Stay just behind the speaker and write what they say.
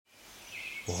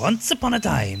Once upon a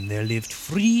time there lived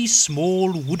three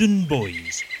small wooden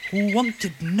boys who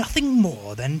wanted nothing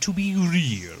more than to be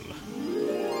real.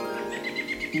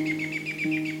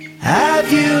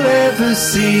 Have you ever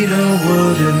seen a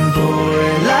wooden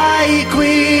boy like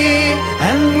we?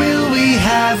 And will we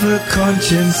have a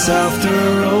conscience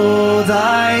after all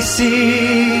I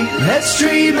see? Let's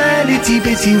dream an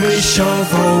itty-bitty wish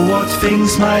of what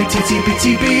things might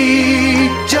itty-bitty be.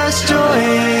 Just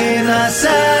join us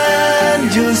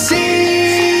and you'll see.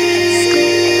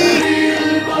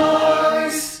 Real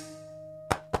boys.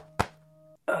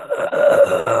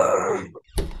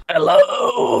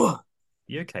 Hello.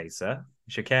 You okay, sir?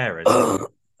 It's your carers.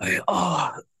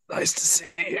 Nice to see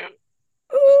you.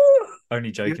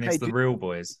 Only joking, okay? it's the real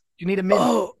boys. You need a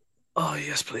minute?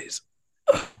 Yes, please.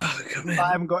 Come in.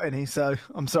 I haven't got any, so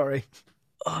I'm sorry.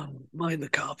 Mind the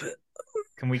carpet.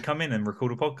 Can we come in and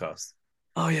record a podcast?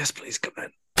 Oh, yes, please come in.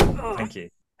 Thank you.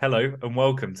 Hello and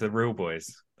welcome to The Real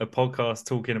Boys, a podcast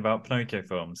talking about Pinocchio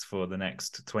films for the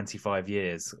next 25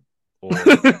 years or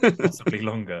possibly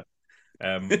longer.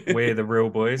 We're The Real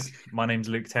Boys. My name's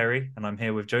Luke Terry and I'm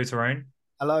here with Joe Tyrone.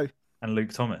 Hello. And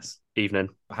Luke Thomas. Evening.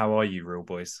 How are you, Real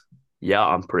Boys? Yeah,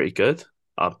 I'm pretty good.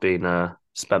 I've been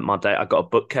spent my day. I got a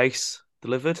bookcase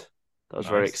delivered. That was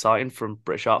very Nice. exciting from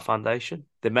British Art Foundation.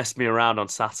 They messed me around on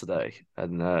Saturday,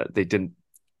 and they didn't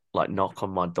knock on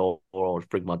my door or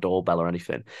ring my doorbell or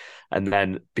anything. And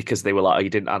then because they were like, "Oh, you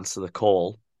didn't answer the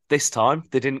call," this time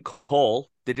they didn't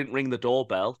call. They didn't ring the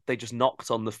doorbell. They just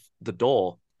knocked on the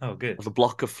door Oh, good. of a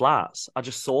block of flats. I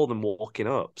just saw them walking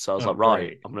up, so I was Oh, like, "Right,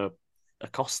 great. I'm gonna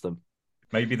accost them."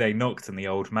 Maybe they knocked and the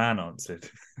old man answered.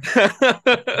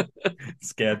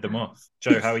 Scared them off.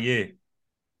 Joe, how are you?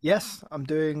 Yes, I'm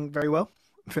doing very well.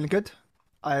 I'm feeling good.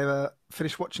 I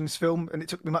finished watching this film, and it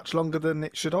took me much longer than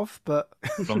it should have, but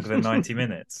Longer than 90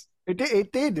 minutes. it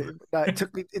did.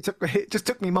 It just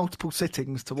took me multiple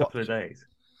sittings to A couple watch. of days.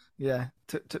 Yeah,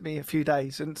 took me a few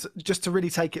days, and just to really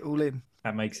take it all in.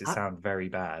 That makes it sound very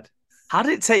bad. How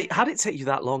did it take you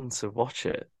that long to watch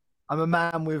it? I'm a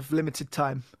man with limited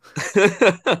time.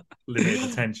 Limited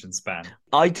attention span.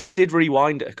 I did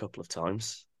rewind it a couple of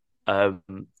times,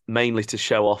 mainly to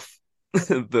show off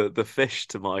the fish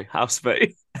to my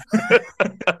housemate. I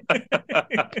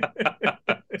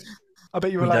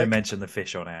bet you were We like, don't mention the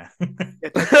fish on air.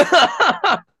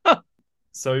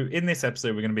 So in this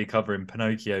episode, we're going to be covering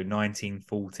Pinocchio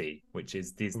 1940, which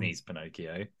is Disney's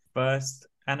Pinocchio. First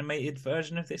animated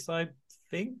version of this, I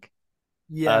think.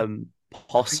 yeah,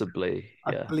 Possibly,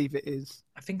 I yeah. believe it is.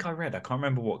 I can't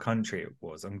remember what country it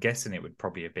was. I'm guessing it would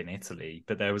probably have been Italy,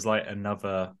 but there was like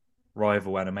another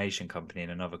rival animation company in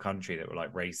another country that were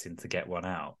like racing to get one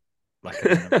out, like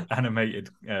an animated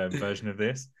version of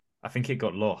this. I think it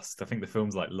got lost. I think the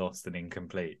film's like lost and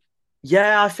incomplete.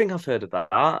 Yeah, I think I've heard of that.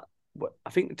 I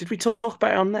think, did we talk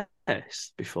about it on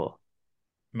this before?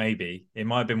 Maybe it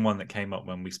might have been one that came up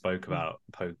when we spoke about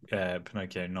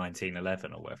Pinocchio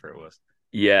 1911 or whatever it was.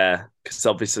 Yeah, because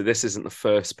obviously this isn't the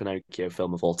first Pinocchio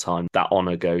film of all time. That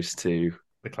honour goes to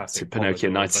The classic Pinocchio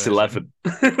Polydor 1911,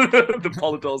 the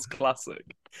Polydor's classic.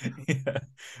 Yeah.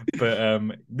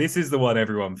 But this is the one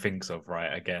everyone thinks of, right?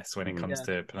 I guess when it comes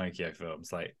to Pinocchio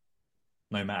films, like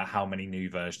no matter how many new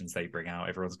versions they bring out,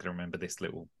 everyone's going to remember this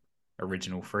little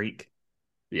original freak.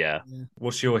 Yeah.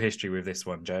 What's your history with this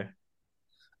one, Joe?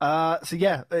 So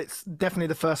yeah, it's definitely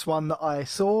the first one that I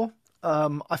saw.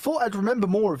 I thought I'd remember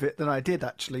more of it than I did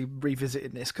actually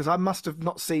revisiting this, because I must have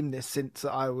not seen this since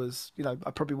I was, I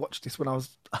probably watched this when I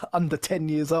was under 10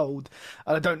 years old.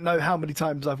 And I don't know how many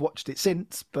times I've watched it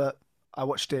since, but I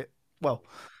watched it,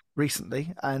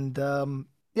 recently. And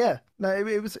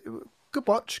it was good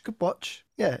watch.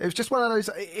 Yeah, it was just one of those,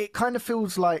 it kind of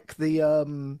feels like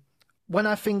when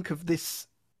I think of this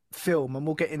film, and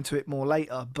we'll get into it more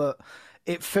later, but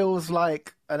it feels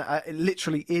like, and it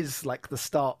literally is like the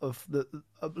start of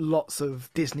lots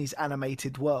of Disney's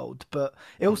animated world, but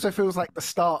it also feels like the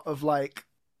start of like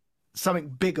something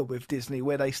bigger with Disney,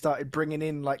 where they started bringing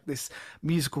in like this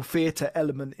musical theatre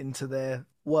element into their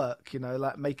work,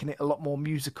 like making it a lot more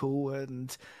musical,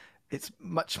 and it's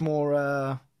much more,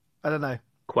 I don't know.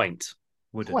 Quaint.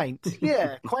 Quaint,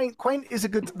 yeah. Quaint is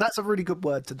that's a really good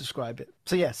word to describe it.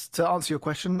 So yes, to answer your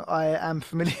question, I am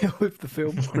familiar with the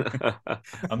film.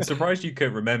 I'm surprised you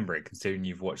couldn't remember it, considering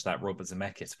you've watched that Robert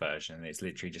Zemeckis version, and it's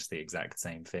literally just the exact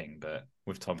same thing, but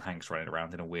with Tom Hanks running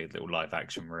around in a weird little live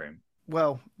action room.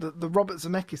 Well, the Robert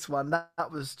Zemeckis one, that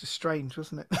was just strange,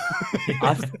 wasn't it?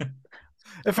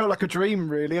 It felt like a dream,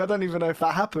 really. I don't even know if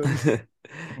that happened.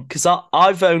 Because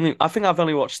I think I've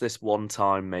only watched this one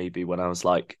time, maybe when I was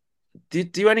like,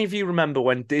 do any of you remember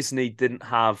when Disney didn't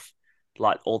have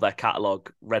like all their catalog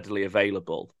readily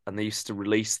available, and they used to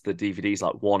release the DVDs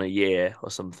like one a year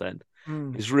or something.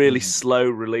 It was really slow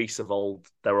release of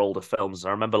their older films.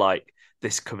 I remember like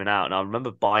this coming out, and I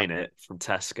remember buying it from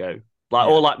Tesco,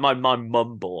 or like my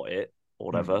mum bought it or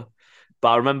whatever. But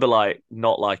I remember like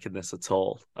not liking this at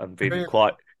all and being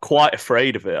quite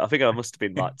afraid of it. I think I must have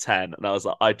been like 10, and I was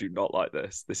like, I do not like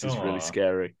this. This is really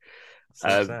scary.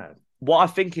 So sad. What I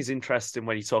think is interesting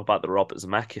when you talk about the Robert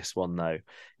Zemeckis one, though,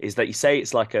 is that you say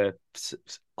it's like a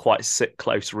quite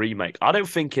close remake. I don't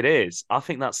think it is. I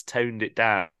think that's toned it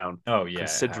down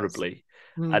considerably.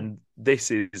 And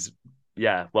this is,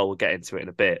 well, we'll get into it in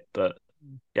a bit, but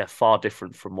far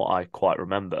different from what I quite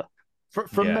remember.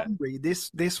 From memory,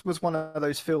 this was one of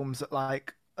those films that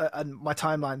like, and my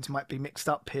timelines might be mixed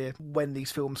up here when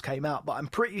these films came out, but I'm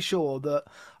pretty sure that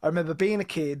I remember being a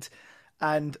kid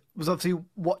and was obviously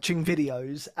watching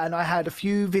videos, and I had a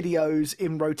few videos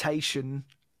in rotation.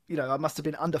 You know, I must have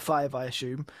been under 5, I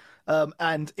assume.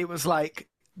 And it was like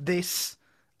this,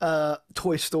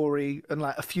 Toy Story, and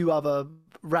like a few other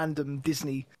random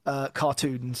Disney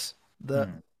cartoons that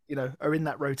you know are in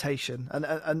that rotation.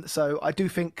 And so I do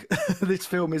think this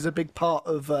film is a big part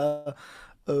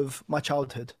of my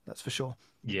childhood. That's for sure.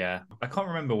 Yeah, I can't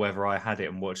remember whether I had it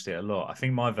and watched it a lot. I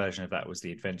think my version of that was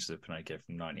The Adventures of Pinocchio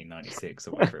from 1996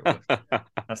 or whatever it was.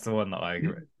 That's the one that I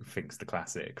think's the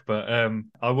classic. But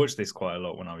I watched this quite a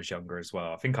lot when I was younger as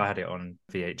well. I think I had it on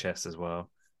VHS as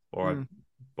well, or I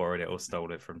borrowed it or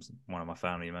stole it from one of my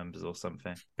family members or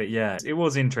something. But yeah, it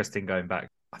was interesting going back.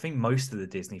 I think most of the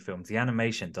Disney films, the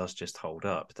animation does just hold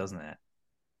up, doesn't it?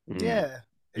 Yeah.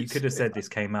 You could have said this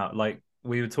came out, like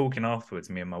we were talking afterwards,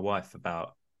 me and my wife,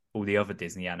 about all the other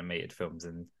Disney animated films,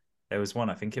 and there was one,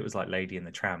 I think it was like Lady and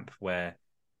the Tramp, where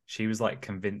she was like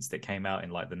convinced it came out in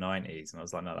like the 90s, and I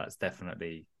was like, no, that's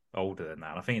definitely older than that.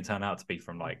 And I think it turned out to be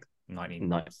from like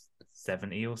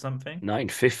 1970 or something.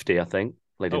 1950, I think.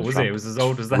 Lady and the Tramp. It was as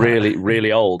old as that. Really,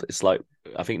 really old. It's like,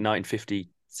 I think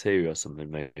 1952 or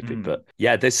something maybe. But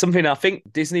yeah, there's something, I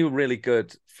think Disney were really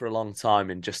good for a long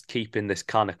time in just keeping this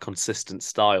kind of consistent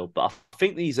style. But I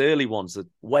think these early ones are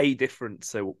way different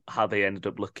to how they ended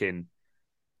up looking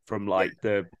from like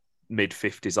the mid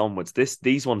 50s onwards.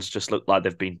 These ones just look like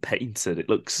they've been painted. It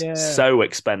looks so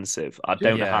expensive. I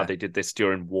don't know how they did this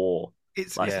during war.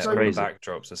 It's so crazy. The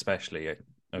backdrops especially are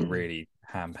really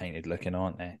hand painted looking,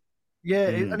 aren't they? Yeah,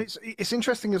 and it's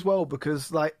interesting as well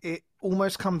because like it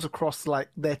almost comes across like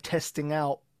they're testing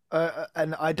out,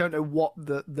 and I don't know what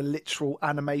the literal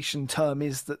animation term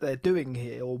is that they're doing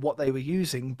here or what they were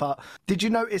using, but did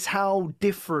you notice how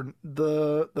different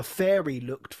the fairy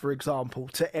looked, for example,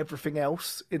 to everything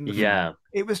else in the film?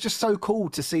 It was just so cool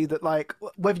to see that, like,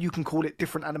 whether you can call it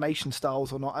different animation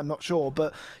styles or not, I'm not sure,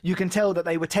 but you can tell that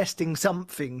they were testing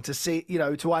something to see, you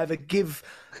know, to either give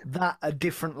that a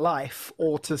different life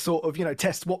or to sort of, you know,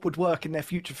 test what would work in their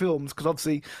future films, because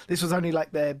obviously this was only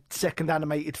like their second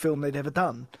animated film they'd ever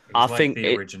done. I think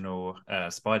the original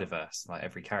Spider-Verse, like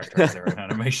every character has their own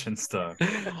animation style.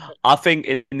 I think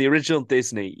in the original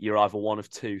Disney, you're either one of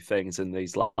two things in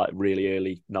these like really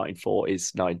early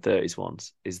 1940s, 1930s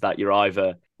ones, is that you're either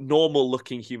normal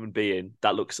looking human being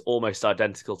that looks almost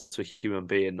identical to a human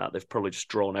being that they've probably just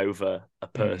drawn over a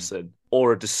person,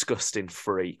 or a disgusting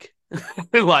freak.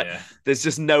 There's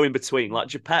just no in between. Like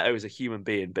Geppetto is a human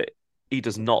being, but he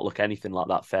does not look anything like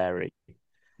that fairy.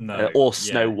 No, or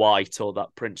Snow White or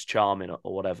that Prince Charming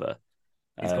or whatever.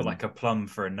 He's got like a plum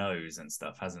for a nose and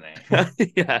stuff, hasn't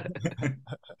he?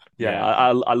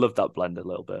 I love that blend a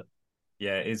little bit.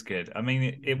 Yeah, it is good. I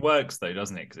mean, it works though,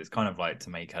 doesn't it? Because it's kind of like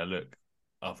to make her look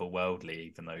otherworldly,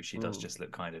 even though she does just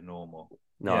look kind of normal.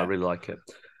 No, I really like it.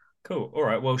 Cool. All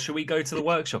right. Well, shall we go to the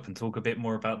workshop and talk a bit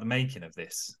more about the making of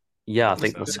this? Yeah, I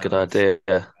think that's a good idea.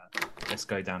 Let's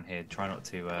go down here. Try not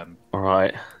to. All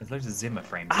right. There's loads of Zimmer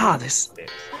frames.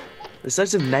 There's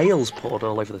loads of nails poured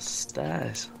all over the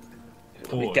stairs.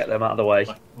 Let me get them out of the way.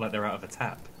 Like they're out of a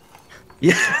tap.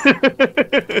 Yeah.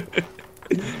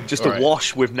 Just a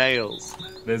wash with nails.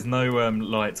 There's no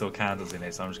lights or candles in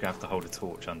here, so I'm just gonna have to hold a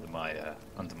torch under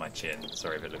my chin.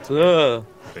 Sorry if it looks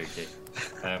spooky.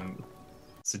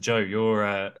 So Joe,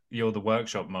 you're the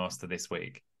workshop master this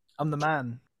week. I'm the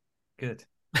man. Good.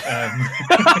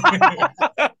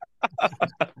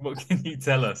 What can you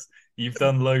tell us? You've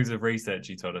done loads of research,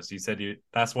 you told us. You said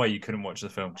that's why you couldn't watch the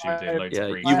film, because you were doing loads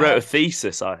of research. You wrote a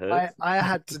thesis, I heard. I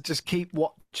had to just keep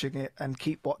watching it, and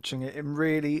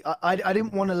really, I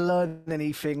didn't want to learn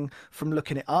anything from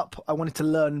looking it up. I wanted to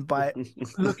learn by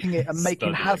looking it and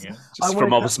making hazards.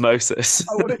 From osmosis.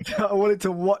 I wanted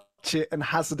to watch watch it and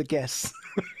hazard a guess.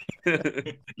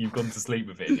 You've gone to sleep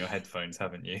with it in your headphones,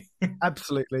 haven't you?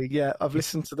 Absolutely, yeah. I've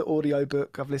listened to the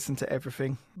audiobook. I've listened to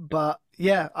everything. But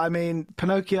yeah, I mean,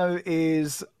 Pinocchio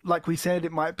is, like we said,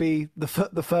 it might be the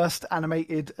first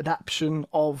animated adaptation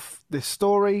of this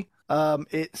story.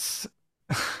 It's.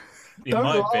 It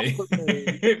might be.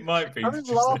 It might be. Don't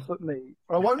laugh at me.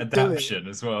 I won't adaptation do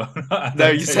it. as well. No,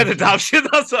 you said adaptation.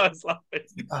 That's what I was laughing.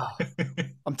 Oh,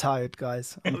 I'm tired,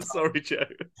 guys. I'm sorry, Joe.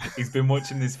 He's been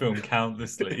watching this film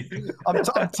countlessly. I'm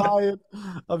tired.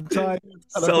 I'm tired.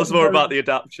 Tell us more about the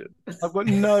adaptation. I've got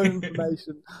no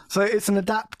information. So it's an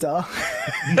adapter.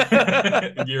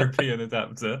 European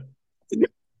adapter.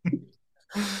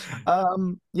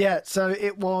 Yeah, so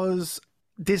it was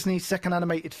Disney's second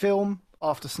animated film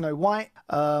after Snow White,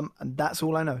 and that's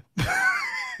all I know.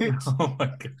 Oh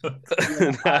my god!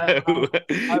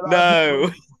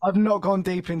 No. I've not gone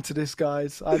deep into this,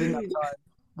 guys. I didn't have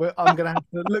time. I'm going to have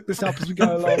to look this up as we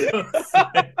go along.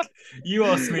 You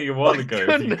asked me a while ago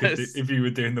if you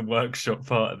were doing the workshop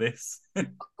part of this. I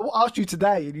asked you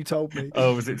today, and you told me.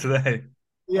 Oh, was it today?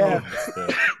 Yeah. Oh,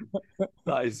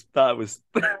 that was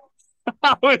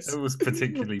it was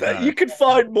particularly bad. You could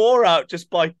find more out just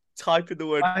by typing the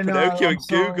word Pinocchio in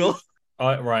Google.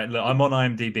 Right, look, I'm on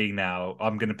IMDb now.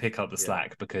 I'm going to pick up the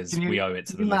slack because we owe it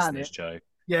to the listeners, Joe.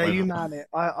 Yeah, you man it.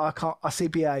 I can't. I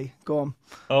CBA. Go on.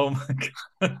 Oh my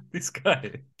god, this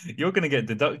guy! You're going to get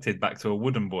deducted back to a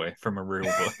wooden boy from a real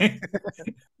boy.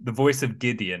 The voice of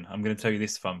Gideon. I'm going to tell you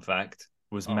this fun fact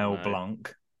was Mel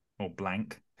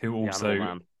Blanc, who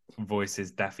also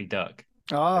voices Daffy Duck.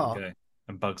 Oh.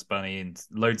 And Bugs Bunny, and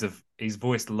he's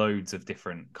voiced loads of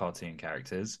different cartoon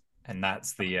characters, and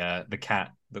that's the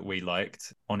cat that we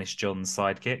liked, Honest John's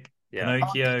sidekick,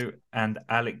 Pinocchio, and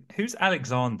who's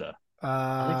Alexander?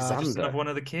 Alexander, just another one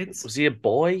of the kids. Was he a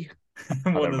boy?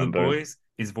 One of the boys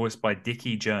is voiced by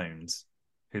Dickie Jones,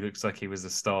 who looks like he was a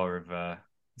star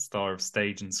of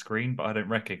stage and screen, but I don't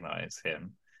recognize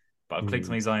him. But I've clicked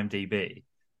on his IMDb,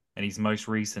 and his most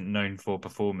recent known for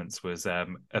performance was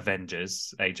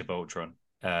Avengers: Age of Ultron.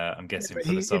 I'm guessing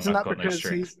for the song I've Got No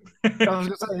Strings. I was going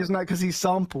to say, isn't that because he's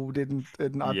sampled in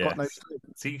I've Got No Strings?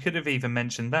 So you could have even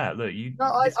mentioned that. Look,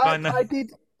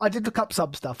 I did look up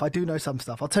some stuff. I do know some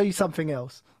stuff. I'll tell you something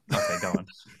else. Okay, go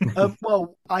on.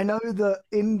 Well, I know that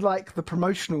in like the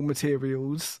promotional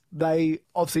materials, they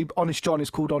obviously Honest John is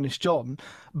called Honest John,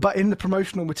 but in the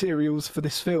promotional materials for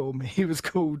this film, he was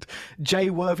called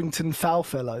J. Worthington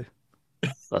Foulfellow.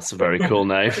 That's a very cool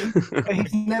name.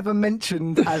 He's never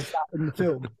mentioned as that in the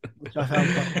film, which I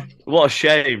found quite funny. What a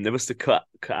shame. They must have cut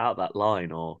out that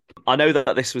line. Or I know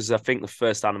that this was, I think, the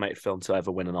first animated film to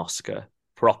ever win an Oscar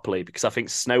properly, because I think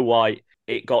Snow White,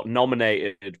 it got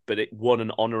nominated, but it won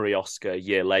an honorary Oscar a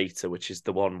year later, which is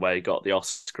the one where he got the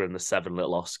Oscar and the 7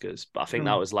 little Oscars. But I think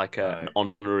that was like an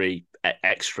honorary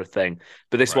extra thing.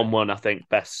 But this one won, I think,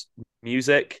 Best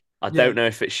Music. I don't know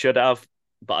if it should have,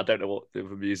 but I don't know what the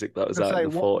music that was out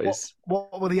in the 40s.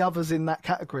 What were the others in that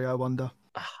category, I wonder?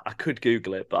 I could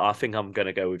Google it, but I think I'm going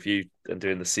to go with you and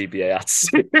doing the CBA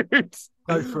attitude.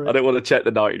 Go for it. I don't want to check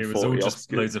the 1940 It was all just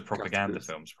Oscars. Loads of propaganda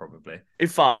films, probably. In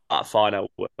fact, fine, I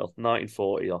will.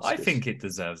 1940 Oscars. I think it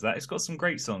deserves that. It's got some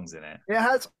great songs in it. It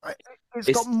has. It's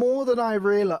got more than I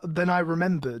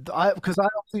remembered. I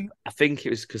think it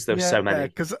was because there were so many.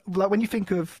 Because like when you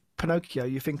think of Pinocchio,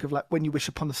 you think of like When You Wish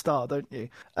Upon a Star, don't you?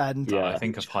 And I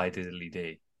think of High Diddly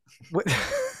Dee.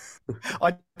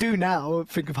 I do now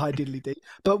think of High Diddly Dee,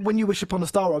 but When You Wish Upon a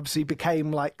Star obviously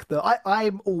became like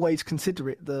I always consider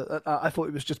it I thought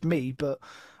it was just me, but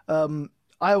I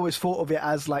always thought of it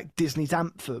as like Disney's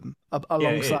anthem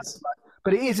alongside.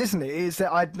 But it is, isn't it? It is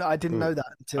that I didn't know that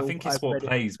until I think it's what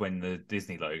plays when the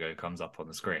Disney logo comes up on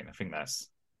the screen. I think that's.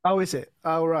 Oh, is it?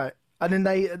 Oh, right. And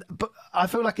then but I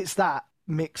feel like it's that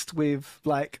mixed with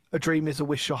like A Dream Is a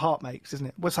Wish Your Heart Makes, isn't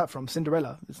it? What's that from?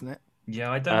 Cinderella, isn't it?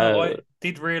 Yeah, I don't know. I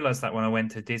did realise that when I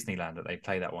went to Disneyland that they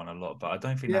play that one a lot, but I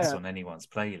don't think that's on anyone's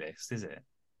playlist, is it?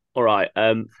 All right.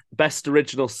 Best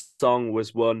original song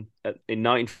was won in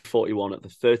 1941 at the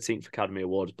 13th Academy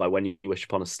Awards by When You Wish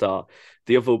Upon a Star.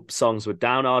 The other songs were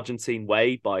Down Argentine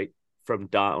Way from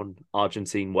Down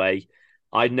Argentine Way,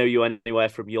 I'd Know You Anywhere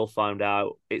from You'll Find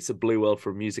Out, It's a Blue World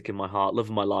from Music in My Heart, Love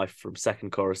of My Life from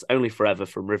Second Chorus, Only Forever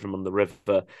from Rhythm on the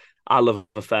River, I Love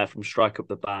Affair from Strike Up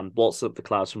the Band, Waltz Up the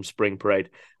Clouds from Spring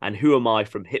Parade, and Who Am I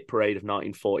from Hit Parade of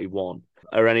 1941.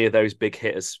 Are any of those big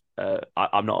hitters?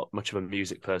 I'm not much of a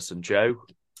music person. Joe?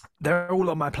 They're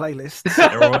all on my playlist.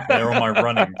 They're on my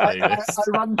running playlist. I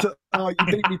run to. Oh, you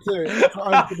beat me to it. That's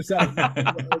what I was going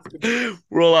to say.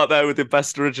 We're all out there with the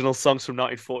best original songs from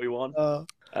 1941.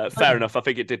 Fair enough. I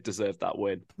think it did deserve that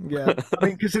win. Yeah, I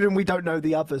mean, considering we don't know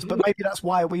the others, but maybe that's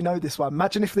why we know this one.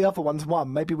 Imagine if the other ones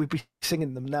won. Maybe we'd be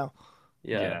singing them now.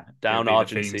 Yeah. It Down would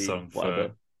be the theme Argentina, song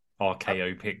whatever. for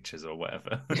RKO Pictures or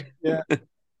whatever. Yeah.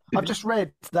 I've just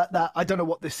read that I don't know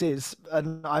what this is,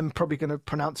 and I'm probably going to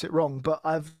pronounce it wrong, but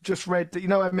I've just read that,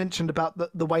 I mentioned about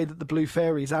the way that the Blue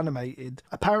Fairy is animated.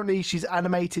 Apparently she's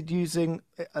animated using,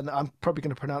 and I'm probably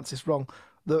going to pronounce this wrong,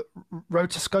 the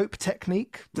rotoscope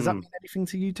technique. Does that mean anything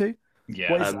to you two?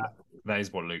 Yeah, What is that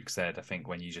is what Luke said. I think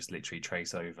when you just literally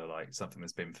trace over like something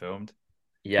that's been filmed.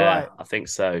 Yeah, Right. I think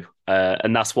so.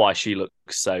 And that's why she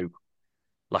looks so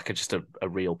like just a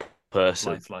real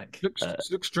person. Lifelike.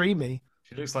 Looks dreamy.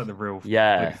 She looks like the real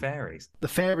Yeah. Blue Fairies. The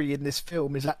fairy in this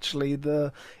film is actually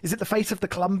is it the face of the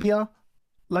Columbia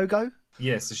logo?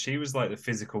 Yeah, so she was like the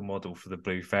physical model for the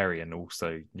Blue Fairy and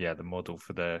also, the model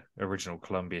for the original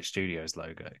Columbia Studios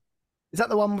logo. Is that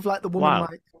the one with like the woman Wow.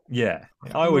 like? Yeah,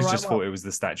 I always just thought it was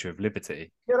the Statue of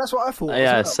Liberty. Yeah, that's what I thought.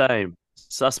 Yeah, as well. same.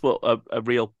 So that's what a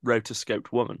real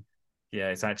rotoscoped woman. Yeah,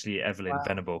 it's actually Evelyn Wow.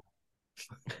 Venable.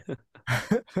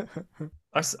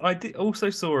 I also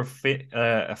saw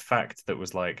a fact that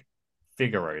was like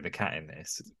Figaro, the cat in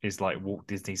this, is like Walt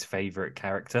Disney's favorite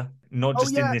character. Not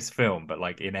just in this film, but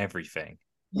like in everything.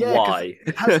 Yeah, 'cause Why?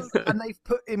 it hasn't, and they've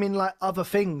put him in like other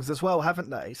things as well, haven't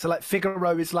they? So like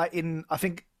Figaro is like in, I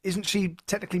think, isn't she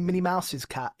technically Minnie Mouse's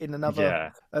cat in another? Yeah.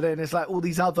 And then there's like all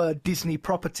these other Disney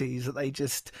properties that they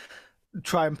just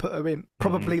try and put her in.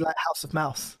 Probably like House of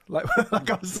Mouse, like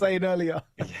I was saying earlier.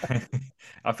 Yeah.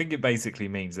 I think it basically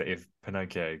means that if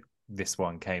Pinocchio, this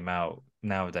one, came out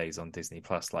nowadays on Disney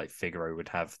Plus, like Figaro would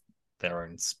have their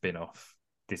own spin-off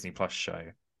Disney Plus show.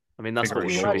 I mean, that's what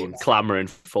we've Figaro been shorts. clamoring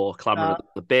Uh,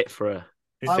 a bit for a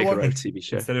Figaro TV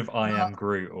show. Instead of I Am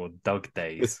Groot or Doug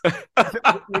Days.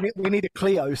 I think we need a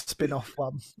Cleo spin-off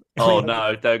one. Oh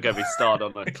no, don't get me started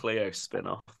on a Cleo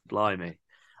spin-off. Blimey.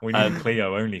 We need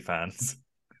Cleo OnlyFans.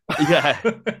 Yeah.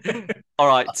 All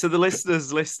right. To the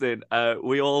listeners listening,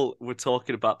 we all were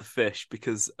talking about the fish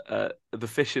because the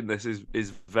fish in this is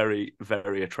very,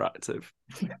 very attractive.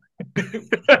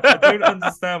 I don't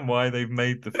understand why they've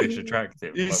made the fish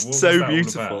attractive. He's Like, what was so that all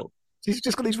beautiful. about? She's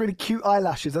just got these really cute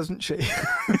eyelashes, hasn't she?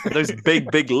 Those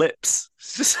big lips.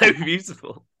 It's just so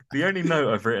beautiful. The only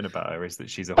note I've written about her is that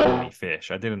she's a horny fish.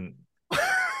 I didn't I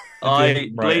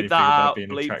write bleep anything that about out. being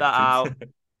Bleep that attracted. out.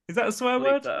 Is that a swear Bleep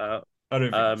word? that out. I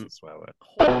don't think it's a swear word.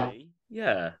 Horny?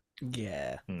 Yeah.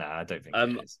 Yeah. Nah, I don't think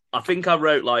it is. I think I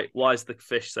wrote like, "Why is the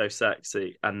fish so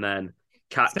sexy?" and then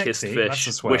cat kissed Sexy? That's a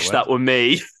fish. swear Wish word. that were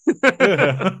me.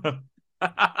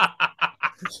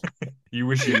 You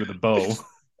wish you were the bowl.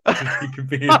 You could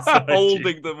be inside you.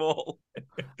 Holding them all.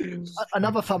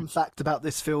 Another fun fact about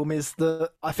this film is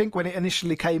that I think when it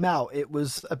initially came out, it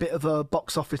was a bit of a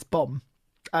box office bomb.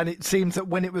 And it seems that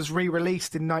when it was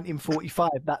re-released in 1945,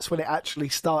 that's when it actually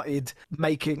started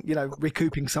making,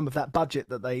 recouping some of that budget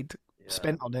that they'd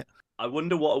spent on it. I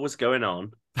wonder what was going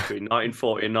on between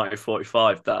 1940 and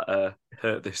 1945 that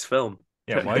hurt this film.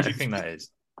 Yeah, why do you think that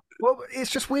is? Well, it's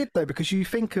just weird though, because you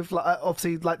think of like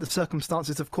obviously like the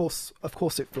circumstances. Of course,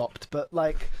 it flopped. But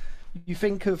like you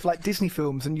think of like Disney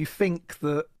films, and you think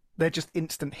that they're just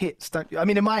instant hits, don't you? I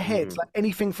mean, in my head, like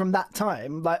anything from that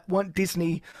time, like weren't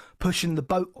Disney pushing the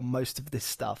boat on most of this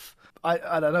stuff?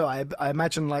 I don't know. I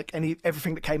imagine like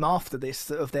everything that came after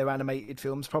this of their animated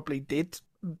films probably did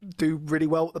do really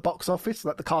well at the box office,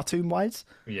 like the cartoon wise.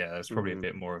 Yeah, there's probably a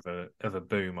bit more of a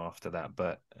boom after that,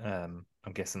 but I'm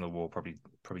guessing the war probably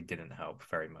didn't help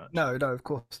very much. No, of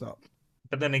course not.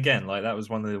 But then again, like that was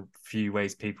one of the few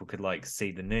ways people could like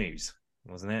see the news,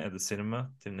 wasn't it? At the cinema,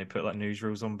 didn't they put like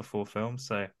newsreels on before films?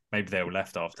 So maybe they were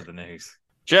left after the news.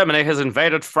 Germany has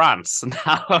invaded France.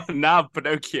 Now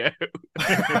Pinocchio.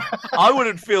 I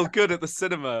wouldn't feel good at the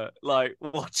cinema, like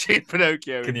watching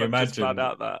Pinocchio. Can if you I've just imagine? found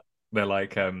out that They're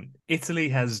like, Italy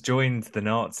has joined the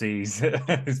Nazis,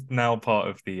 is now part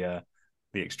of the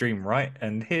extreme right,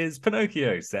 and here's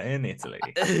Pinocchio set in Italy.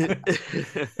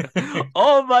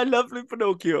 Oh, my lovely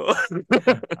Pinocchio.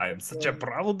 I am such a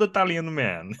proud Italian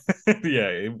man.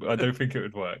 Yeah, I don't think it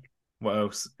would work. What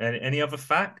else? Any other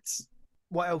facts?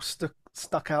 What else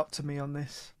stuck out to me on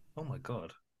this? Oh my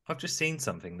god. I've just seen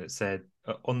something that said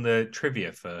on the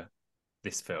trivia for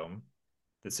this film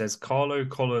that says Carlo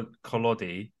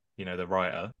Collodi, the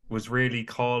writer, was really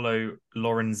Carlo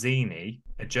Lorenzini,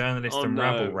 a journalist and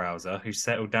rabble-rouser who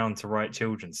settled down to write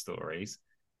children's stories.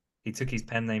 He took his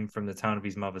pen name from the town of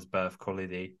his mother's birth,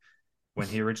 Collodi. When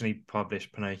he originally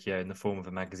published Pinocchio in the form of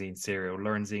a magazine serial,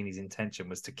 Lorenzini's intention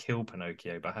was to kill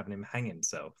Pinocchio by having him hang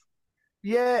himself.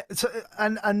 Yeah, so,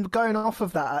 and going off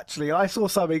of that, actually, I saw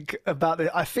something about it.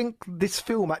 I think this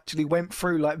film actually went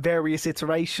through like various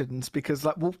iterations because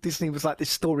like Walt Disney was like,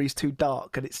 this story's too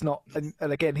dark and it's not. And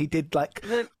again, he did like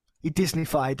Then, he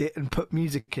Disneyfied it and put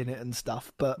music in it and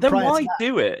stuff. But then prior to why that,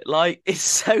 do it? Like, it's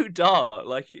so dark.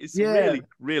 Like, it's yeah. really,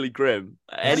 really grim.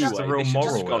 There's just a Anyway, real they should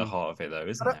just moral at the gone. heart of it, though,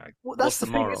 isn't But there? well, What's that's the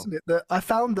the thing, moral? isn't it? That I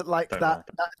found that like Don't that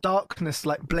darkness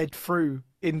like bled through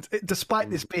in despite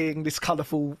this being this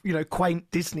colourful, quaint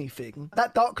Disney thing.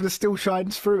 That darkness still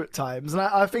shines through at times, and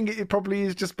I think it probably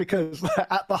is just because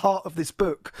at the heart of this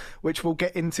book, which we'll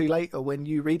get into later when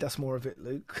you read us more of it,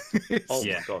 Luke, it's Oh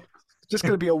Yeah. my god. just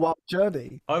going to be a wild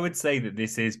journey. I would say that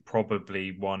this is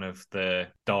probably one of the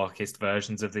darkest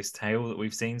versions of this tale that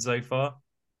we've seen so far.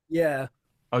 Yeah,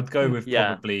 I'd go with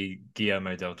Yeah. probably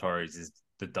Guillermo del Toro's is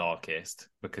the darkest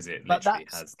because it But literally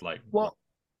that's has like what.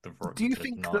 the. Do you the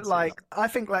think that Nazis. like I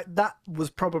think like that was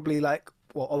probably like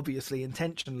well obviously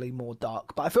intentionally more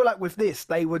dark, but I feel like with this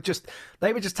they were just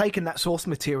taking that source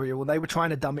material and they were trying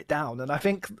to dumb it down, and I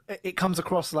think it comes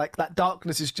across like that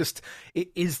darkness is just it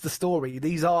is the story.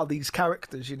 These are these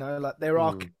characters, like there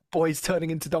are boys turning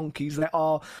into donkeys, there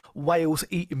are whales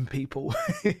eating people.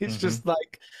 It's just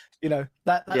like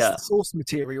that's Yeah. the source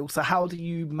material. So how do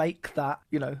you make that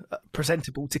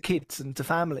presentable to kids and to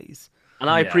families? And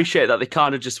I Yeah. appreciate that they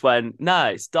kind of just went, nah,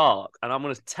 it's dark, and I'm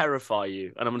going to terrify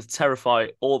you, and I'm going to terrify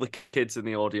all the kids in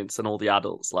the audience and all the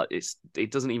adults. Like it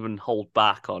doesn't even hold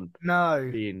back on No.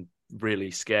 being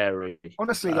really scary.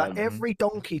 Honestly, like Um, every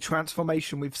donkey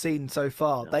transformation we've seen so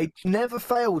far, they never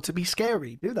fail to be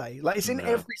scary, do they? Like it's in No.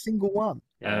 every single one.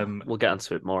 Yeah, Um, we'll get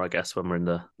into it more, I guess, when we're in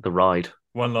the ride.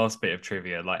 One last bit of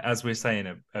trivia, like as we're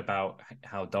saying about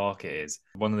how dark it is,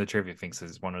 one of the trivia things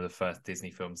is one of the first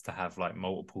Disney films to have like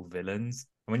multiple villains.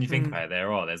 And when you think about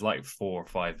it, there's like 4 or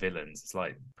 5 villains. It's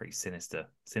like pretty sinister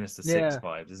Six Yeah.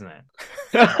 vibes, isn't it?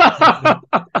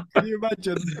 Can you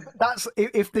imagine? That's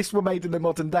if this were made in the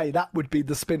modern day, that would be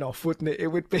the spin-off, wouldn't it? It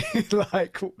would be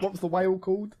like what was the whale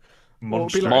called? Or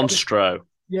it'd be like- Monstro.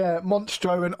 Yeah,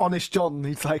 Monstro and Honest John.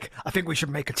 He's like, I think we should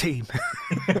make a team.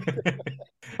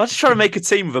 I'm just trying to make a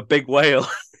team with a big whale.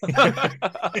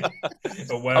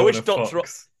 A whale I wish and a Dr.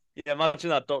 fox. Yeah, imagine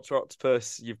that Dr.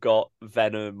 Octopus, you've got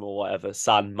Venom or whatever,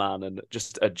 Sandman, and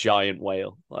just a giant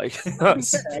whale. Like,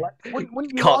 that's... Yeah, like,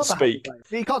 wouldn't you Can't rather have speak. a whale?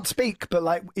 He can't speak, but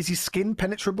like, is his skin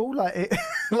penetrable? Like, like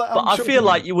But I'm I sure feel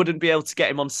like you wouldn't be able to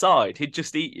get him on side. He'd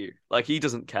just eat you. Like, he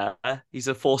doesn't care. He's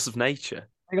a force of nature.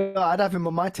 I'd have him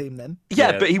on my team then.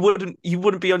 Yeah, Yeah. but he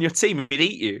wouldn't be on your team. He'd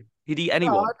eat you. He'd eat No,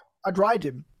 anyone. I'd ride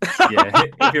him. Yeah,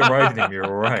 if you're riding him, you're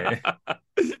all right.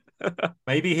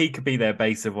 Maybe he could be their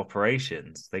base of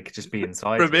operations. They could just be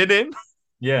inside. From him. in him.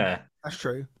 That's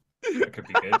true. That could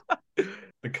be good.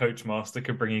 The coach master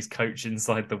could bring his coach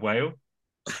inside the whale.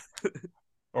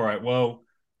 All right. Well,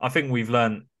 I think we've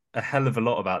learned a hell of a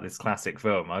lot about this classic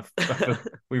film.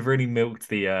 We've really milked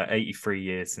the 83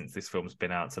 years since this film's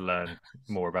been out to learn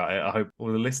more about it. I hope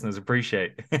all the listeners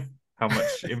appreciate how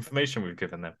much information we've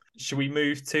given them. Should we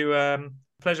move to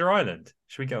Pleasure Island?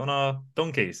 Should we get on our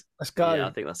donkeys? Let's go. Yeah, I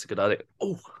think that's a good idea.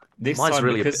 Oh, This mine's time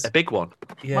really because- a big one.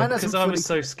 Yeah, Mine because hasn't I was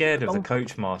fully- so scared of the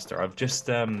coach master.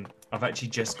 I've actually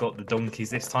just got the donkeys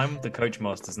this time. The coach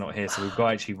master's not here, so we've got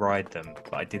to actually ride them.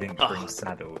 But I didn't bring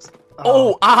saddles.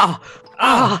 Oh,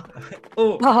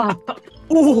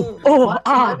 oh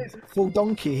Mine isn't full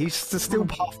donkey. He's still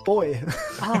half boy.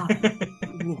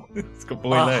 It's got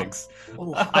boy Ah. legs.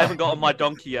 I haven't got on my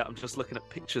donkey yet. I'm just looking at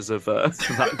pictures of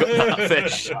that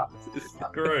fish.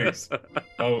 Gross.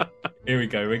 Oh, here we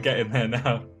go. We're getting there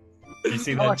now. You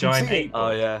see Oh, that I can giant see it. ape?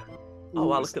 Oh yeah. Oh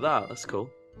wow, look at that. That's cool.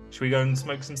 Should we go and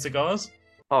smoke some cigars?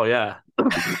 Oh yeah.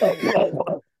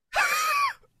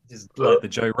 This is like the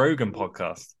Joe Rogan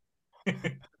podcast.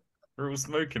 We're all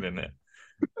smoking in it.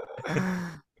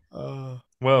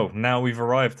 Well, now we've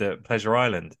arrived at Pleasure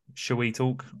Island. Shall we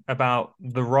talk about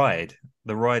the ride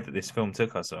that this film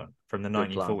took us on from the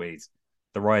Good plan. 1940s?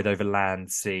 The ride over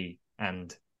land, sea,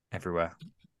 and everywhere.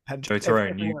 And Joe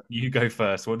Tyrone, everyone- you go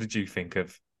first. What did you think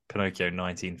of Pinocchio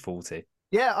 1940?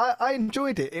 Yeah, I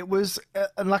enjoyed it. It was,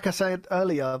 and like I said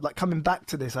earlier, like coming back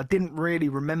to this, I didn't really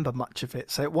remember much of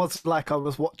it. So it was like I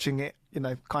was watching it,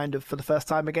 kind of for the first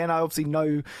time again. I obviously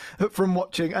know from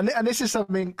watching, and this is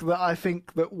something that I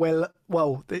think that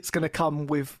well, it's going to come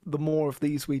with the more of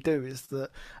these we do. Is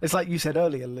that it's like you said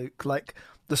earlier, Luke. Like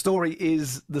the story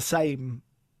is the same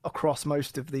across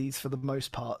most of these for the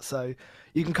most part, so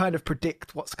you can kind of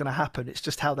predict what's going to happen. It's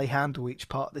just how they handle each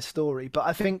part of the story. But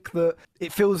I think that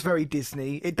it feels very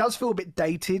Disney. It does feel a bit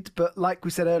dated, but like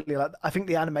we said earlier, like, I think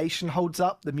the animation holds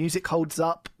up, the music holds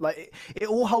up, like it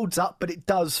all holds up, but it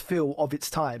does feel of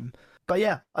its time. But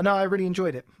yeah, I know I really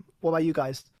enjoyed it. What about you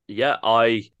guys? Yeah,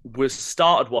 I was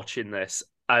started watching this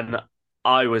and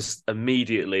I was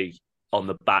immediately on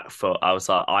the back foot. I was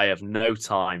like, I have no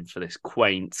time for this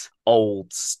quaint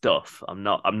old stuff. I'm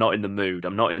not in the mood.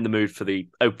 I'm not in the mood for the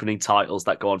opening titles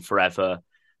that go on forever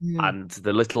and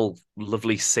the little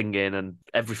lovely singing and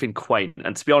everything quaint.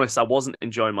 And to be honest, I wasn't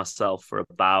enjoying myself for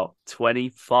about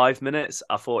 25 minutes.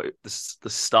 I thought the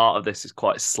start of this is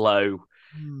quite slow,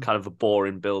 kind of a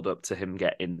boring build up to him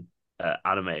getting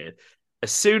animated.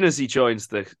 As soon as he joins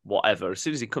the whatever, as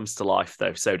soon as he comes to life,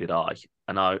 though, so did I,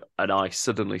 and I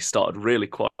suddenly started really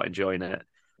quite enjoying it.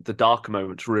 The darker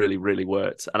moments really, really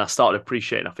worked, and I started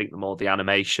appreciating, I think, the more the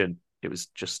animation. It was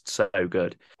just so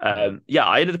good. Yeah,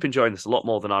 I ended up enjoying this a lot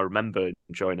more than I remember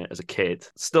enjoying it as a kid.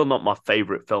 Still not my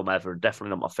favorite film ever, and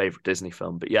definitely not my favorite Disney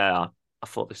film. But yeah, I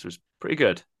thought this was pretty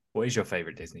good. What is your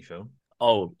favorite Disney film?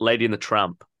 Oh, Lady and the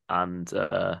Tramp and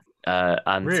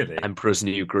Really? Emperor's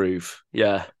New Groove.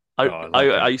 Yeah.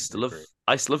 I used to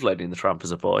love Lady and the Tramp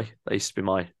as a boy. That used to be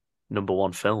my number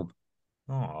one film.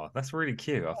 Oh, that's really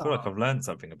cute. I feel like I've learned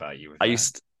something about you. I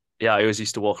always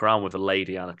used to walk around with a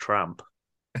lady and a tramp.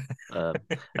 And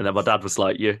then my dad was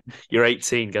like, "You're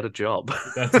 18, get a job."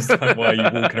 That's like, why are you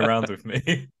walking around with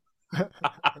me?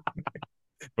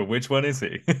 But which one is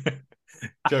he?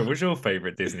 Joe, what's your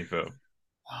favorite Disney film?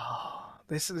 Oh,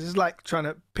 this is like trying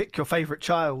to pick your favorite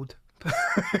child.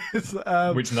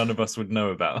 Which none of us would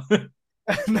know about.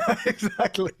 No,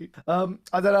 exactly. I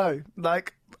don't know.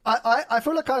 Like, I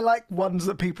feel like I like ones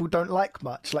that people don't like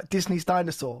much, like Disney's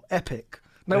Dinosaur, epic.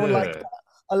 No one liked that.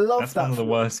 I love That's that. one of the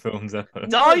worst films ever.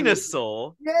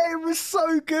 Dinosaur? Yeah, it was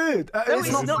so good. No,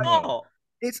 it's not.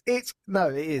 No,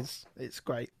 it is. It's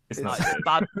great. It's not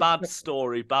good. Bad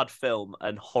story, bad film,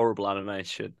 and horrible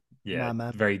animation. Yeah,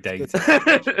 man. very dated.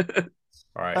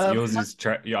 All right, so yours is.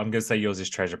 I'm going to say yours is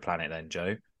Treasure Planet then,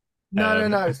 Joe.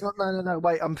 No, it's not. No.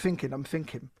 Wait, I'm thinking.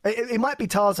 It might be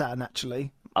Tarzan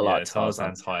actually. I like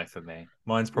Tarzan's high for me.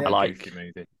 Mine's probably Goofy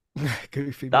Movie.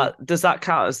 Goofy movie. Does that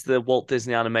count as the Walt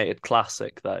Disney animated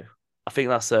classic though? I think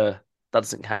that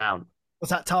doesn't count. Was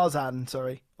that Tarzan?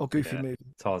 Sorry, or Goofy movie?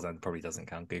 Tarzan probably doesn't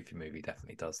count. Goofy Movie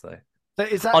definitely does though. So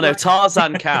is that no,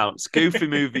 Tarzan counts. Goofy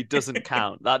Movie doesn't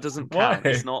count. That doesn't count.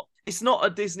 Why? It's not a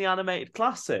Disney animated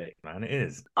classic. Man, it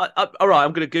is. All right,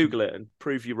 I'm going to Google it and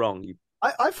prove you wrong.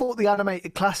 I thought the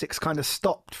animated classics kind of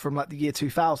stopped from like the year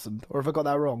 2000, or have I got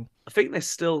that wrong? I think they're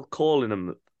still calling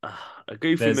them a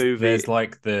Goofy Movie. There's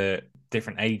like the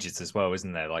different ages as well,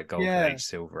 isn't there? Like Golden Age,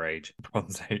 Silver Age,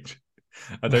 Bronze Age.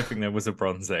 I don't think there was a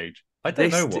Bronze Age. I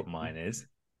don't know what mine is.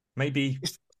 Maybe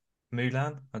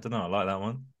Mulan? I don't know. I like that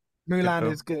one.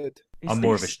 Mulan is good. I'm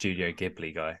more of a Studio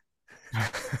Ghibli guy.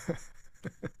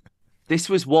 This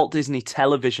was Walt Disney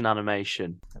television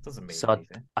animation. That doesn't mean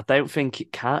anything. I don't think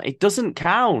it can. It doesn't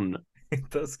count. It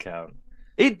does count.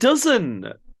 It doesn't.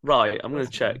 Right, I'm going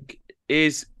to check.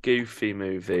 Is Goofy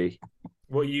Movie...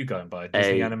 What are you going by?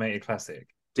 Disney Animated Classic?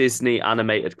 Disney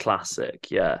Animated Classic,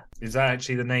 yeah. Is that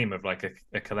actually the name of like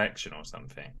a collection or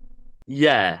something?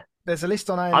 Yeah. There's a list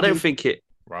on IMDb. I don't think it...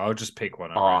 Right, I'll just pick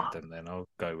one at random then. I'll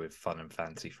go with Fun and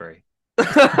Fancy Free.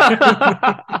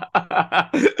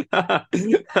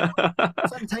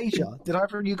 Fantasia. Did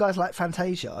either of you guys like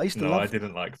Fantasia? I used to love I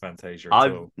didn't like Fantasia at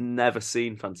I've all. never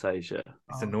seen Fantasia.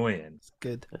 It's annoying. It's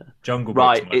good. Yeah. Jungle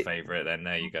Book's my favourite then.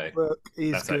 There you go.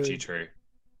 That's good. actually true.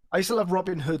 I used to love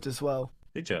Robin Hood as well.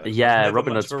 Did you? Yeah,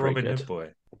 Robin Hood's pretty Robin good. Hood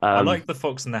boy. I like The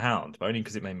Fox and the Hound, but only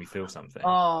because it made me feel something.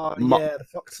 Oh, yeah, The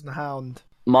Fox and the Hound.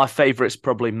 My favourite's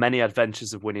probably Many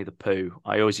Adventures of Winnie the Pooh.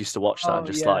 I always used to watch that and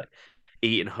just like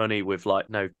eating honey with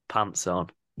like no pants on.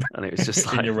 And it was just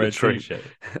like your red t-shirt.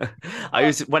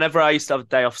 Whenever I used to have a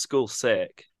day off school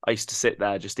sick, I used to sit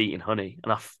there just eating honey,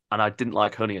 and I didn't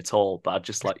like honey at all, but I'd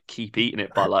just like keep eating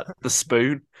it by like the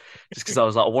spoon, just because I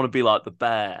was like, I want to be like the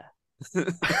bear.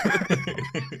 That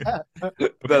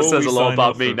says a lot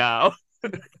about me now.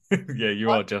 Yeah,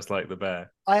 you are just like the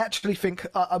bear. I actually think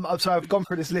I'm sorry. I've gone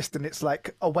through this list and it's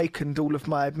like awakened all of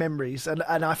my memories, and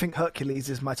I think Hercules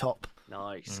is my top.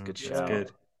 Nice, good show. That's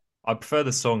good. I prefer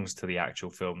the songs to the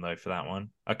actual film, though, for that one.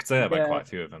 I could say that about quite a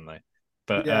few of them, though.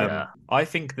 But I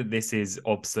think that this is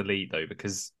obsolete, though,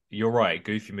 because you're right,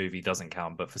 Goofy Movie doesn't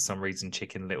count, but for some reason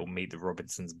Chicken Little Meet the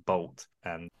Robinsons bolt,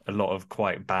 and a lot of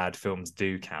quite bad films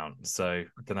do count. So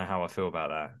I don't know how I feel about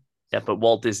that. Yeah, but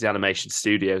Walt Disney Animation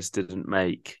Studios didn't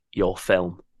make your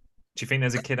film. Do you think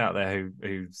there's a kid out there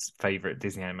whose favourite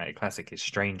Disney animated classic is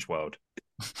Strange World?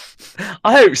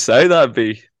 I hope so. That'd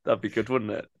be good,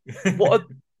 wouldn't it? What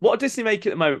are Disney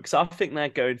making at the moment? Because I think they're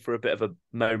going for a bit of a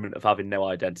moment of having no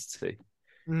identity.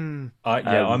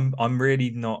 Yeah, Um, I'm really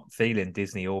not feeling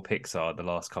Disney or Pixar the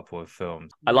last couple of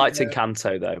films. I liked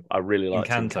Encanto though. I really liked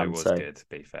Encanto was Encanto. good, to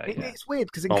be fair. Yeah, It's weird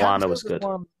because Moana Encanto was was good.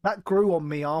 one that grew on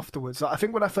me afterwards. I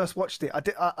think when I first watched it,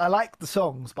 I liked the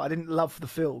songs, but I didn't love the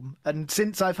film. And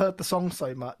since I've heard the song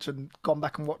so much and gone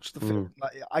back and watched the film,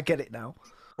 like, I get it now.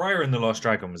 Raya and the Last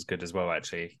Dragon was good as well,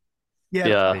 actually. Yeah, To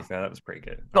be Yeah. fair, that was pretty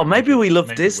good. Oh, maybe we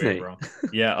love Disney.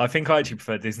 Yeah, I think I actually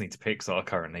prefer Disney to Pixar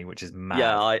currently, which is mad.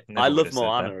 Yeah, I Never would love have said that.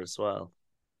 Moana as well.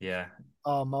 Yeah.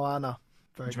 oh Moana,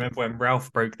 Do very you good. remember when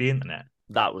Ralph broke the internet?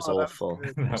 That was Oh, that was awful. good.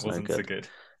 That That was no wasn't so good.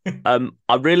 good.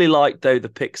 I really liked though the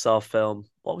Pixar film.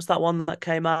 What was that one that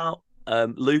came out?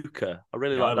 Luca. I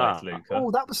really Yeah, I like liked that. Luca.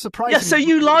 Oh, that was surprising. Yeah, so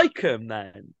you like him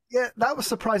then? Yeah, that was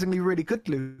surprisingly really good,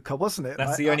 Luca, wasn't it?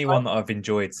 That's Like, the only one that I've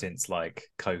enjoyed since like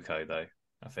Coco, though,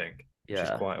 I think. Which is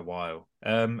Yeah. quite a while.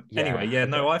 Yeah, Anyway, yeah,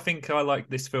 no, okay. I think I like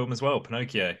this film as well,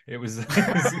 Pinocchio. It was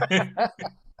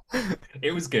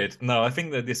it was good. No, I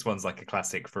think that this one's like a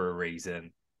classic for a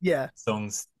reason. yeah,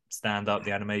 Songs stand up,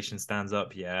 the animation stands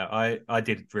up. Yeah, I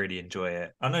did really enjoy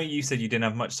it. I know you said you didn't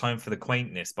have much time for the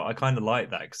quaintness, but I kind of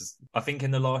like that because I think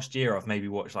in the last year I've maybe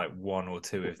watched like one or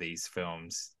two of these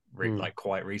films like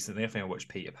quite recently. I think I watched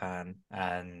Peter Pan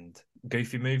and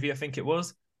Goofy Movie, I think it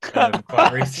was.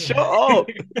 Quite recently. Shut up.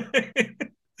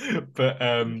 But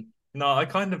no,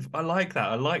 I like that.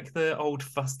 I like the old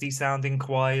fusty sounding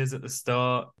choirs at the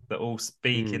start that all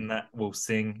speak in that will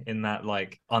sing in that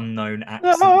like unknown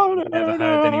accent you've never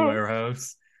heard anywhere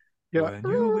else. yeah.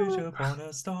 When you wish upon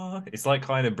a star. It's like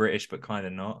kind of British but kind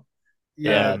of not.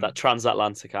 Yeah, that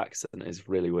transatlantic accent is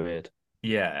really weird.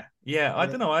 Yeah. I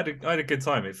don't know. I had a good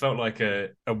time. It felt like a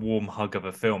warm hug of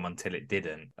a film until it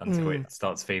didn't. Until it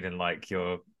starts feeling like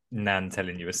your nan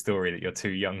telling you a story that you're too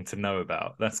young to know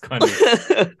about. That's kind of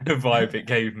the vibe it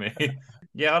gave me.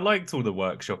 Yeah, I liked all the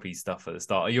workshoppy stuff at the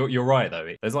start. You're right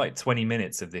though. There's like 20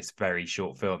 minutes of this very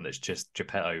short film that's just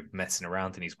Geppetto messing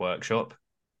around in his workshop.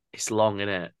 It's long, isn't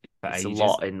it? It's ages. a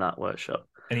lot in that workshop.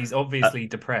 And he's obviously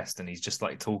depressed and he's just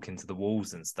like talking to the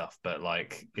walls and stuff, but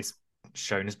like it's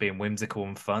shown as being whimsical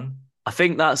and fun. I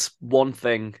think that's one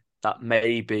thing that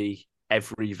maybe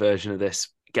every version of this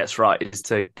gets right is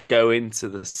to go into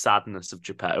the sadness of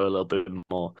Geppetto a little bit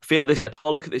more. I feel this,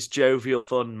 look at this jovial,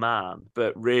 fun man,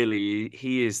 but really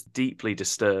he is deeply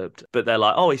disturbed. But they're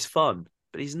like, oh, he's fun,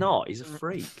 but he's not. He's a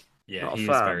freak. Yeah, he is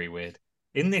very weird.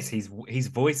 In this, his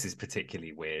voice is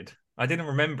particularly weird. I didn't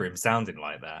remember him sounding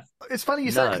like that. It's funny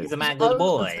you said He's a man good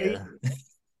boy.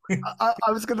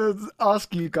 I was going to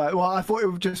ask you guys. Well, I thought it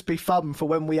would just be fun for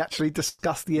when we actually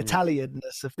discuss the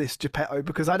Italianness of this Geppetto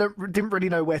because I didn't really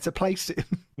know where to place him.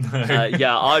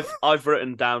 Yeah, I've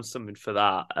written down something for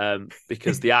that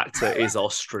because the actor is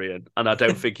Austrian, and I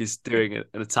don't think he's doing an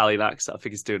Italian accent. I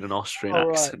think he's doing an Austrian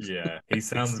accent. Yeah, he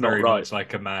sounds It's not very right. much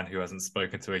like a man who hasn't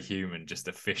spoken to a human, just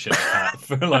a fish and a cat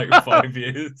for like 5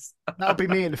 years. That'll be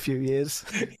me in a few years.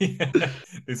 Yeah,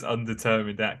 this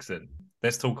undetermined accent.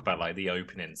 Let's talk about like the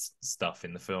opening stuff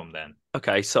in the film then.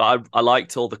 Okay, so I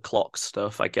liked all the clock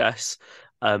stuff, I guess.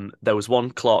 There was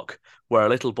one clock where a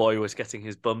little boy was getting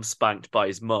his bum spanked by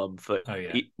his mum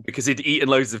because he'd eaten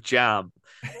loads of jam.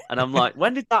 And I'm like,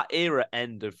 when did that era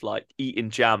end of like eating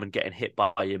jam and getting hit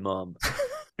by your mum?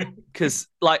 Because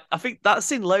like I think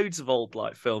that's in loads of old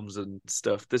like films and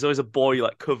stuff. There's always a boy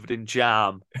like covered in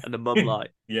jam and a mum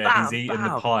like he's eaten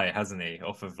the pie, hasn't he?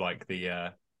 Off of like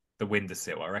the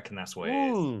windowsill. I reckon that's what it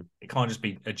is. It can't just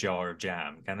be a jar of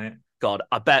jam, can it? God,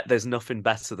 I bet there's nothing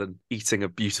better than eating a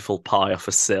beautiful pie off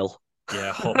a sill.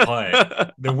 Yeah, hot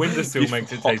pie. The windowsill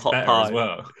makes it taste better pie. as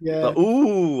well. Yeah. Like,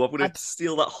 ooh, I'm going to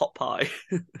steal that hot pie.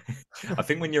 I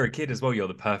think when you're a kid as well, you're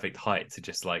the perfect height to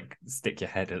just like stick your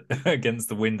head against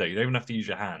the window. You don't even have to use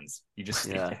your hands. You just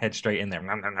stick your head straight in there.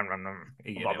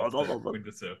 Eating it off the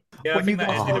windowsill. Yeah, I think that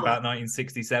ended about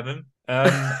 1967.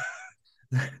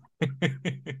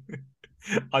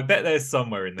 I bet there's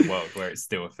somewhere in the world where it's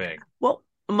still a thing. Well,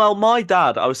 my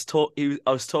dad, I was talking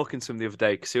to him the other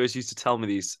day because he always used to tell me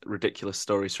these ridiculous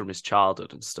stories from his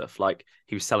childhood and stuff. Like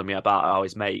he was telling me about how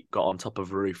his mate got on top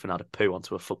of a roof and had a poo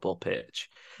onto a football pitch,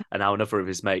 and how another of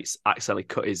his mates accidentally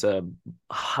cut his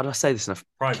how do I say this in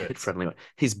a kid-friendly way?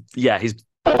 His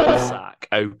sack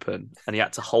open, and he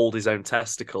had to hold his own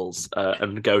testicles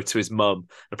and go to his mum. And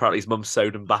apparently his mum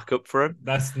sewed them back up for him.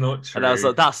 That's not true. And I was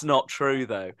like, that's not true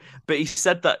though. But he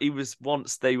said that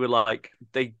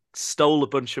they stole a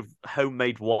bunch of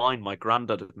homemade wine my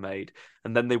granddad had made,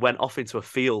 and then they went off into a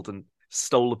field and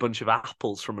stole a bunch of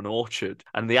apples from an orchard,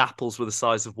 and the apples were the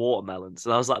size of watermelons.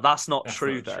 And I was like, that's not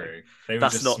true though. True.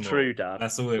 That's not small. true, Dad.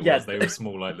 That's all it was. They were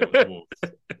small like little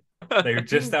dwarfs. They were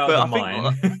just out But of the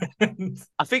mine.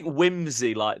 I think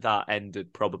whimsy like that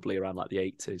ended probably around like the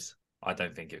 80s. I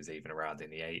don't think it was even around in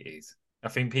the 80s. I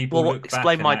think people Well, look back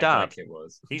explain and my act dad. like it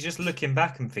was. He's just looking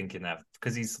back and thinking that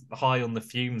because he's high on the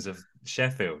fumes of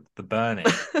Sheffield, the burning.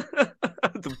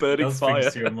 The burning Does fire.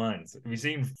 things to your mind. Have you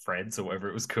seen Fred's or whatever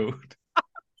it was called?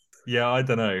 Yeah, I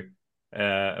don't know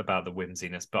about the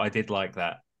whimsiness, but I did like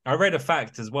that. I read a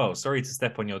fact as well. Sorry to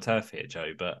step on your turf here,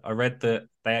 Joe, but I read that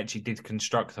they actually did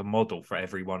construct a model for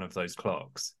every one of those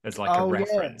clocks as like a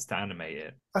reference to animate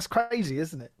it. That's crazy,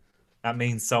 isn't it? That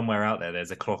means somewhere out there's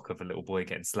a clock of a little boy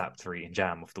getting slapped for eating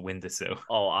jam off the windowsill.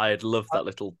 Oh, I'd love that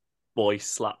little boy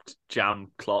slapped jam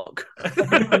clock.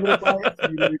 I'm gonna buy it for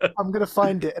you, Luke. I'm gonna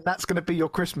find it, and that's gonna be your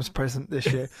Christmas present this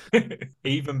year.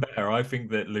 Even better, I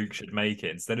think that Luke should make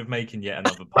it instead of making yet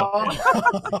another puppet.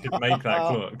 He should make that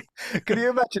clock. Can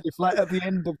you imagine if, like, at the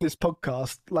end of this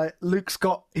podcast, like Luke's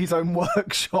got his own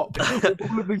workshop with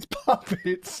all of these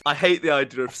puppets? I hate the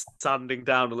idea of sanding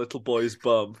down a little boy's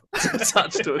bum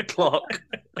attached to a clock.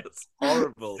 That's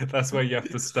horrible. That's where you have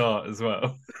to start as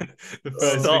well. The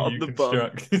first Start thing you on the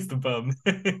construct is the bum.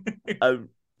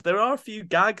 There are a few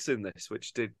gags in this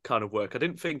which did kind of work. I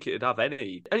didn't think it'd have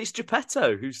any. And it's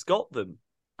Geppetto who's got them.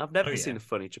 I've never seen a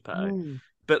funny Geppetto.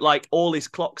 But like all his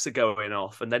clocks are going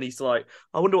off, and then he's like,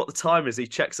 I wonder what the time is. He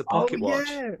checks a pocket watch.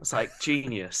 It's like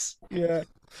genius. Yeah.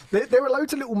 There are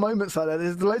loads of little moments like that.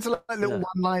 There's loads of like, little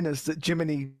one-liners that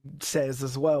Jiminy says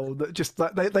as well. That just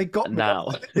like they got me. Now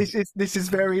this is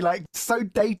very like so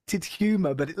dated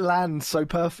humor, but it lands so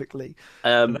perfectly.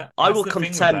 I will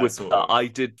contend with that. I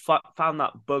did found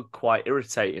that bug quite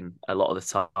irritating a lot of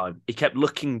the time. He kept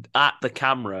looking at the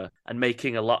camera and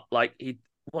making a lot like he.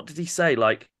 What did he say?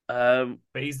 Like, but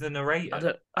he's the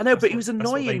narrator. I know, but he was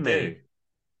annoying me.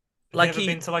 Like you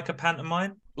ever been to like a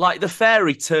pantomime? Like the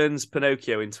fairy turns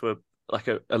Pinocchio into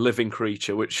a living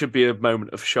creature, which should be a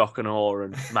moment of shock and awe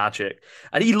and magic.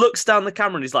 And he looks down the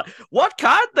camera and he's like, "What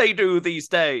can't they do these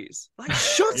days?" Like,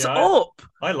 shut up!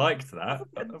 I liked that.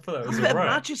 I thought that was a bit of right.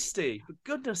 majesty, for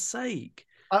goodness sake.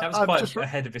 That was quite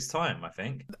ahead of his time, I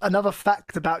think. Another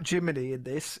fact about Jiminy in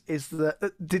this is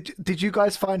that did you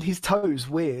guys find his toes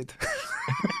weird?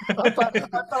 I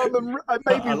found them. I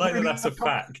like that that's a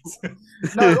fact.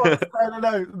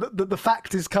 No. The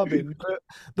fact is coming. But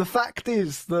the fact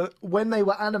is that when they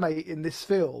were animating this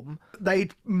film, they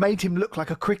made him look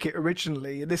like a cricket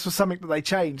originally, and this was something that they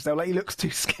changed. They were like, he looks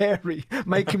too scary.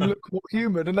 Make him look more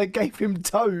human, and they gave him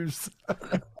toes.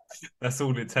 That's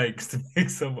all it takes to make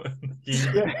someone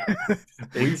human. Yeah.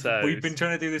 We've been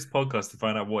trying to do this podcast to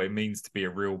find out what it means to be a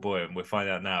real boy, and we're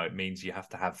finding out now it means you have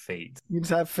to have feet. You need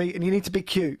to have feet, and you need to be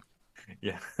cute.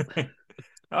 Yeah.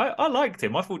 I liked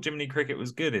him. I thought Jiminy Cricket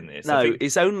was good in this. No,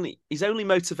 his only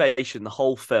motivation the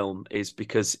whole film is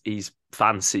because he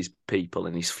fancies people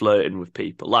and he's flirting with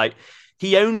people. Like,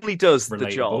 he only does the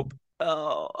job.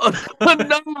 Oh no,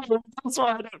 that's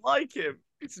why I don't like him.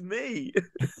 It's me.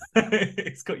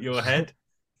 He's got your head.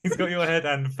 He's got your head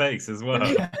and face as well.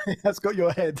 Yeah, that's got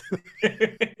your head.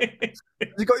 He's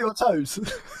got your toes.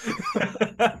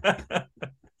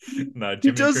 No,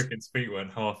 Jimmy Cricket's feet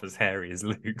weren't half as hairy as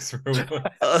Luke's.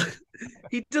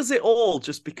 He does it all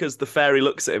just because the fairy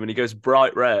looks at him and he goes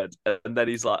bright red, and then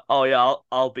he's like, "Oh yeah,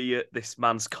 I'll be this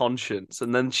man's conscience,"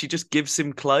 and then she just gives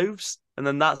him clothes, and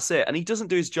then that's it. And he doesn't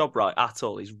do his job right at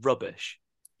all. He's rubbish.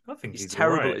 I think he's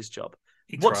terrible at his job.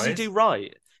 What does he do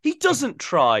right? He doesn't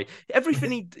try.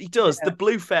 Everything he does, the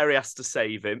blue fairy has to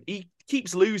save him. He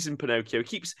keeps losing Pinocchio.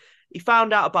 He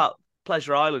found out about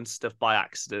Pleasure Island stuff by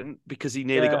accident because he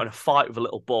nearly got in a fight with a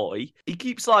little boy. He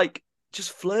keeps like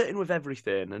just flirting with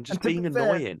everything and just being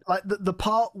annoying. Like the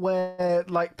part where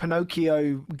like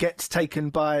Pinocchio gets taken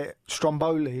by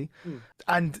Stromboli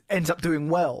and ends up doing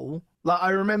well. Like,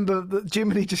 I remember that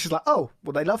Jiminy just is like, "Oh,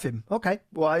 well, they love him. Okay,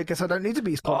 well, I guess I don't need to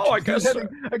be his conscience." Oh, I guess so.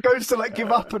 And goes to like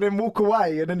give up and then walk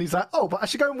away, and then he's like, "Oh, but I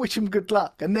should go and wish him good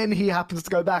luck." And then he happens to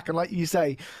go back and, like you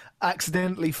say,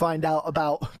 accidentally find out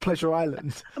about Pleasure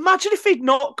Island. Imagine if he'd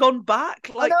not gone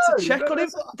back, to check on him.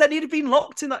 Then he'd have been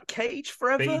locked in that cage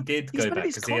forever. But he did go back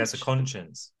because he has a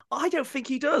conscience. I don't think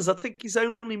he does. I think he's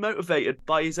only motivated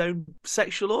by his own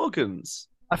sexual organs.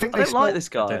 I think I don't like this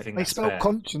guy. They spelled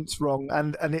conscience wrong,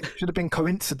 and it should have been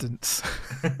coincidence.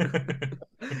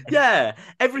 Yeah,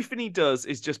 everything he does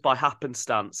is just by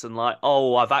happenstance, and like,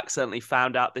 oh, I've accidentally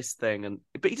found out this thing,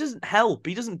 but he doesn't help.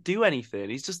 He doesn't do anything.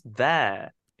 He's just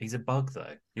there. He's a bug,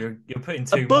 though. You're putting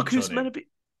too much on him. A bug who's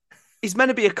he's meant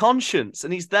to be a conscience,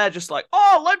 and he's there just like,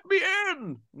 "Oh, let me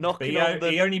in!" Knocking on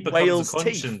the he only becomes whale's a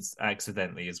conscience teeth.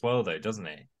 accidentally as well, though, doesn't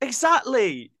he?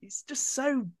 Exactly. He's just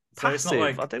so So it's not passive.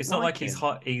 like I don't it's not like him.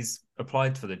 he's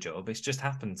applied for the job. It's just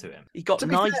happened to him. He got To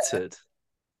be fair, knighted.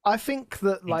 I think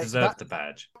that He like deserved that the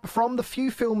badge. from the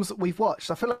few films that we've watched,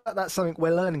 I feel like that's something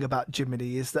we're learning about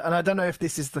Jiminy is that, and I don't know if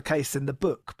this is the case in the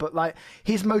book, but like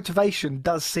his motivation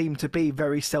does seem to be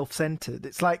very self-centered.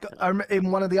 It's like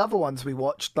in one of the other ones we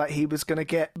watched, like he was going to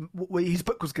get his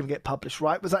book was going to get published,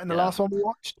 right? Was that in the last one we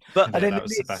watched? But And then that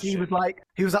was he was Sebastian. like,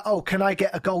 oh, can I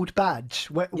get a gold badge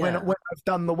when I've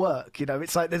done the work? You know,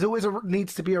 it's like there's always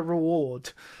needs to be a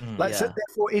reward. Like, so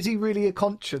therefore, is he really a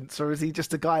conscience, or is he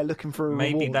just a guy looking for a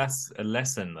Maybe reward? that's a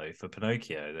lesson though for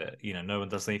Pinocchio that no one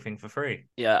does anything for free.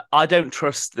 yeah, I don't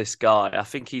trust this guy. I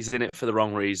think he's in it for the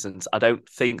wrong reasons. I don't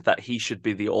think that he should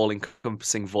be the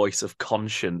all-encompassing voice of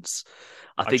conscience.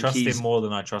 I think trust he's him more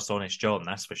than I trust Honest John,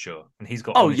 that's for sure. And he's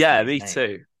got. Oh honesty yeah, in me his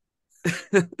too.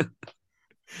 name.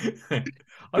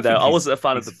 But no, I wasn't a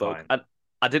fan of he's the book, fine. and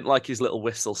I didn't like his little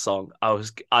whistle song.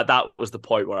 That was the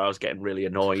point where I was getting really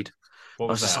annoyed. What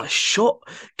I was was just that? like, shut,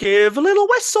 give a little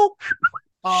whistle.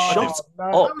 Oh, Shut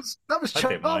no, up. that was I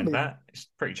didn't mind charming. that. It's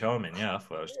pretty charming. Yeah, I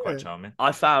thought it was quite charming.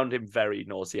 I found him very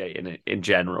nauseating in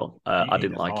general. You I need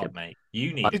didn't a like heart, him. mate.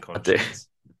 You need I a do. conscience.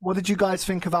 What did you guys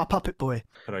think of our puppet boy?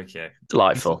 Pinocchio.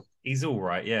 Delightful. He's all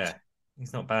right. Yeah,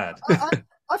 he's not bad.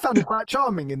 I found him quite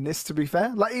charming in this, to be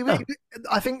fair. Like,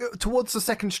 I think towards the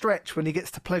second stretch, when he gets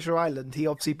to Pleasure Island, he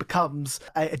obviously becomes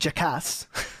a jackass.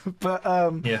 But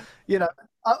Yeah. you know,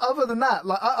 other than that,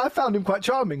 like I found him quite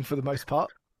charming for the most part.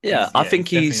 Yeah, I think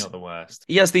definitely he's not the worst.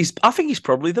 he has these. I think he's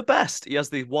probably the best. He has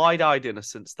the wide-eyed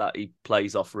innocence that he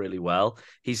plays off really well.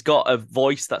 He's got a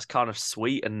voice that's kind of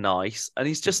sweet and nice, and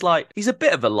he's just like he's a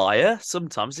bit of a liar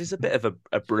sometimes. He's a bit of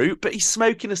a brute, but he's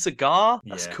smoking a cigar.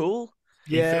 That's Yeah. cool.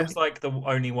 He Yeah, feels like the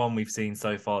only one we've seen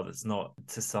so far that's not,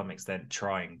 to some extent,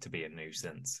 trying to be a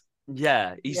nuisance.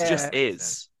 Yeah, he's Yeah. just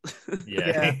is.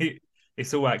 Yeah.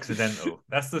 It's all accidental.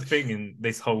 That's the thing in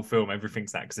this whole film.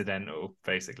 Everything's accidental,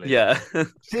 basically. Yeah.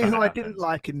 see who I didn't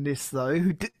like in this though.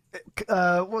 Who did?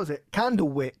 What was it?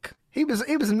 Candlewick. He was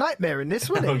a nightmare in this,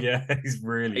 wasn't he? Oh yeah, he's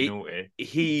really naughty.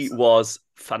 He was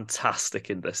fantastic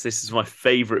in this. This is my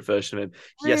favourite version of him.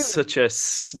 He has Really? such a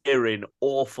sneering,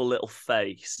 awful little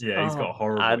face. Yeah, he's got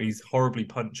horrible. And- He's horribly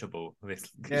punchable. This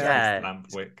Yeah.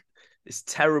 Lampwick. This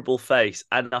terrible face.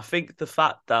 And I think the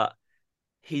fact that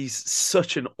he's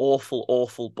such an awful,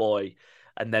 awful boy,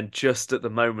 and then just at the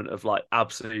moment of like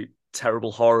absolute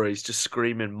terrible horror, he's just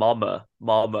screaming "Mama,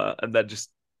 Mama," and then just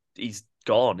he's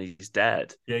gone, he's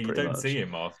dead. Yeah, you pretty don't much. see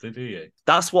him after, do you?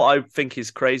 That's what I think is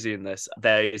crazy in this.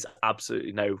 There is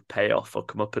absolutely no payoff or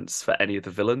comeuppance for any of the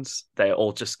villains. They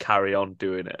all just carry on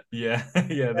doing it. Yeah,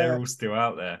 yeah, they're all still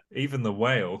out there. Even the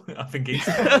whale, I think he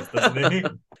smiles, doesn't he?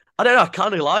 I don't know. I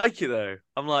kind of like it though.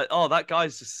 I'm like, oh, that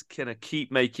guy's just gonna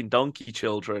keep making donkey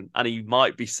children, and he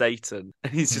might be Satan,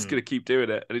 and he's just gonna keep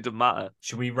doing it, and it doesn't matter.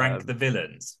 Should we rank the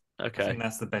villains? I Okay. think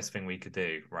that's the best thing we could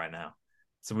do right now.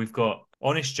 So we've got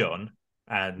Honest John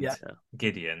and Yeah.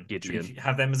 Gideon. Gideon. Should we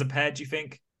have them as a pair, do you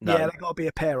think? No. Yeah, they got to be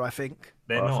a pair, I think.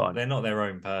 They're Well, not fine. they're not their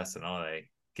own person, are they?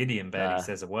 Gideon barely Nah.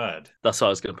 says a word. That's why I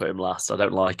was gonna put him last. I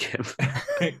don't like him.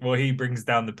 Well, he brings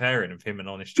down the pairing of him and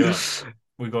Honest John.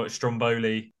 We've got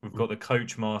Stromboli, we've got the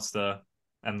Coach Master,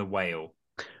 and the Whale,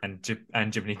 and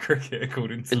Jiminy Cricket,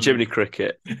 according to And Jiminy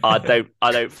Cricket, I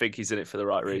don't think he's in it for the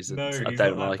right reasons. No, I he's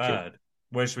don't not like that him. bad.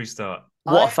 Where should we start?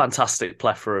 What a fantastic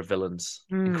plethora of villains.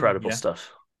 Incredible yeah.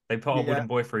 stuff. They put a Yeah. wooden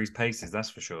boy for his paces, that's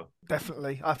for sure.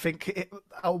 Definitely. I think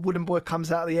our wooden boy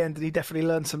comes out at the end and he definitely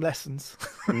learned some lessons.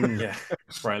 Yeah.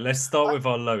 Right, let's start with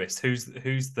our lowest. Who's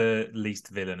the least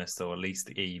villainous or least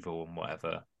evil and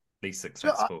whatever? Least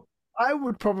successful. I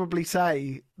would probably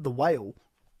say the whale.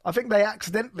 I think they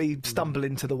accidentally stumble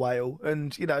into the whale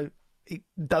and, he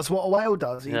does what a whale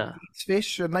does. He eats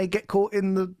fish and they get caught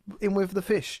in with the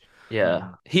fish. Yeah.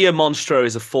 Here, Monstro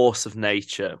is a force of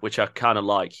nature, which I kind of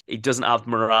like. He doesn't have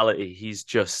morality. He's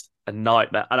just a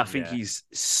nightmare. And I think he's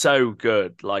so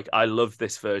good. Like, I love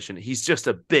this version. He's just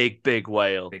a big, big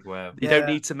whale. Big whale. You don't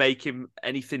need to make him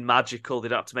anything magical. They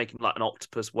don't have to make him like an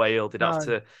octopus whale. They don't have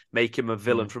to make him a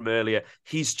villain from earlier.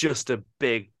 He's just a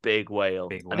big, big whale.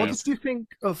 Big And What he's did you think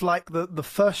of like the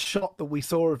first shot that we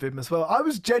saw of him as well? I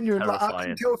was genuine. Like, I Terrifying.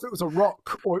 couldn't tell if it was a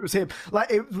rock or it was him.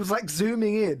 Like it was like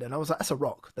zooming in, and I was like, "That's a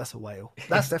rock. That's a whale.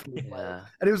 That's definitely a whale." Yeah.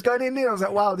 And he was going in there. I was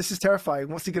like, "Wow, this is terrifying.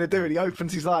 What's he going to do?" And he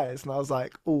opens his eyes, and I was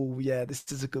like, "Oh yeah, this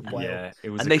is a good whale." Yeah, it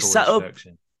was And a they cool set up-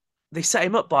 introduction. They set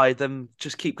him up by them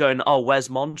just keep going, oh, where's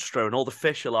Monstro? And all the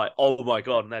fish are like, oh my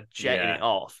God, and they're jetting Yeah. it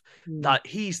off. That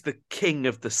he's the king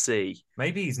of the sea.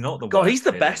 Maybe he's not the God, worst he's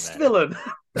the villain best then. villain.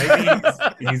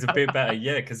 Maybe he's a bit better,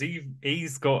 yeah, because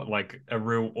he's got like a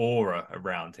real aura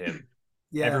around him.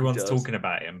 Yeah. Everyone's He does. talking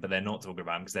about him, but they're not talking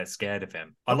about him because they're scared of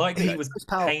him. I like that He's he was most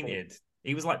powerful. painted.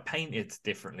 He was like painted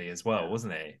differently as well,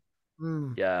 wasn't he?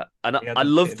 Mm. Yeah, and He had I a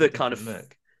love bit the a kind of different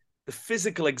look. the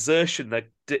physical exertion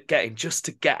they're getting just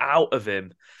to get out of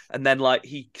him, and then like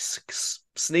he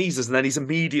sneezes, and then he's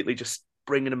immediately just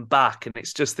bringing him back, and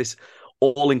it's just this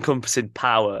all-encompassing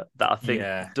power that I think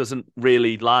doesn't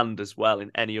really land as well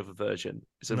in any other version.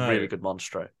 It's a really good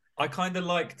monstro. I kind of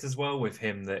liked as well with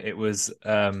him that it was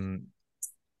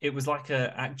like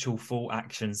a actual full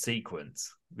action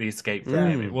sequence. The escape from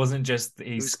him. It wasn't just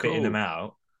he's spitting them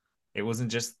out. It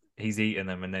wasn't just he's eating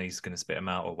them and then he's going to spit them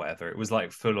out or whatever. It was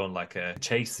like full on like a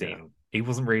chase scene. Yeah. He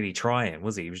wasn't really trying,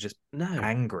 was he? He was just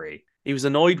angry. He was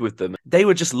annoyed with them. They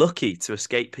were just lucky to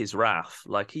escape his wrath.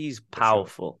 Like, he's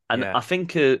powerful. Sure. And I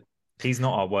think he's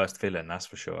not our worst villain, that's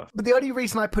for sure. But the only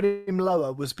reason I put him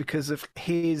lower was because of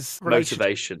his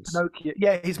motivations. Pinocchio.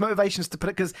 Yeah, his motivations to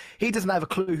because he doesn't have a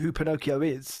clue who Pinocchio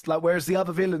is. Like, whereas the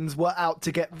other villains were out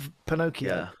to get Pinocchio.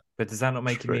 Yeah. But does that not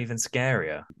make him even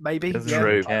scarier? Maybe. He doesn't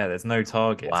really care. There's no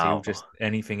targets. Wow. He'll just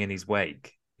anything in his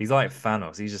wake. He's like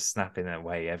Thanos. He's just snapping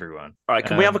away everyone. All right,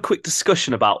 can we have a quick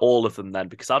discussion about all of them then?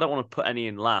 Because I don't want to put any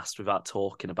in last without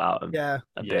talking about them. Yeah.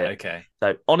 A bit. Okay.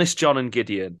 So, Honest John and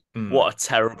Gideon, what a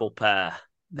terrible pair.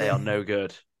 They are no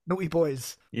good. Naughty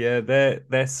boys. Yeah,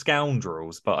 they're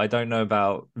scoundrels, but I don't know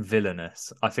about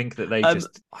villainous. I think that they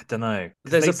just, I don't know.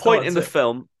 There's a point in the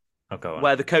film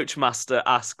where the coach master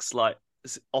asks, like,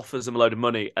 offers them a load of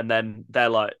money, and then they're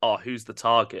like, "Oh, who's the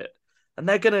target?" And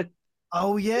they're gonna,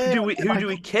 "Oh yeah, who do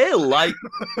we kill?" Like,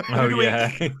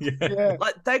 yeah,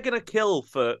 like they're gonna kill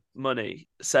for money.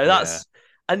 So that's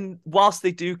and whilst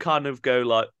they do kind of go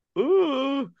like,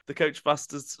 "Ooh, the coach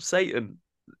master's Satan,"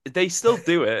 they still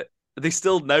do it. They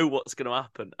still know what's going to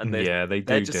happen, and they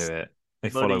do it. They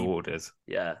follow orders.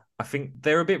 Yeah, I think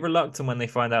they're a bit reluctant when they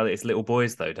find out that it's little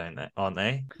boys, though, don't they? Aren't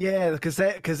they? Yeah, because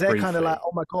they're kind of like,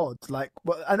 oh my god, like,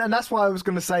 and that's why I was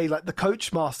going to say like the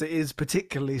coach master is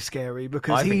particularly scary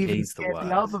because he's the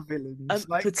other villains, and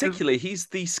like, particularly he's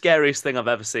the scariest thing I've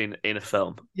ever seen in a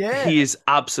film. Yeah, he is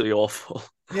absolutely awful.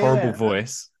 Horrible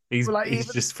voice. He's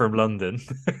just from London.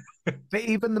 But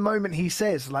even the moment he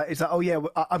says, like, it's like, oh yeah,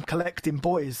 I'm collecting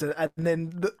boys, and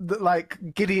then like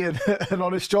Gideon and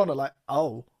Honest John are like,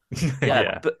 oh,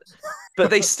 yeah. but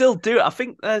they still do it. I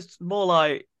think there's more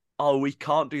like, oh, we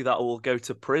can't do that, or we'll go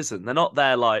to prison. They're not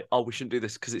there like, oh, we shouldn't do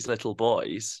this because it's little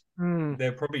boys.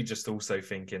 They're probably just also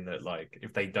thinking that like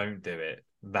if they don't do it,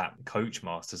 that coach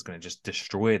master's going to just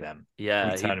destroy them.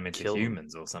 Yeah, turn them into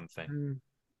humans or something.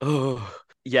 Oh,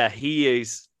 yeah, he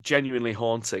is genuinely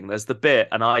haunting. There's the bit,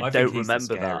 and I don't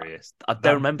remember that. I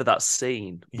don't remember that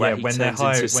scene where he turns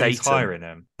into Satan. He's hiring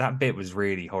him. That bit was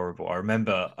really horrible. I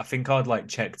remember. I think I'd like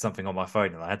checked something on my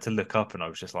phone, and I had to look up, and I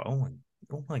was just like, oh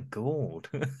my god.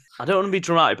 I don't want to be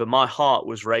dramatic, but my heart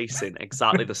was racing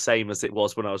exactly the same as it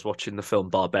was when I was watching the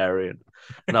film Barbarian,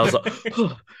 and I was like,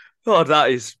 oh, that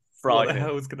is frightening. What the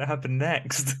hell is going to happen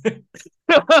next?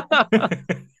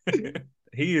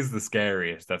 He is the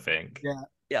scariest, I think.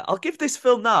 Yeah, I'll give this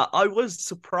film that. I was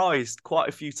surprised quite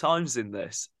a few times in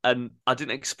this, and I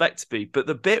didn't expect to be. But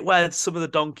the bit where some of the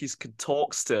donkeys can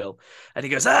talk still, and he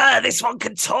goes, this one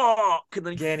can talk! And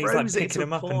then and he's like picking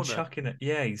them up and chucking it.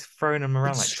 Yeah, he's throwing them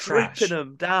around like trash. Stripping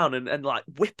them down and like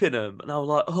whipping them. And I was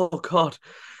like, oh, God,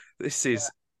 this is...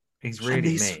 He's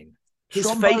really mean. His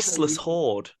faceless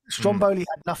horde. Stromboli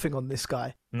had nothing on this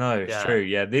guy. No, it's true.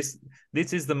 Yeah, this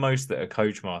is the most that a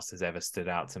coach master's ever stood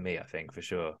out to me, I think, for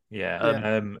sure.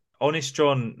 Yeah. Honest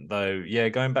John, though,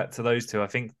 going back to those two, I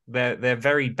think they're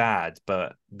very bad,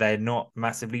 but they're not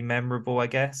massively memorable, I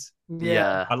guess.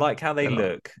 Yeah. I like how they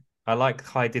look. I like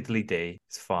Hi Diddly Dee.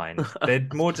 It's fine. They're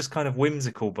more just kind of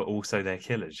whimsical, but also they're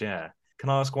killers, yeah. Can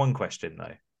I ask one question,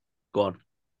 though? Go on.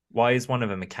 Why is one of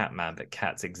them a cat man, but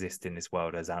cats exist in this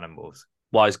world as animals?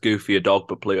 Why is Goofy a dog,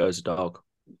 but Pluto's a dog?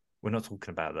 We're not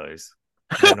talking about those.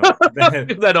 They're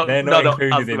not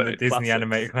included in the Disney classics.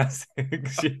 Animated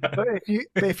Classics. Yeah.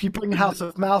 But if you bring House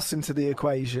of Mouse into the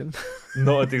equation,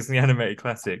 not a Disney Animated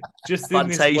Classic. Just in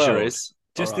Fantasia this world, is.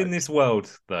 Just in this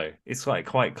world, though, it's like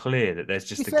quite clear that there's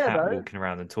just a cat walking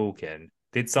around and talking.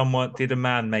 Did a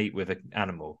man mate with an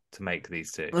animal to make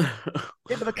these two?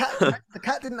 Yeah, but the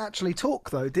cat didn't actually talk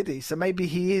though, did he? So maybe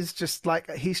he's just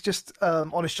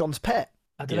Honest John's pet.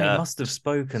 I don't know. He must have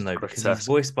spoken though, because he's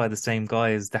voiced by the same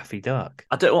guy as Daffy Duck.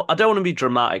 I don't want to be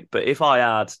dramatic, but if I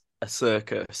had a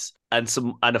circus, and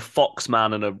a fox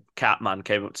man and a cat man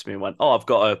came up to me and went, "Oh, I've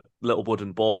got a little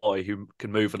wooden boy who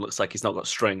can move and looks like he's not got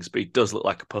strings, but he does look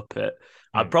like a puppet."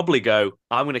 I'd probably go,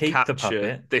 "I'm going to Keep the capture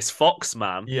puppet. this fox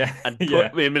man Yeah, and yeah,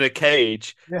 put him in a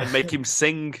cage Yeah. and make him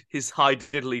sing his high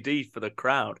diddly dee for the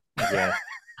crowd." yeah.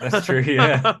 That's true.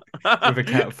 Yeah, with a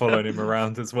cat following him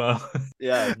around as well.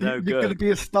 Yeah, no You're going to good.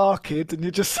 be a star kid, and you're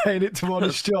just saying it to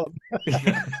Honest John.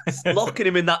 Locking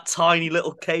him in that tiny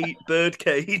little bird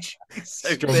cage. He's so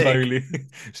big. Stromboli,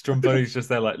 Stromboli's just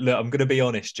there, like, look, I'm going to be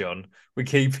honest, John. We're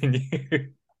keeping you.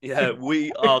 Yeah,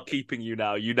 we are keeping you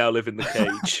now. You now live in the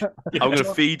cage. I'm going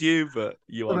to feed you, but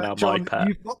you are now John, my pet.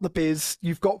 you've got the biz.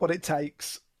 You've got what it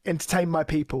takes. Entertain my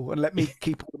people and let me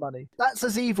keep all the money. That's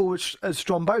as evil as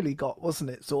Stromboli got,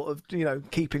 wasn't it? Sort of,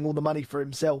 keeping all the money for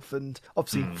himself and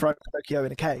obviously throwing Pinocchio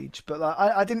in a cage. But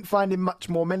I didn't find him much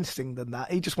more menacing than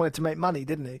that. He just wanted to make money,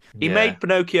 didn't he? He made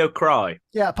Pinocchio cry.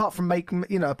 Yeah, apart from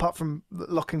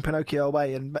locking Pinocchio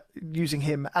away and using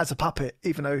him as a puppet,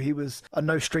 even though he was a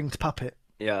no-stringed puppet.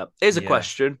 Yeah. Here's a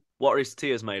question. What are his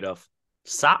tears made of?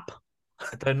 Sap?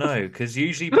 I don't know, because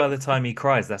usually by the time he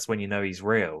cries, that's when you know he's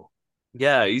real.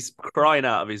 Yeah, he's crying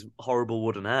out of his horrible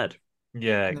wooden head.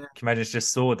 Yeah, can you imagine it's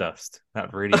just sawdust?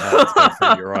 That'd really hurt to go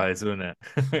through your eyes, wouldn't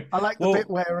it? I like the bit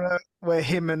where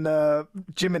him and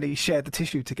Jiminy shared the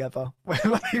tissue together, where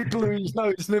he blew his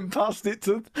nose and then passed it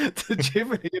to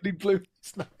Jiminy and he blew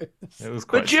his nose. It was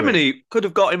quite But Jiminy could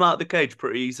have got him out of the cage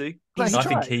pretty easy. No, I he think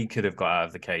tried. he could have got out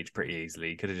of the cage pretty easily.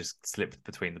 He could have just slipped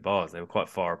between the bars. They were quite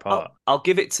far apart. I'll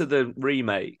give it to the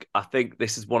remake. I think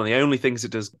this is one of the only things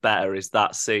it does better is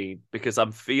that scene, because I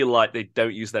feel like they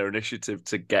don't use their initiative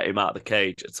to get him out of the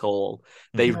cage at all.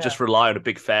 They just rely on a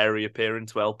big fairy appearing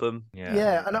to help him.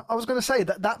 Yeah, and I was going to say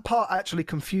that part actually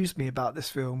confused me about this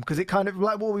film, because it kind of,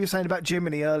 like what we were saying about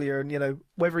Jiminy earlier, and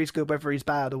whether he's good, whether he's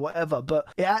bad or whatever, but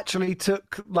it actually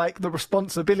took like the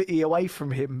responsibility away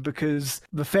from him, because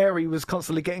the fairy was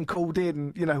constantly getting called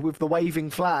in, with the waving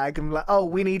flag and like, oh,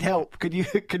 we need help. Could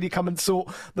you come and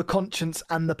sort the conscience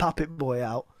and the puppet boy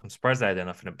out? I'm surprised they had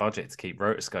enough in a budget to keep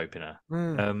rotoscoping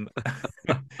her.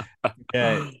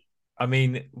 Yeah. I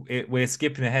mean, we're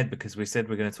skipping ahead because we said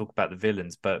we're going to talk about the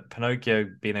villains, but Pinocchio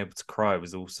being able to cry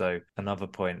was also another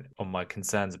point on my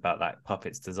concerns about that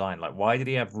puppet's design. Like, why did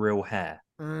he have real hair?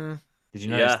 Did you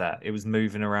notice that? It was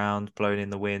moving around, blowing in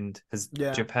the wind. Has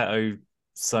Geppetto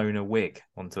sewn a wig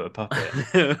onto a puppet?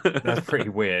 That's pretty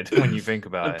weird when you think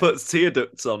about it. And puts tear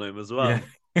ducts on him as well.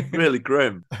 Yeah. Really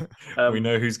grim. We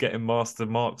know who's getting master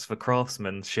marks for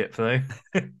craftsmanship, though.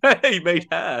 He made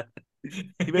hair.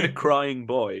 He made a crying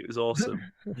boy. It was awesome.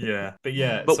 Yeah.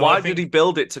 But so why did he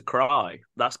build it to cry?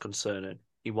 That's concerning.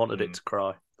 He wanted it to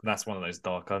cry. That's one of those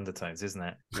dark undertones, isn't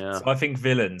it? Yeah. So I think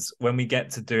villains, when we get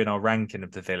to doing our ranking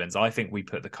of the villains, I think we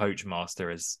put the Coach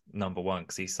Master as number one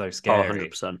because he's so scary.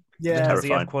 100%. Yeah. Does he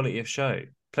have quality of show?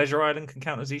 Pleasure Island can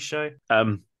count as his show?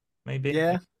 Maybe.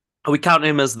 Yeah. Are we counting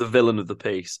him as the villain of the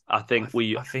piece? I think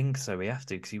I think so. We have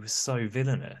to, because he was so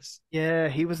villainous. Yeah,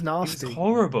 he was nasty. He was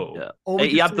horrible. Yeah.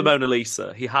 He had the Mona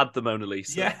Lisa. He had the Mona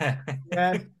Lisa.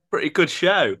 Yeah. Pretty good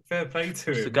show. Fair play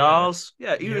to him. Cigars.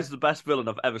 Yeah, he was the best villain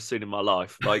I've ever seen in my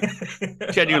life. Like,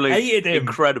 genuinely I hated him.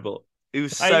 Incredible. He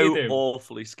was so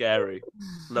awfully scary.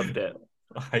 Loved it.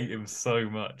 I hate him so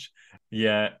much.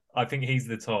 Yeah, I think he's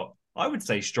the top. I would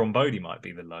say Stromboli might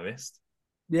be the lowest.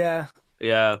 Yeah.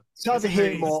 Yeah. It's either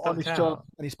him or Honest John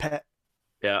and his pet.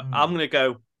 Yeah, I'm going to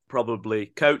go probably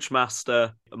Coach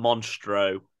Master,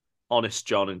 Monstro, Honest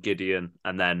John and Gideon,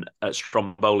 and then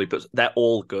Stromboli, but they're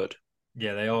all good.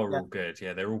 Yeah, they are all good.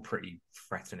 Yeah, they're all pretty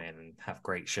threatening and have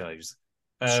great shows.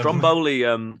 Stromboli,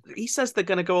 he says they're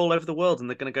going to go all over the world and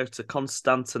they're going to go to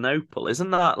Constantinople.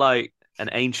 Isn't that like an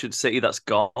ancient city that's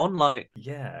gone? Like,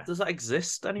 yeah, does that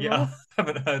exist anymore? Yeah, I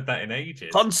haven't heard that in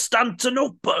ages.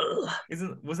 Constantinople.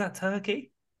 Was that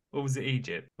Turkey or was it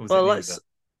Egypt? Or was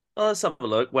let's have a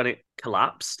look. When it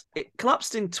collapsed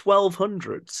in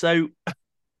 1200. So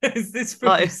is this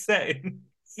film set in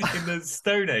the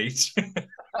Stone Age?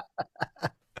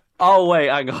 Oh wait,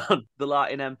 hang on. The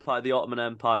Latin Empire, the Ottoman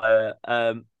Empire.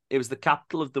 It was the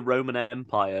capital of the Roman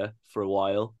Empire for a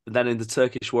while. And then in the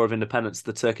Turkish War of Independence,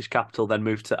 the Turkish capital then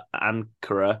moved to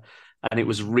Ankara, and it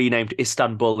was renamed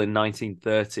Istanbul in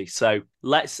 1930. So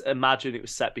let's imagine it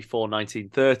was set before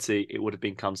 1930. It would have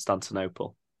been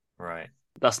Constantinople. Right.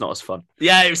 That's not as fun.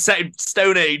 Yeah, it was set in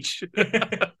Stone Age.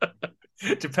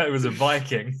 Geppetto was a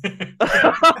Viking.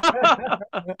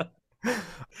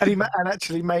 And he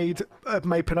actually made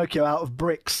Pinocchio out of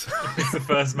bricks. He's the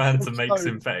first man to make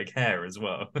synthetic hair as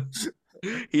well.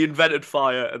 He invented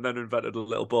fire and then invented a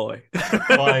little boy.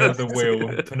 Fire, the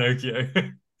wheel, Pinocchio.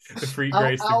 The three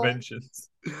greatest inventions.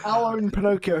 Our own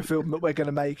Pinocchio film that we're going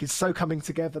to make is so coming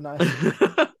together now.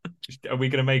 Are we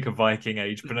going to make a Viking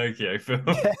Age Pinocchio film?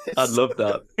 Yes. I'd love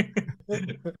that.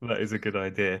 That is a good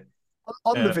idea.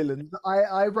 On the villains,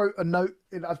 I wrote a note.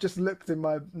 I've just looked in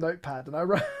my notepad, and I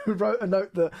wrote a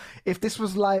note that if this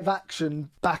was live action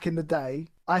back in the day,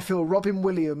 I feel Robin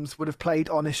Williams would have played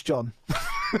Honest John.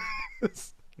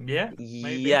 Yeah,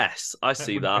 maybe. Yes, I That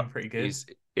see would have that. been pretty good.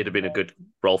 It'd have been a good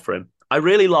role for him. I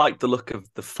really like the look of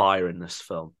the fire in this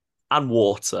film and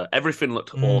water. Everything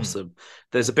looked awesome.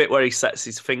 There's a bit where he sets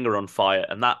his finger on fire,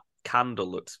 and that candle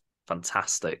looks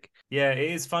fantastic. Yeah,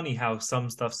 it is funny how some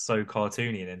stuff's so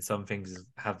cartoony and then some things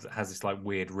has this like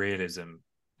weird realism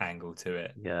angle to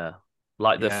it. Yeah,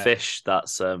 like the fish.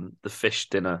 That's the fish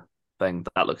dinner thing.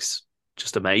 That looks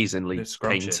just amazingly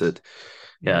painted.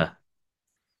 Yeah.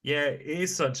 Yeah, it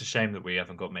is such a shame that we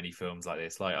haven't got many films like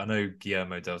this. Like, I know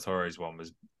Guillermo del Toro's one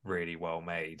was really well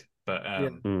made, but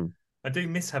I do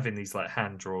miss having these like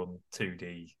hand-drawn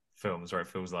 2D films where it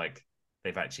feels like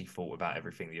they've actually thought about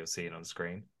everything that you're seeing on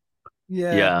screen.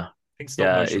 Yeah. I think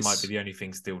stop motion might be the only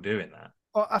thing still doing that.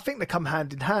 Well, I think they come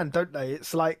hand in hand, don't they?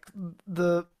 It's like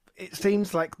it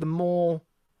seems like the more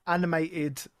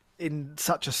animated in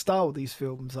such a style these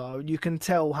films are, you can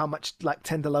tell how much like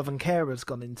tender love and care has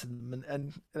gone into them,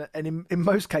 and in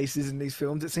most cases in these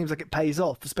films, it seems like it pays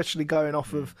off, especially going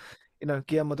off of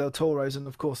Guillermo del Toro's and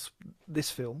of course this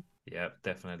film. Yeah,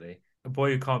 definitely. A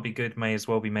boy who can't be good may as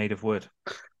well be made of wood.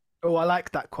 Oh, I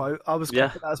like that quote. I was going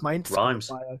to put that as my Instagram rhymes.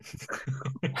 bio.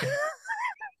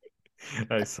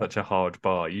 That is such a hard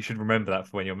bar. You should remember that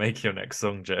for when you're making your next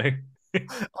song, Joe.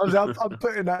 I'm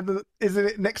putting that. Isn't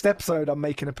it next episode? I'm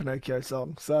making a Pinocchio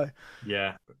song. So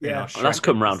yeah. Well, that's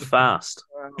come round fast.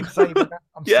 I'm saving that.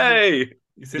 Yay!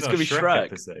 It's gonna be Shrek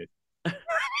episode.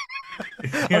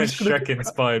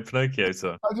 Shrek-inspired Pinocchio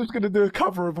song. I'm just going to do a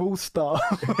cover of All Star.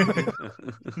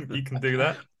 You can do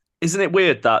that. Isn't it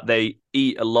weird that they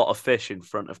eat a lot of fish in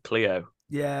front of Cleo?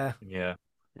 Yeah.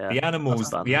 The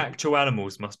animals, the actual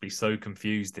animals, must be so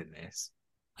confused in this.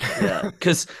 Yeah,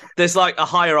 because there's like a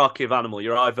hierarchy of animal.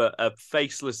 You're either a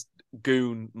faceless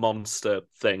goon monster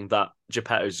thing that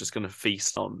Geppetto's just going to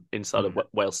feast on inside a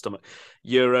whale's stomach.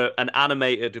 You're an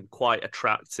animated and quite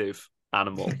attractive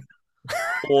animal,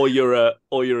 or you're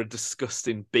a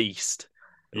disgusting beast,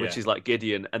 which is like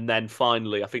Gideon. And then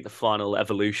finally, I think the final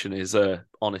evolution is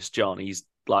Honest John. He's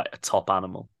like a top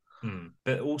animal.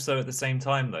 But also at the same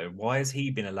time, though, why has he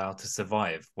been allowed to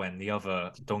survive when the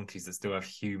other donkeys that still have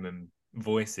human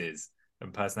voices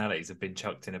and personalities have been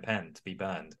chucked in a pen to be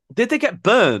burned? Did they get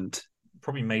burned?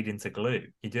 Probably made into glue.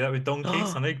 You do that with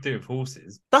donkeys, and they do it with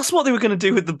horses. That's what they were going to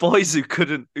do with the boys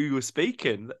who were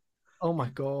speaking. Oh my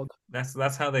god!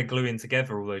 That's how they're gluing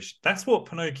together all those. That's what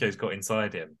Pinocchio's got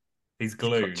inside him. His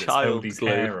glue that's held his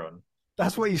hair on.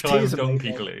 That's what his child teeth are donkey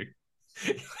made glue.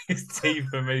 His teeth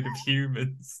are made of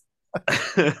humans.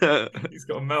 He's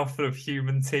got a mouthful of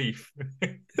human teeth.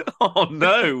 Oh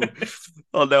no!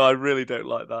 I really don't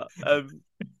like that.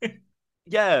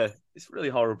 Yeah, it's really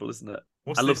horrible, isn't it?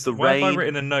 I love the Why rain. have I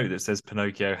written a note that says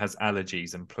Pinocchio has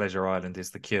allergies and Pleasure Island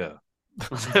is the cure?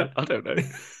 I don't know.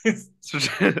 Is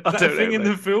that a thing in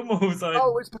the film, or was I?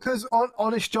 Oh, it's because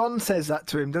Honest John says that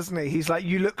to him, doesn't he? He's like,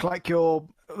 "You look like you're."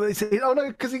 Oh no,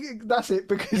 because that's it.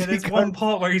 Because there's one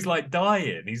part where he's like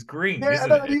dying. He's green. Yeah,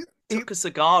 isn't it? He took a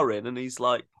cigar in and he's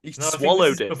like, he No,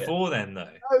 swallowed it. it. Before then, though.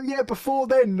 Oh yeah, before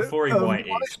then. Before he white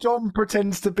Honest John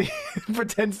pretends to be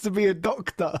a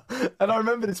doctor, and I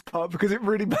remember this part because it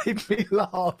really made me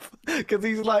laugh because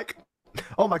he's like,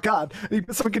 "Oh my god!" And he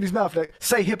puts something in his mouth like,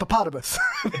 "Say hippopotamus."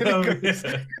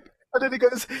 And then he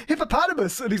goes,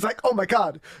 "Hippopotamus," and he's like, "Oh my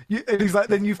god!" And he's like,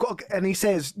 "Then you've got," and he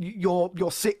says, "You're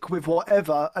sick with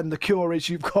whatever, and the cure is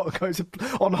you've got to go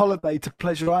on holiday to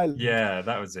Pleasure Island." Yeah,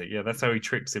 that was it. Yeah, that's how he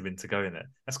tricks him into going there.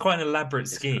 That's quite an elaborate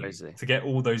scheme to get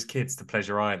all those kids to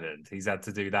Pleasure Island. He's had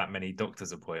to do that many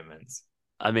doctor's appointments.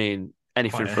 I mean,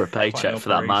 anything for a paycheck for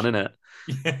that man, isn't it?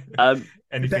 Yeah.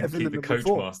 Anything to keep the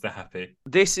coachmaster happy.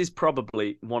 This is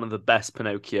probably one of the best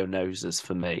Pinocchio noses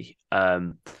for me.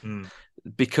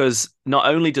 Because not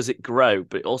only does it grow,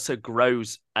 but it also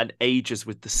grows and ages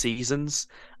with the seasons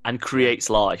and creates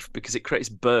life because it creates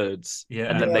birds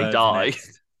and then they die.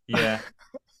 Yeah,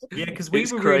 because we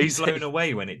were crazy. Really blown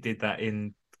away when it did that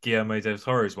in Guillermo del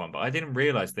Toro's one, but I didn't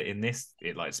realize that in this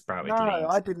it like sprouted leaves. No,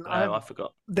 I didn't. I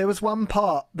forgot. There was one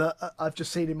part that I've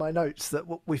just seen in my notes that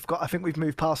we've got. I think we've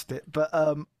moved past it, but go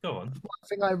on. One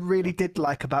thing I really did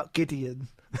like about Gideon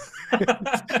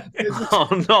Oh,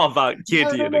 not about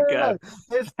Gideon again.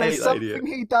 There's Hate that something idiot.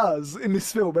 he does in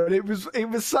this film, and it was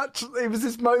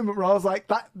this moment where I was like,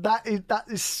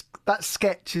 that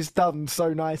sketch is done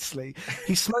so nicely.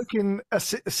 He's smoking a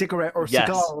cigarette or a Yes.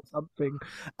 cigar or something,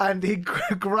 and he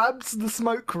grabs the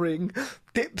smoke ring,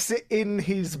 dips it in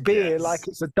his beer Yes. like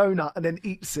it's a donut, and then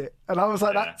eats it. And I was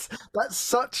like, Yeah. that's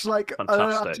such like I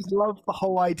Fantastic. just love the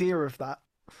whole idea of that.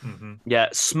 Mhm. Yeah,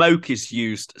 smoke is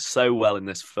used so well in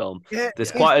this film. Yeah, There's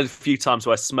it's- quite a few times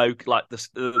where smoke, like the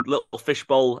little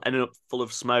fishbowl ending up full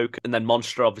of smoke, and then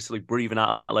Monster obviously breathing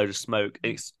out a load of smoke.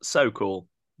 It's so cool.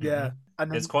 yeah.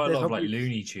 And There's then quite a lot of like obviously-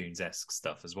 Looney Tunes-esque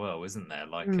stuff as well, isn't there?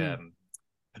 Like Mm.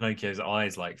 Pinocchio's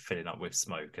eyes like filling up with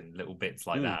smoke and little bits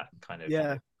like that. Kind of.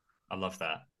 Yeah. I love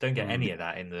that. Don't get any of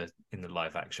that in the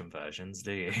live action versions,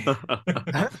 do you?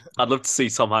 I'd love to see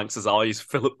Tom Hanks's eyes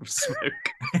fill up with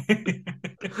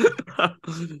smoke.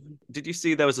 Did you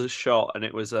see there was a shot and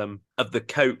it was of the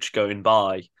coach going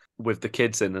by with the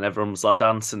kids in and everyone was like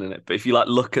dancing in it? But if you like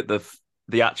look at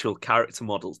the actual character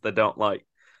models, they don't like.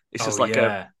 It's just like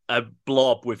a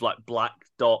blob with like black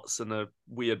dots and a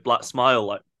weird black smile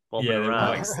like bobbing they're around.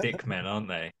 like stick men, aren't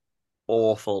they?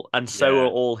 Awful. And so Yeah. are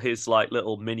all his like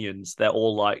little minions. They're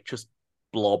all like just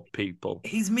blob people.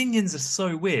 His minions are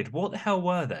so weird. What the hell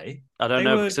were they? I don't They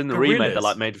know were because in the remake they're gorillas.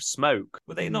 like made of smoke.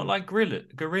 Were they not like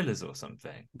gorillas or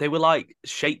something? They were like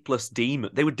shapeless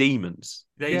demons. They were demons.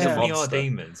 They Yeah. definitely are Monster.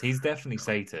 demons. He's definitely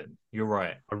Satan. You're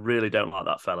right. I really don't like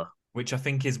that fella. Which I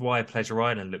think is why Pleasure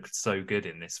Island looked so good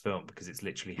in this film, because it's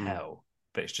literally Mm. hell,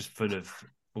 but it's just full of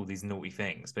all these naughty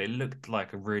things. But it looked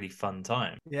like a really fun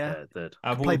time. Yeah. it did.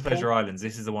 Out of all Play the Pleasure ball. Islands,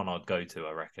 this is the one I'd go to,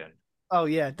 I reckon. Oh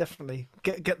yeah, definitely.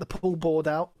 Get the pool board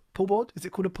out. Pool board? Is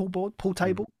it called a pool board? Pool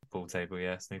table? Pool table,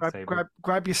 yeah, snooker table.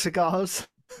 Grab your cigars.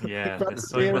 Yeah, grab there's the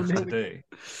so beer much and to do.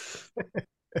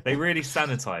 They really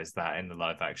sanitized that in the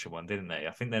live action one, didn't they?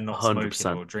 I think they're not 100%.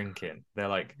 smoking or drinking. They're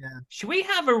like, Yeah. should we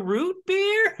have a root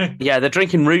beer? Yeah, they're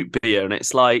drinking root beer, and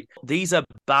it's like these are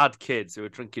bad kids who are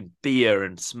drinking beer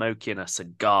and smoking a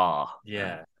cigar.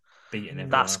 Yeah. Beating everyone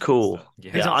That's up and cool. stuff.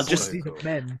 Yeah, These I aren't just- these are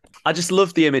men. I just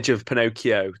love the image of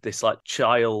Pinocchio, this like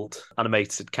child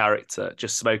animated character,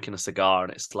 just smoking a cigar,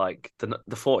 and it's like the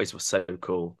 40s were so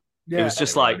cool. Yeah. It was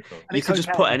just They were like really cool. And you it's could just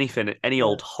okay. put anything, any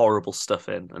old horrible stuff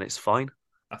in, and it's fine.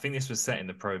 I think this was set in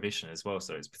the Prohibition as well,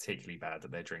 so it's particularly bad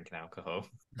that they're drinking alcohol.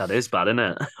 That is bad, isn't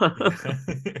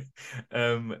it?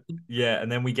 Yeah,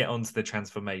 and then we get onto the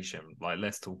transformation. Like,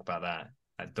 let's talk about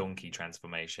that donkey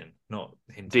transformation. Not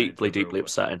him turning into a deeply real-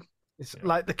 upsetting. It's Yeah.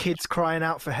 like the kids crying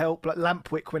out for help, like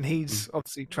Lampwick when he's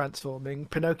obviously transforming.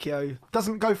 Pinocchio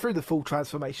doesn't go through the full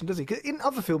transformation, does he? 'Cause in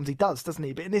other films he does, doesn't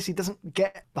he? But in this he doesn't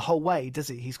get the whole way, does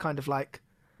he? He's kind of like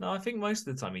No, I think most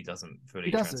of the time he doesn't fully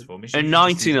He doesn't. transform. It's In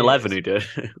usually just his 1911, ears.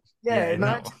 he did. yeah. in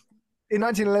that one. In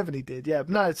 1911 he did, yeah.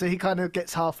 No, so he kind of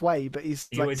gets halfway, but he's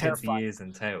He like always gets the terrified. ears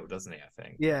and tail, doesn't he? I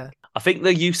think. Yeah, I think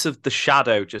the use of the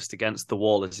shadow just against the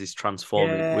wall as he's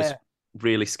transforming was Yeah.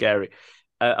 really scary.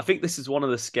 I think this is one of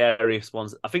the scariest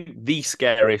ones. I think the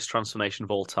scariest transformation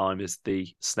of all time is the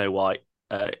Snow White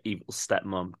evil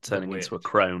stepmom turning into a witch.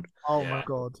 crone. oh Yeah. my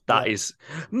god, That yeah. is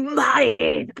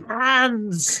my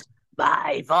hands,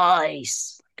 my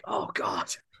voice. Oh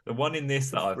God. The one in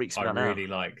this that Freaks me I out now. really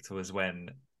liked was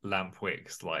when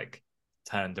Lampwick's like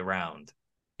turned around.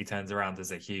 He turns around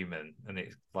as a human, and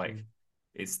it's like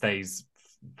it stays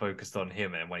focused on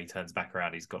him. And when he turns back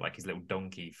around, he's got like his little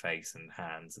donkey face and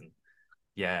hands, and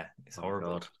yeah, it's Oh,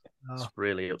 horrible. God. Oh. It's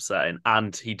really upsetting.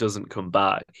 And he doesn't come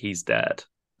back. He's dead.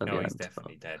 at No, the he's end.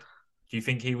 definitely dead. Do you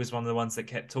think he was one of the ones that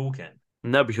kept talking?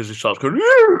 No, because he starts going.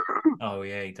 Oh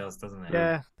yeah, he does, doesn't he?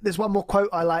 Yeah, there's one more quote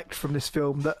I liked from this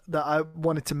film that I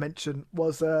wanted to mention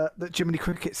was that Jiminy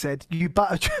Cricket said, "You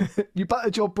buttered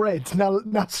your bread. Now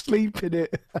sleep in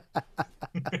it."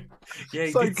 Yeah,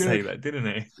 he So did say good. that, didn't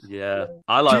he? Yeah,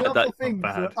 I Do you like have that. the things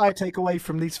bad. that I take away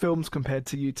from these films compared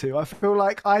to you two? I feel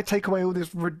like I take away all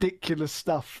this ridiculous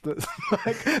stuff that's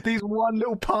like these one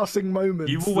little passing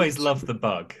moments. You always that- love the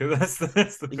bug. That's the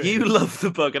thing. You love the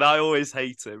bug, and I always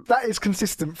hate him. that is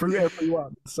consistent through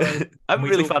everyone. So I haven't we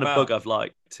really talk found a about- bug I've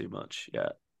liked too much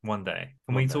yet. One day.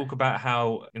 Can One we day. talk about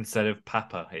how instead of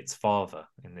Papa, it's Father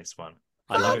in this one?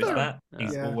 I Noticed love that? Yeah.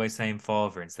 He's Yeah. always saying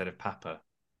Father instead of Papa.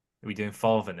 Are we doing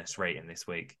Father-ness rating this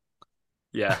week?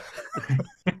 Yeah.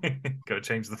 Got to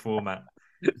change the format.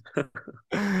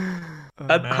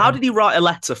 How did he write a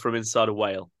letter from inside a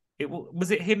whale? Was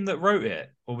it him that wrote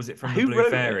it, or was it from the Who Blue wrote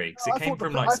it? Fairy? Because I it came thought the-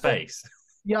 from I like thought- space.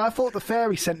 Yeah, I thought the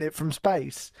fairy sent it from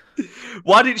space.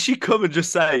 Why didn't she come and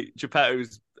just say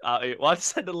Geppetto's Why'd you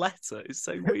send a letter? It's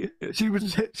so weird. She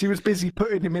was busy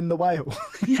putting him in the whale.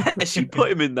 Yeah, she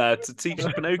put him in there to teach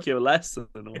Pinocchio a lesson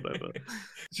or whatever.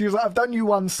 She was like, "I've done you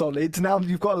one solid. Now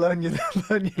you've got to learn your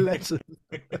lesson."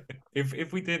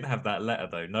 If we didn't have that letter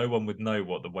though, no one would know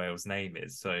what the whale's name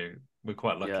is. So we're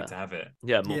quite lucky to have it.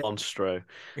 Yeah, Monstro.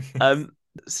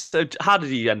 So how did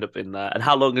he end up in there, and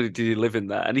how long did he live in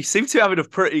there? And he seemed to be having a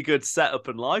pretty good setup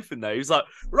and life in there. He was like,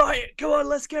 right, come on,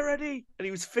 let's get ready. And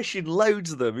he was fishing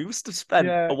loads of them. He must have spent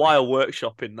a while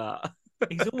workshopping that.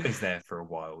 He's always there for a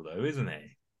while though, isn't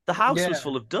he? The house was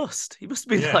full of dust. He must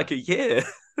have been like a year.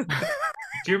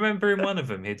 Do you remember in one of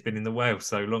them he'd been in the whale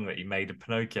so long that he made a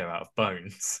Pinocchio out of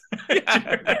bones?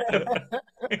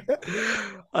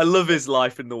 I love his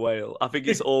life in the whale. I think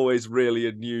it's always really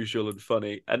unusual and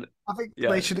funny. And I think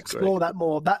they should explore that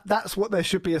more. That's what there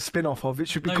should be a spin-off of. It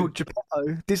should be called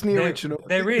Geppetto, Disney original.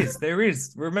 There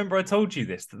is. Remember I told you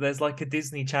this, that there's like a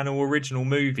Disney Channel original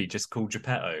movie just called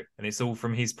Geppetto, and it's all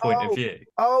from his point of view.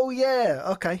 Oh yeah,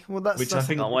 okay. Well, I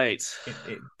think can't wait.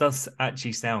 It does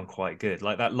actually sound quite good.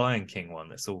 Like that Lion King one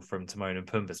that's all from Timon and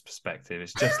Pumbaa's perspective.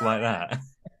 It's just like that.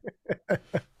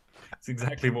 It's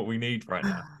exactly what we need right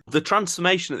now. The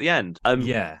transformation at the end.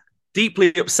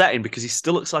 Deeply upsetting because he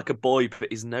still looks like a boy,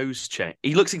 but his nose changed.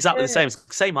 He looks exactly the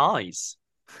same eyes.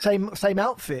 Same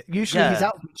outfit. Usually his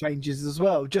outfit changes as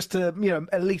well, just to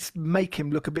at least make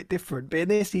him look a bit different. But in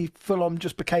this, he full on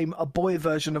just became a boy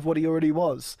version of what he already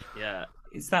was. Yeah.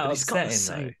 Is that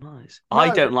upsetting though? No, I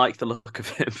don't like the look of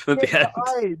him at the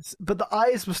end. But the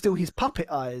eyes were still his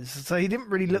puppet eyes, so he didn't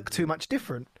really look too much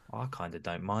different. I kind of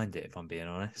don't mind it, if I'm being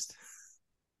honest.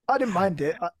 I didn't mind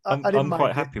it. I'm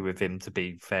quite happy with him to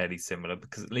be fairly similar,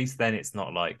 because at least then it's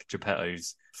not like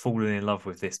Geppetto's fallen in love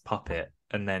with this puppet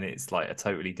and then it's like a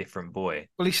totally different boy.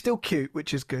 Well, he's still cute,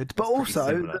 which is good. But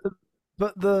also,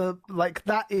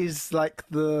 that is like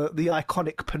the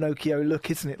iconic Pinocchio look,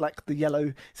 isn't it? Like the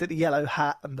yellow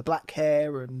hat and the black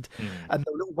hair and the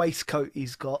little waistcoat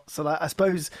he's got. So I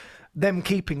suppose them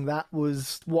keeping that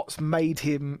was what's made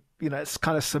him, it's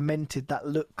kind of cemented that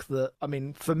look that, I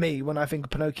mean, for me, when I think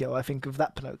of Pinocchio, I think of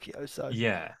that Pinocchio. So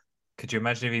yeah. Could you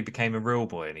imagine if he became a real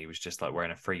boy and he was just like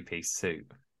wearing a 3-piece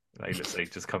suit? Like, he looks like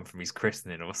he's just come from his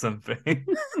christening or something. It'd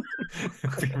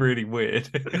be really weird.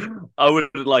 I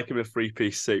wouldn't like him in a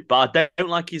 3-piece suit, but I don't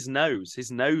like his nose.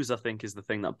 His nose, I think, is the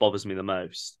thing that bothers me the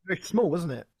most. Very small,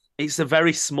 wasn't it? It's a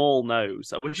very small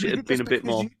nose. I wish it had been a bit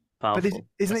more powerful. But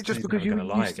isn't it just because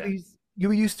you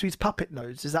were used to his puppet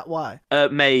nose? Is that why?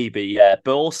 Maybe, yeah.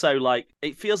 But also, like,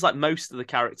 it feels like most of the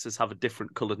characters have a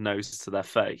different coloured nose to their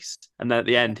face. And then at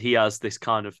the end, he has this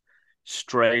kind of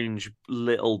strange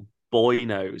little boy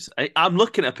nose. I'm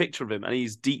looking at a picture of him and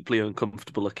he's deeply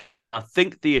uncomfortable looking. I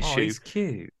think the issue... he's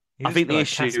cute. I think the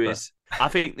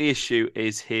issue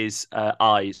is his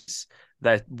eyes.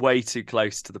 They're way too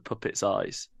close to the puppet's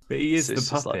eyes. But he is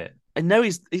the puppet. I know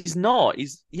he's not.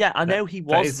 I know he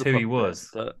was. That is the who puppet, he was.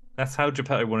 But... That's how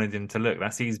Geppetto wanted him to look.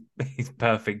 That's his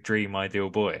perfect dream ideal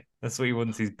boy. That's what he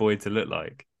wants his boy to look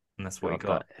like. And that's what he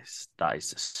got. That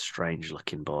is a strange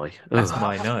looking boy. That's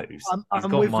my nose. He's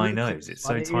got my nose. It's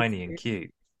so tiny and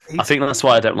cute. I think that's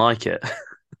why I don't like it.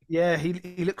 Yeah,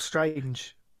 he looks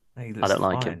strange. I don't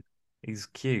like him. He's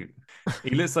cute.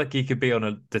 He looks like he could be on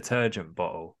a detergent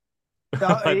bottle.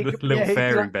 Like the little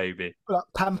fairy baby. Like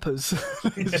Pampers.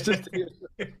 He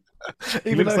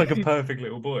looks like a perfect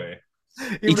little boy.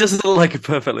 He doesn't look like a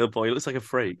perfect little boy. He looks like a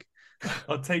freak.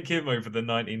 I'll take him over the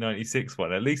 1996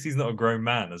 one. At least he's not a grown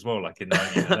man as well, like in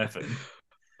 1911.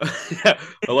 Yeah.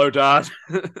 Hello, Dad.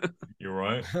 You're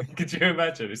right. Could you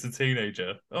imagine? It's a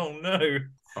teenager. Oh no.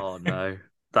 Oh no.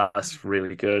 That's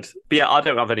really good. But yeah, I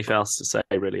don't have anything else to say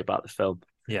really about the film.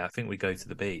 Yeah, I think we go to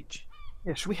the beach.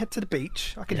 Yeah, should we head to the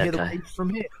beach? I can hear the waves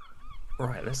from here.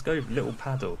 Right, let's go little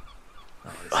paddle.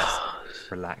 Oh, this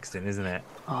is relaxing, isn't it?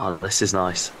 Oh, this is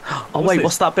nice. Oh,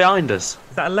 what's that behind us?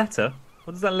 Is that a letter?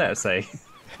 What does that letter say?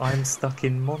 I'm stuck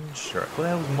in Monstro. What the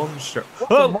hell's Monstro?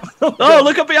 Oh,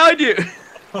 look up behind you!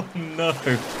 Oh no!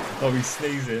 Oh, he's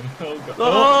sneezing. Oh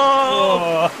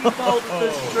god!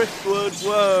 Oh, driftwood!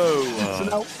 Whoa! So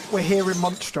now we're here in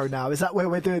Monstro. Now is that where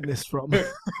we're doing this from?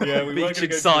 Yeah, we were going to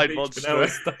go inside to the beach, Monstro. but now we're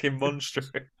stuck in Monstro.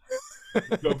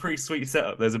 We've got a pretty sweet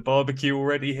setup. There's a barbecue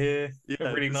already here. Yeah,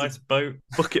 a really nice boat.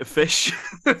 Bucket of fish.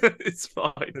 It's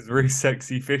fine. There's a really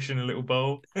sexy fish in a little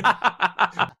bowl.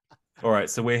 All right,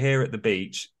 so we're here at the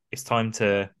beach. It's time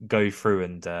to go through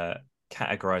and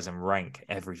categorize and rank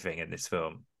everything in this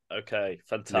film. Okay,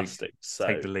 fantastic. So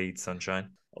take the lead, sunshine.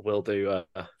 I will do,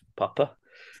 Papa.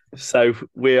 So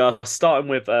we are starting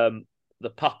with the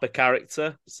Papa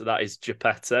character. So that is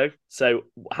Geppetto. So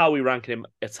how are we ranking him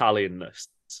Italianness?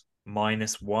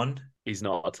 -1. He's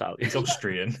not Italian. He's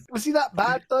Austrian. Was he that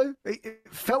bad though? It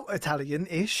felt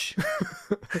Italian-ish.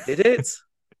 Did it?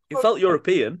 He felt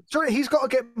European. Sure, he's got to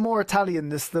get more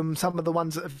Italianness than some of the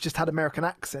ones that have just had American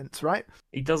accents, right?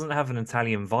 He doesn't have an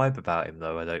Italian vibe about him,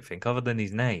 though, I don't think, other than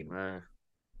his name.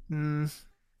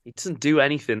 He doesn't do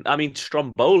anything. I mean,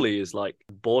 Stromboli is like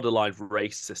borderline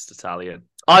racist Italian.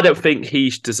 I don't think he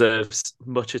deserves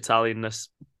much Italianness.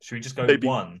 Should we just go Maybe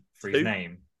 1 for his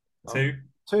name? Oh. 2?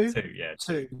 Two? 2, yeah.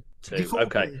 Two.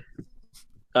 Okay.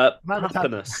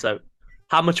 Pupperness. So,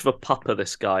 how much of a pupper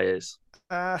this guy is?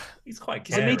 He's quite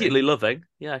He's caring. immediately loving.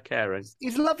 Yeah, caring.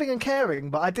 He's loving and caring,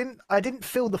 but I didn't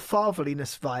feel the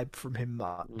fatherliness vibe from him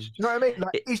much. Do you know what I mean?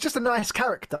 Like, he's just a nice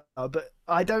character, but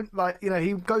I don't like.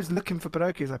 He goes looking for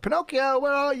Pinocchio. He's like, Pinocchio,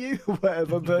 where are you? Or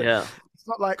whatever. But Yeah. it's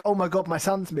not like, oh my god, my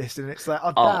son's missing. It's like,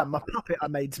 oh damn, my puppet I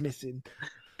made's missing.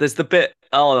 There's the bit.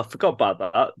 Oh, I forgot about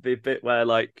that. The bit where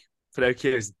like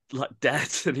Pinocchio's like dead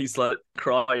and he's like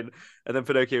crying, and then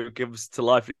Pinocchio comes to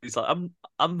life. He's like,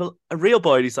 I'm a real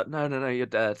boy. And he's like, no, you're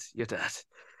dead. You're dead.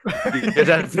 You're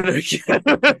dead, Pinocchio.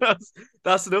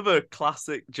 That's another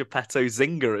classic Geppetto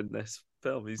zinger in this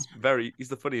film. He's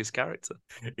the funniest character.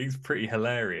 He's pretty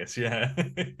hilarious, yeah.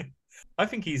 I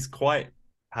think he's quite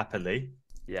happily.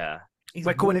 Yeah.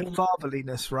 We're calling it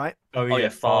fatherliness, right? Oh yeah,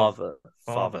 fatherness.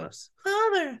 Father.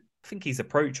 I think he's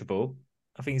approachable.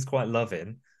 I think he's quite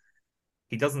loving.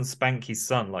 He doesn't spank his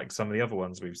son like some of the other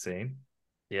ones we've seen.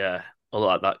 Yeah, or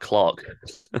like that clock.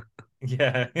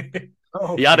 Yeah.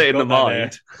 Oh, He had it in the got that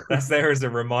mind. That's there as a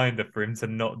reminder for him to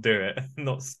not do it,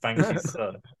 not spank his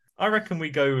son. I reckon we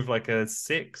go with like a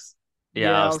 6.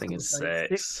 Yeah, I was gonna thinking say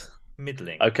 6.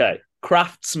 Middling. Okay,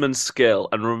 craftsman skill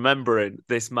and remembering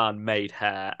this man made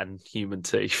hair and human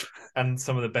teeth And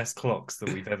some of the best clocks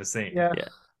that we've ever seen. Yeah.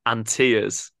 and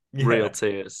tears, Yeah. real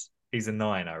tears. He's a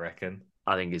 9, I reckon.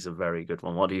 I think he's a very good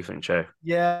one. What do you think, Joe?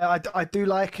 Yeah, I do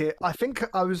like it. I think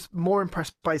I was more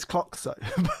impressed by his clocks though,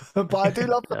 but I do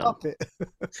love the Yeah. puppet.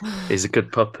 He's a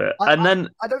good puppet. I don't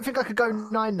think I could go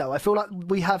 9 though. I feel like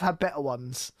we have had better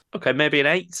ones. Okay, maybe an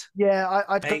 8. Yeah,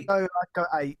 I'd 8. go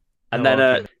 8. And No then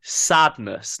argument.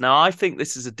 sadness. Now, I think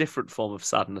this is a different form of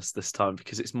sadness this time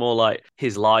because it's more like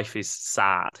his life is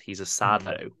sad. He's a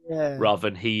sado Yeah, rather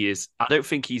than he is. I don't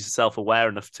think he's self-aware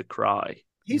enough to cry.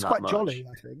 he's that quite much. jolly.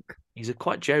 I think. He's a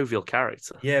quite jovial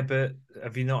character. Yeah, but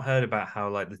have you not heard about how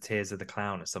like the tears of the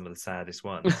clown are some of the saddest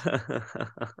ones?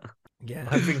 Yeah,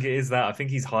 I think it is that. I think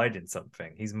he's hiding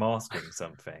something. He's masking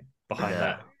something behind Yeah.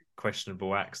 that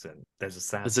questionable accent. There's a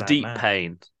sad. There's a sad deep man.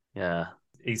 pain. Yeah.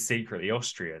 He's secretly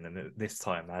Austrian, and at this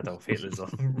time Adolf Hitler's on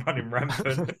running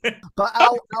rampant. but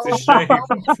It's a shame.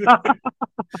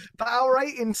 but our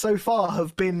ratings so far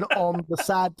have been on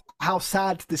how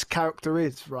sad this character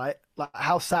is, right? Like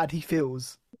how sad he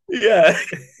feels. Yeah.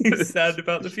 He's sad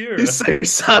about the Führer. He's so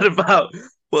sad about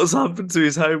what's happened to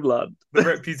his homeland. The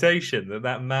reputation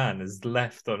that man has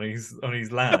left on his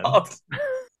land. God,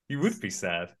 You would be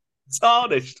sad.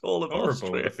 tarnished all of Horrible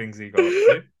Austria. the things he got up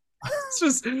to. It's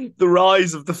just the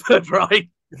rise of the Third Reich.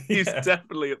 He's Yeah.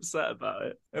 definitely upset about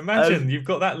it. Imagine you've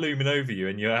got that looming over you,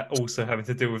 and you're also having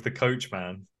to deal with the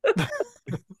coachman.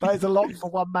 That is a lot for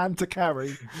one man to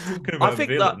carry. Talking about think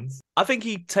villains. I think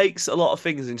he takes a lot of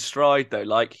things in stride, though.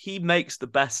 Like, he makes the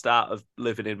best out of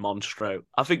living in Monstro.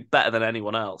 I think better than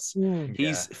anyone else.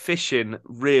 He's fishing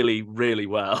really, really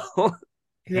well.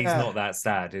 He's Yeah. not that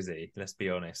sad, is he? Let's be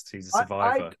honest. He's a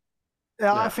survivor.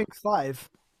 Yeah, I Yeah. think 5.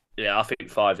 Yeah, I think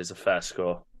 5 is a fair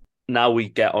score. Now we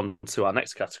get on to our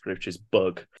next category, which is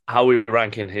Bug. How are we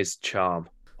ranking his charm?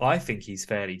 I think he's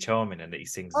fairly charming and that he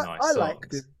sings nice I songs.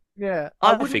 liked it. Yeah,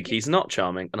 I wouldn't think he's not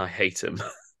charming, and I hate him.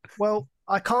 Well,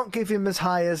 I can't give him as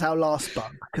high as our last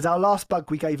bug because our last bug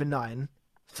we gave a 9.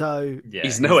 So Yeah,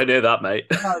 He's nowhere near that, mate.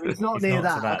 no, he's not He's near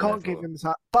not to that. I that can't level. give him as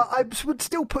high, but I would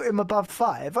still put him above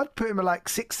 5. I'd put him at like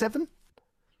 6, 7.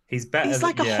 He's better. He's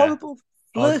like a yeah, horrible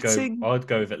I'd flirting.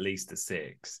 go with at least a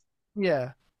 6.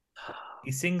 Yeah,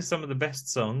 He sings some of the best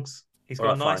songs. He's got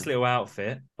Alright, a nice fine. little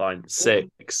outfit. Fine,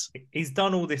 6. He's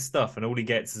done all this stuff, and all he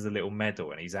gets is a little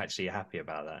medal, and he's actually happy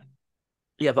about that.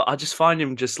 Yeah, but I just find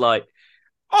him just like,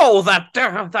 oh,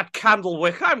 that candle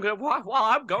wick. I'm going. Well,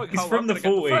 I'm going He's home. from I'm the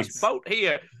gonna get the 40s. first boat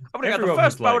here. I'm going to get the Everyone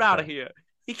first was like boat out that. of here.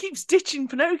 He keeps ditching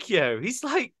Pinocchio. He's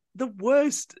like the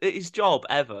worst at his job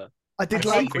ever. I I did think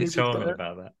like when he he's was charming gonna,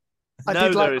 about that. I No, did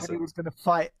there like when isn't. he was going to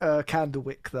fight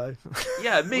Candlewick though.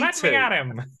 Yeah, me Let too. me at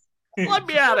him. Let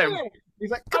me at him. He's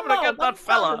like, I'm come going on, to get that let's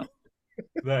fella.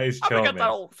 go. That is I'm going to charming. get that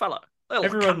old fella. Little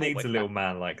Everyone candle needs wick. a little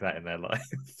man like that in their life.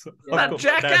 That I've got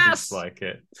jackass! daddies like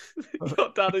it. Your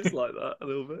dad is like that a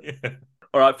little bit. Yeah.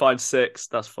 All right, fine, 6.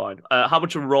 That's fine. How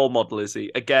much of a role model is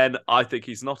he? Again, I think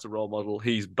he's not a role model.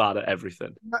 He's bad at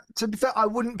everything. To be fair, I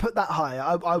wouldn't put that high.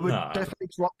 I would No. definitely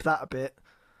drop that a bit.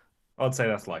 I'd say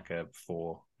that's like a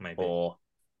 4, maybe. Or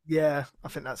Yeah, I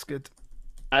think that's good.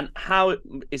 and how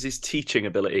is his teaching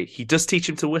ability? He does teach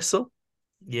him to whistle.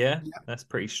 Yeah, that's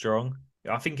pretty strong.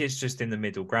 I think it's just in the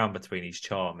middle ground between his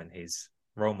charm and his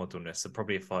role modelness. So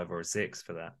probably a 5 or a 6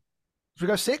 for that. Should we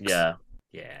go 6? Yeah.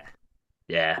 Yeah.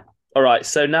 Yeah. All right,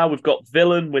 so now we've got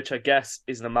villain, which I guess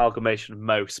is an amalgamation of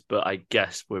most, but I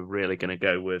guess we're really going to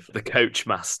go with the coach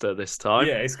master this time.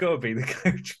 Yeah, it's got to be the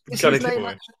coach. Is Gotta his get name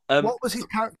boy. actually, what was his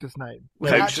character's name?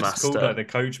 Coach It's just master. called like the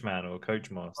coach man or coach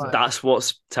master. Right. That's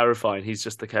what's terrifying. He's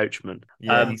just the coachman.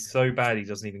 Yeah, he's so bad he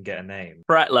doesn't even get a name.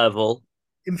 Threat level,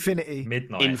 Infinity.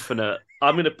 Midnight. infinite.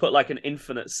 I'm going to put like an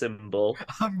infinite symbol.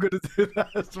 I'm going to do that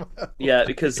as well. Yeah,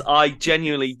 because I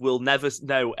genuinely will never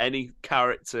know any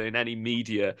character in any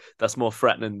media that's more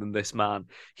threatening than this man.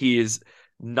 He is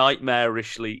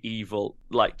nightmarishly evil.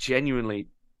 Like, genuinely,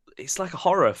 it's like a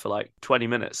horror for like 20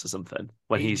 minutes or something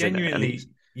when he's in it.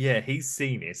 And his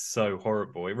scene is so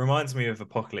horrible. It reminds me of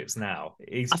Apocalypse Now.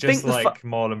 He's I just think the like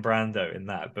Marlon Brando in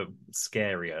that, but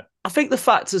scarier. I think the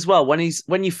fact as well, when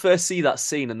you first see that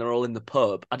scene and they're all in the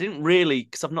pub, I didn't really,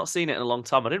 because I've not seen it in a long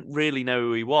time, I didn't really know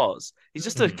who he was. He's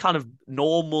just a kind of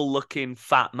normal looking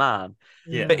fat man.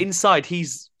 Yeah. But inside,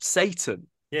 he's Satan.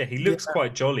 Yeah, he looks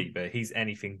quite jolly, but he's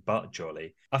anything but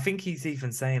jolly. I think he's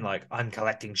even saying like, "I'm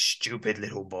collecting stupid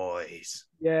little boys."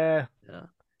 Yeah. Yeah.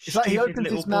 It's like he Stupid opens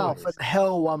little his mouth boys. and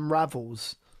hell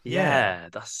unravels. Yeah,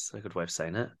 that's a good way of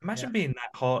saying it. Imagine being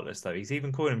that heartless though. He's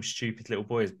even calling them stupid little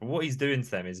boys, but what he's doing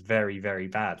to them is very, very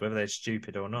bad, whether they're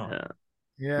stupid or not. Yeah.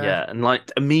 Yeah. Yeah, and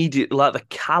like immediate, like the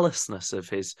callousness of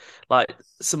his, like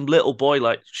some little boy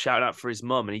like shouting out for his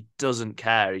mum, and he doesn't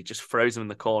care. He just throws him in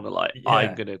the corner, like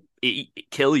I'm gonna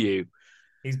kill you.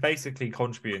 He's basically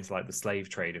contributing to like the slave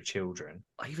trade of children.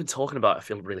 Even talking about it, I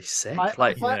feel really sick. I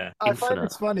find Infinite.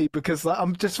 it's funny because like,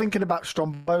 I'm just thinking about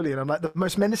Stromboli, and I'm like, the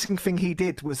most menacing thing he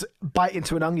did was bite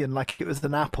into an onion like it was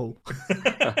an apple.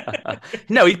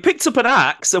 No, he picked up an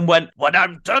axe and went, "When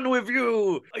I'm done with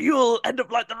you, you'll end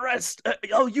up like the rest.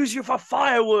 I'll use you for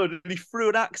firewood." And he threw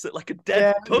an axe at like a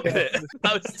dead puppet.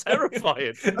 That was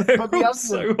terrifying. They're all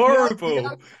so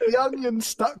horrible. The onion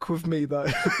stuck with me though.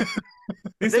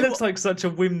 This looks like such a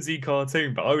whimsy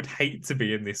cartoon, but I would hate to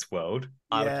be in this world.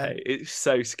 Okay, it's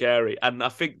so scary, and I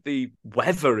think the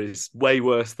weather is way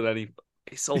worse than any.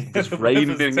 It's all just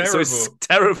raining, so it's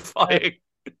terrifying.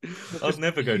 I'd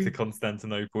never go to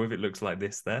Constantinople if it looks like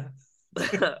this there.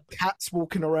 Cats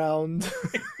walking around.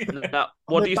 Now,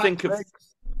 what do you think of?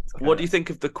 What do you think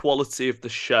of the quality of the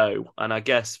show? And I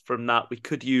guess from that we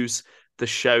could use the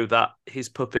show that his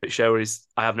puppet show is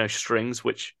I Have No Strings,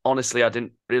 which honestly I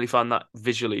didn't really find that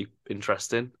visually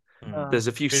interesting. There's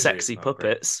a few sexy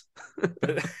puppets.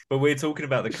 but we're talking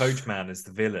about the coachman as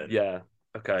the villain. Yeah.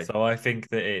 Okay. So I think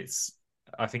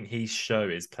his show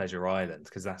is Pleasure Island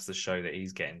because that's the show that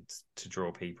he's getting to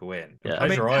draw people in. Yeah.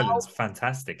 Pleasure Island's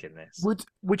fantastic in this.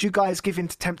 Would you guys give in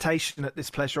to temptation at this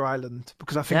Pleasure Island?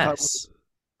 Because I think yes.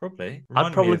 Probably.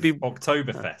 I'd probably be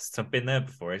Oktoberfest. I've been there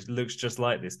before. It looks just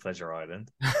like this Pleasure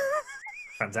Island.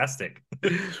 Fantastic.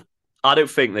 I don't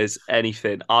think there's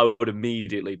anything. I would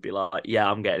immediately be like, yeah,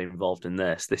 I'm getting involved in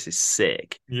this. This is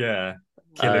sick. Yeah.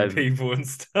 Killing people and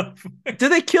stuff. Do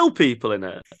they kill people in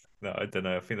it? No, I don't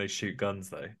know. I think they shoot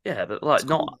guns though. Yeah, but like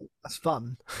not. That's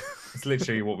fun. It's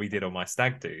literally what we did on my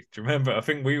stag do. Do you remember? I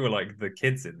think we were like the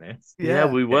kids in this. Yeah,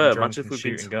 we were. Drunk Imagine if and we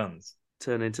shooting guns.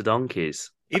 Turn into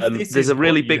donkeys. If There's a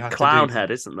really big clown head,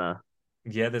 isn't there?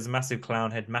 Yeah, there's a massive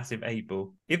clown head, massive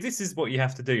 8-ball. If this is what you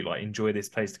have to do, like enjoy this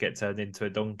place to get turned into a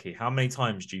donkey, how many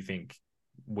times do you think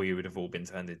we would have all been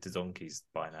turned into donkeys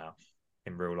by now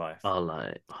in real life? Oh,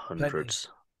 like hundreds.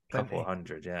 Couple of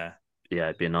hundred, yeah. Yeah,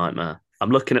 it'd be a nightmare.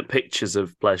 I'm looking at pictures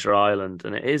of Pleasure Island,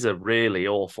 and it is a really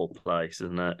awful place,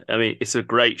 isn't it? I mean, it's a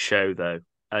great show, though.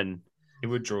 And it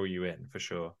would draw you in, for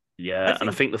sure. Yeah, and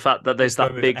I think the fact that there's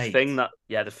that big thing that,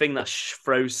 the thing that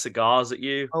throws cigars at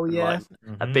you. Oh, yeah. Like,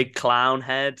 a big clown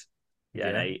head. Yeah,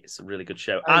 an 8. It's a really good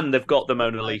show. And they've got the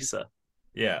Mona Lisa.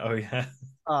 Yeah, oh, yeah.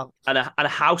 And a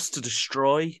house to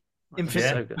destroy.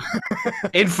 Infinite. So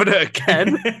good. Infinite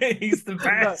again. He's the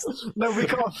best. No,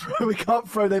 we can't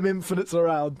throw them infinites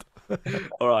around.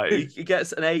 All right, he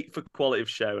gets an 8 for quality of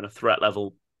show and a threat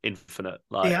level infinite.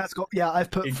 Like, yeah, I've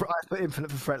put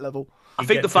infinite for threat level. I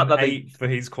think the fact that 8 for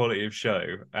his quality of show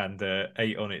and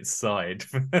 8 on its side.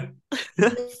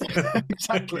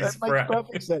 Exactly, that makes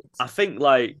perfect sense. I think,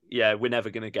 we're never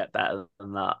going to get better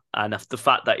than that. And the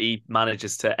fact that he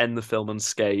manages to end the film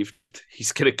unscathed,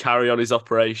 he's going to carry on his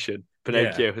operation.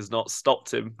 Pinocchio has not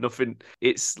stopped him. Nothing.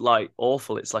 It's like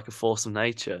awful. It's like a force of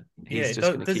nature. He's just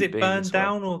going to does keep it being burn this way.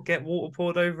 down or get water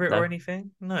poured over it or No.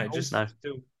 anything? No, it just No.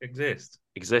 still exists.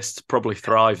 Exists, probably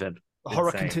thriving. The horror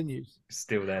Insane. continues. It's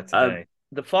still there today.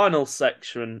 The final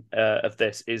section of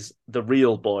this is the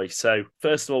real boy. So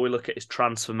first of all, we look at his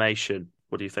transformation.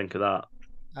 What do you think of that?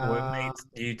 Well, it made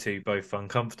you two both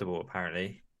uncomfortable,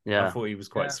 apparently. Yeah, I thought he was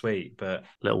quite sweet, but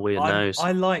little weird nose.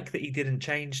 I like that he didn't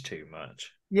change too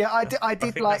much. Yeah, I did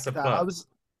think like that's a that. plus.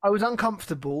 I was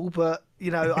uncomfortable, but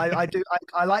you know,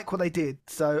 I like what they did.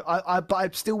 So but I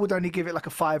still would only give it like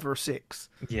a 5 or a 6.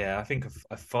 Yeah, I think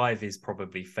a 5 is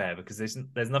probably fair because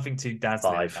there's nothing too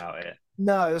dazzling 5. about it.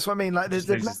 No, that's what I mean. Like It there's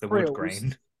just no loses the wood frills.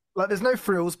 grain. Like there's no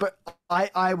frills, but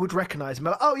I would recognise him.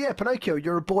 Like, oh yeah, Pinocchio,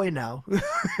 you're a boy now.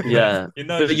 Yeah, Your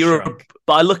nose but is shrunk.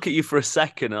 but I look at you for a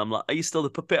second, and I'm like, are you still the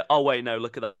puppet? Oh wait, no,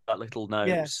 look at that little nose.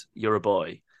 Yeah. You're a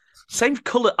boy. Same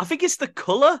color. I think it's the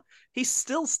color. He's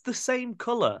still the same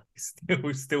color.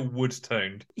 Still wood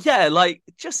toned. Yeah, like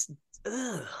just.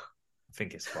 Ugh. I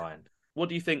think it's fine. What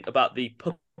do you think about the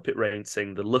puppet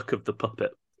rating? The look of the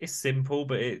puppet. It's simple,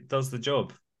 but it does the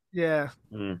job. Yeah,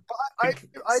 Mm. but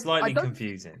Slightly I don't,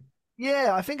 confusing.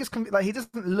 yeah, I think it's like he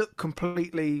doesn't look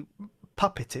completely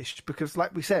puppetish because,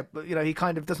 like we said, but you know, he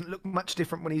kind of doesn't look much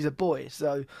different when he's a boy.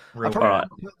 So I probably Alright.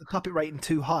 wouldn't put the puppet rating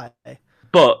too high.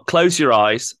 But close your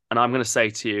eyes, and I'm going to say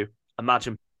to you,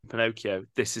 imagine Pinocchio.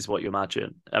 This is what you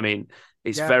imagine. I mean,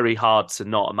 it's very hard to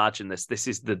not imagine this. This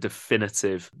is the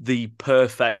definitive, the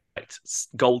perfect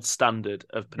gold standard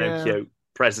of Pinocchio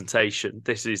presentation.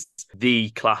 This is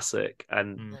the classic,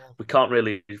 and we can't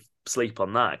really sleep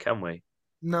on that, can we?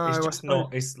 No, It's just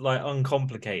not. It's like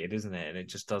uncomplicated, isn't it? And it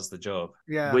just does the job.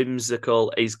 Yeah,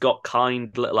 Whimsical. He's got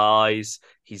kind little eyes.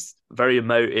 He's very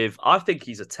emotive. I think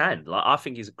he's a 10. Like I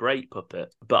think he's a great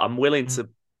puppet. But I'm willing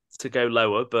to go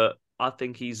lower. But I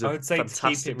think he's a I would say to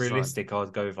fantastic keep it realistic,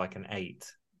 I'd go with like an 8.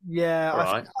 yeah.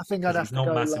 Right. I think I'd have He's to not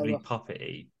go massively lower.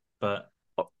 puppety, but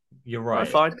you're Right, right.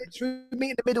 fine. Should we meet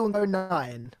in the middle and go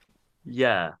 9?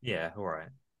 Yeah. Yeah, all right.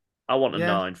 I want a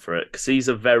 9 for it because he's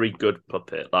a very good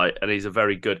puppet. Like, and he's a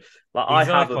very good. Like He's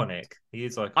I have iconic. He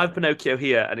is iconic. I have Pinocchio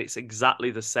here, and it's exactly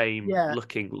the same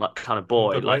looking like kind of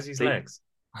boy. But like where's his legs?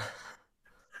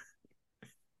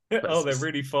 Oh, they're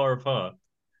really far apart.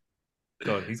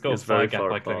 God, he's got a thigh gap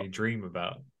I can only dream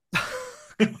about.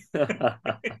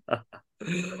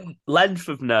 Length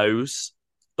of nose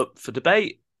up for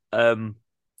debate.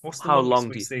 What's the how longest long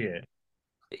we do you see it?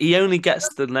 He only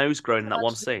gets the nose grown in that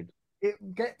one scene. It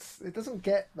doesn't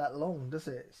get that long, does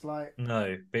it? It's like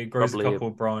No, but it grows Probably a couple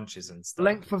of branches and stuff.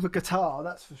 length of a guitar,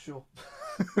 that's for sure.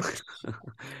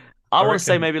 I want to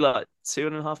say reckon- maybe like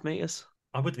 2.5 meters,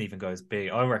 I wouldn't even go as big.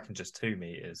 I reckon just 2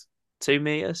 meters. 2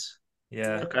 meters.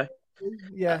 Yeah. Okay,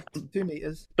 Yeah, 2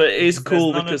 meters. but it is There's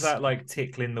cool none because of that like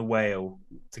tickling the whale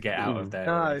to get out of there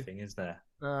or No. anything, is there?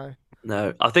 No.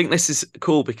 no, I think this is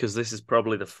cool because this is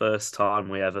probably the first time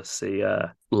we ever see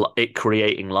it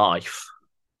creating life,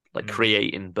 like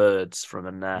creating birds from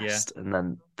a nest, and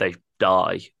then they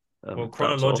die. Well, That's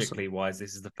chronologically wise,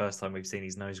 this is the first time we've seen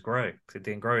his nose grow because it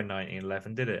didn't grow in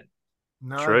 1911, did it?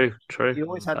 No. awesome. True. He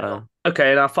always had it on. Okay,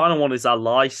 and our final one is our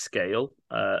lie scale,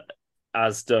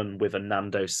 as done with a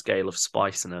Nando scale of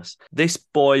spiciness. This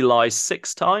boy lies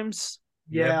 6 times,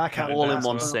 Yeah, I counted all that in as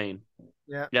one well. scene.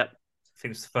 Yeah. Yep. I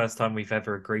think it's the first time we've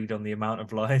ever agreed on the amount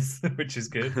of lies, which is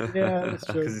good Yeah, that's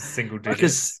true. because it's single digits.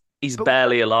 Because he's But-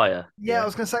 barely a liar. Yeah, I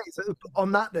was gonna say, so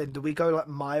on that then, do we go like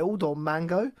mild or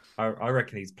mango? I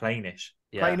reckon he's plainish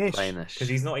Yeah, Plainish. plainish. because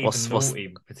he's not even What's-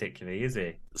 naughty particularly, is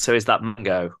he? So is that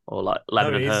mango or like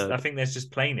lemon No, and it is. herb? I think there's just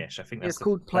plainish. I think that's It's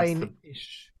called that's the,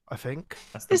 plain-ish, I think.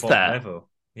 that's the Is bottom there? level.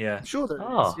 Yeah, I'm sure there is.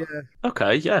 Oh. Yeah.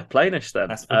 Okay, yeah, plainish then.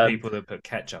 that's for people that put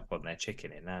ketchup on their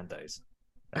chicken in Nando's.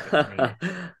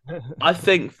 I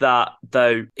think that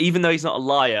though, even though he's not a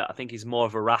liar, I think he's more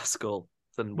of a rascal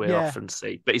than we Yeah. often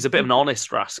see. But he's a bit of an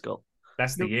honest rascal.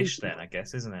 That's the ish then, I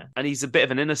guess, isn't it? And he's a bit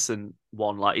of an innocent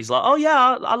one. Like he's like, oh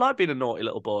yeah, I like being a naughty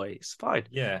little boy. It's fine.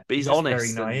 Yeah, But he's just honest. very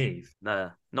and- naive.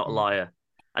 No, not a liar.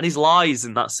 And his lies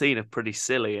in that scene are pretty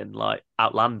silly and like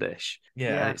outlandish.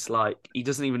 Yeah, And it's like he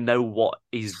doesn't even know what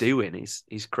he's doing.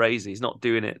 He's crazy. He's not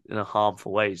doing it in a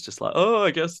harmful way. He's just like, oh,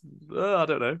 I guess I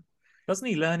don't know. doesn't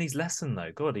he learn his lesson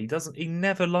though? God, he doesn't. He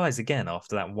never lies again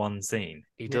after that one scene.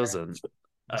 He doesn't,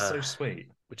 It's so sweet.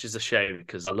 which is a shame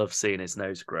because I love seeing his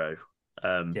nose grow.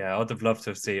 Yeah, I'd have loved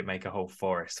to see it make a whole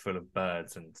forest full of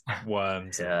birds and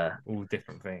worms Yeah. and all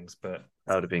different things. But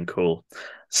That would have been cool.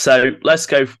 So let's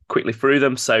go quickly through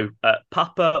them. So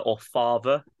Papa or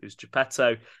Father, who's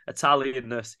Geppetto.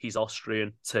 Italianness, he's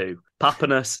Austrian 2.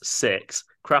 Papaness 6.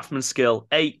 Craftsman skill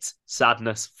 8,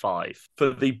 sadness 5. For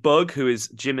the bug, who is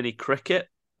Jiminy Cricket,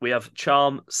 we have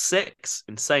charm 6,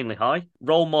 insanely high.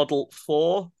 Role model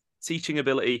 4, teaching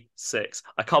ability 6.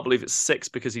 I can't believe it's 6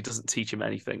 because he doesn't teach him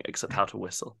anything except how to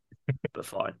whistle. But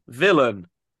fine. Villain,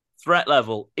 threat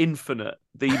level infinite,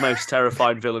 the most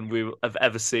terrifying villain we have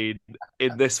ever seen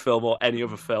in this film or any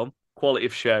other film. Quality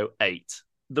of show 8.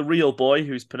 The real boy,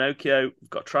 who's Pinocchio, we've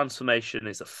got transformation,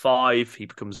 is a 5. He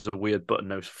becomes a weird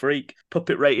button-nosed freak.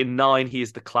 Puppet rating 9. He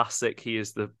is the classic. He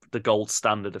is the gold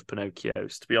standard of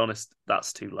Pinocchios. To be honest,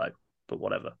 that's too low, but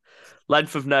whatever.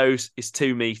 Length of nose is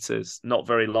 2 meters, not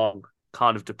very long.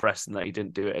 Kind of depressing that he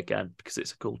didn't do it again because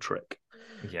it's a cool trick.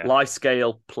 Yeah. Lie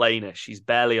scale, plainish. He's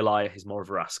barely a liar. He's more of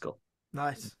a rascal.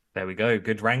 Nice. There we go.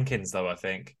 Good rankings, though, I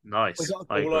think. Nice. We got,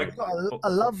 I agree. we got a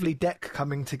lovely deck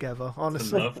coming together, It's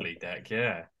honestly. a lovely deck,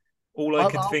 yeah. All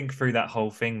I could think through that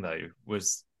whole thing, though,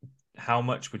 was how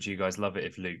much would you guys love it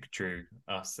if Luke drew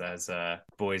us as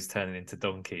boys turning into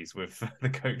donkeys with the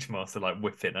coach master like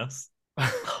whipping us?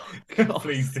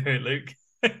 Please do it, Luke.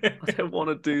 I don't want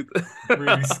to do that.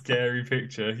 Really scary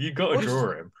picture. You got to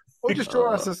draw him. Or just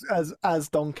draw us as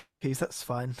donkeys. That's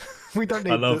fine. We don't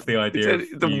need. I love the idea of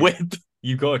the whip.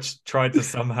 You got to try to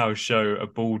somehow show a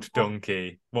bald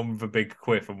donkey, one with a big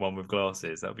quiff and one with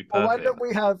glasses. That'd be perfect. Why don't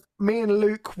we have me and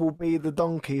Luke will be the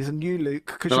donkeys, and you, Luke,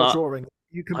 because you're drawing.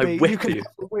 You can I be. whip You can you.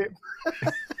 have the whip.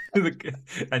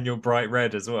 And you're bright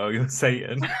red as well. You're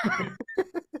Satan.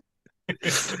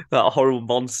 That horrible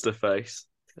monster face.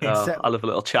 I love a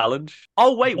little challenge.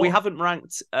 Oh, wait, we haven't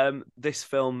ranked this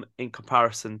film in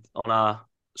comparison on our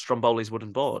Stromboli's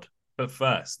wooden board. But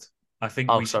first, I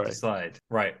think we should decide.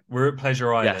 Right, we're at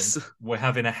Pleasure Island. Yes. We're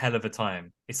having a hell of a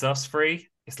time. It's us three.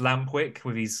 It's Lampwick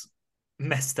with his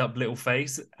messed up little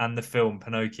face, and the film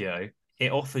Pinocchio.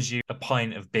 It offers you a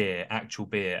pint of beer, actual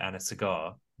beer, and a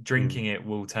cigar. Drinking it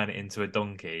will turn it into a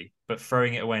donkey, but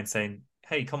throwing it away and saying,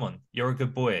 hey, come on, you're a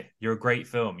good boy. You're a great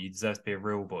film. You deserve to be a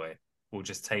real boy. We'll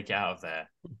just take it out of there.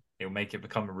 It'll make it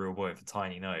become a real boy with a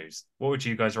tiny nose. What would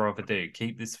you guys rather do?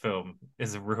 Keep this film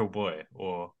as a real boy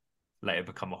or let it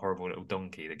become a horrible little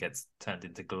donkey that gets turned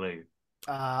into glue?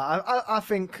 I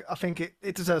think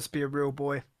it deserves to be a real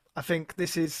boy. I think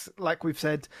this is, like we've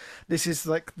said, this is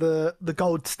like the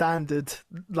gold standard.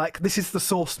 Like, this is the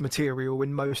source material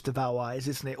in most of our eyes,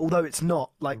 isn't it? Although it's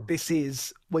not. Like, this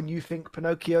is, when you think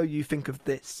Pinocchio, you think of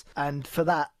this. And for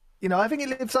that, you know, I think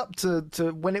it lives up to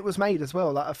when it was made as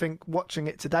well. Like, I think watching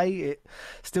it today, it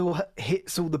still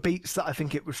hits all the beats that I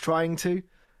think it was trying to.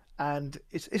 And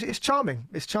it's charming.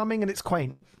 It's charming and it's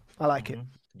quaint. I like it.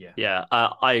 Yeah,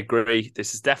 I agree.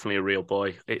 This is definitely a real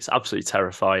boy. It's absolutely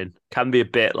terrifying. Can be a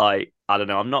bit like, I don't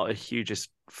know, I'm not a hugest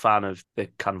fan of the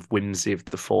kind of whimsy of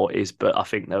the 40s, but I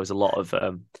think there was a lot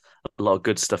of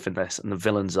good stuff in this, and the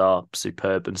villains are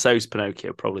superb, and so is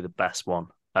Pinocchio, probably the best one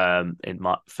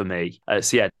for me.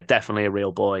 So yeah, definitely a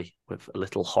real boy with a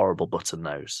little horrible button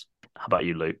nose. How about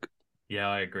you, Luke? Yeah,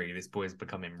 I agree. This boy's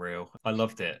becoming real. I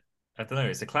loved it. I don't know,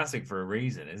 it's a classic for a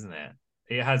reason, isn't it?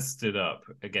 It has stood up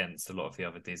against a lot of the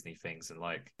other Disney things, and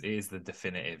like, it is the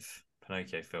definitive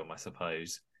Pinocchio film, I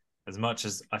suppose. As much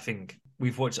as I think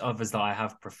we've watched others that I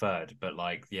have preferred, but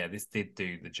like, yeah, this did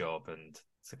do the job, and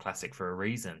it's a classic for a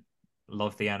reason.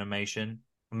 Love the animation.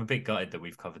 I'm a bit gutted that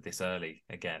we've covered this early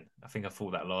again. I think I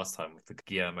thought that last time with the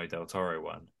Guillermo del Toro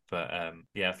one, but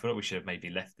yeah, I feel like we should have maybe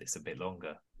left this a bit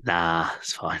longer. Nah,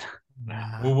 it's fine.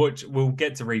 We'll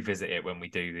get to revisit it when we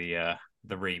do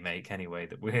the remake anyway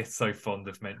that we're so fond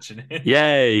of mentioning.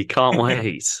 Yay, can't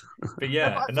wait. But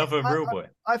yeah, another real boy.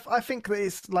 I think that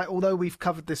it's like, although we've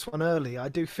covered this one early, I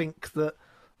do think that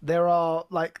there are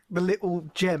like the little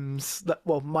gems that,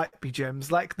 well, might be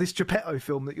gems, like this Geppetto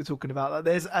film that you're talking about. Like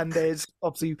there's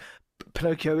obviously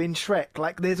Pinocchio in Shrek.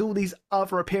 Like, there's all these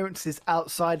other appearances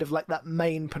outside of like that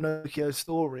main Pinocchio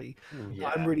story.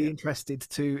 I'm really interested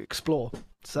to explore.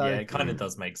 So yeah, it kind of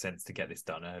does make sense to get this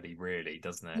done early, really,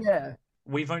 doesn't it? Yeah.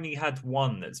 We've only had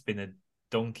one that's been a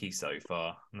donkey so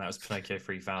far, and that was Pinocchio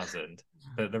 3000.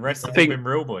 But the rest have been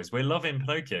real boys. We're loving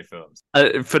Pinocchio films.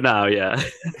 For now, yeah.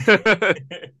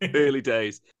 Early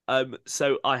days.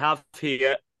 So I have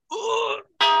here...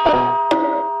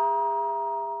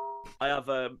 I have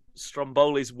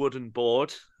Stromboli's wooden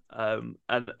board, and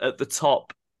at the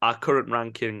top, our current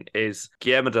ranking is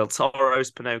Guillermo del Toro's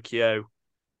Pinocchio.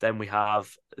 Then we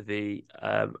have the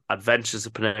Adventures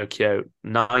of Pinocchio,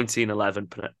 1911.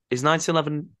 Is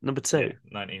 1911 number 2? Yeah,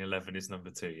 1911 is number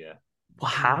 2, yeah.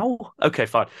 How? Okay,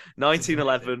 fine.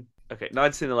 1911. Okay,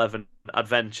 1911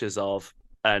 Adventures of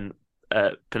and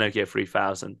Pinocchio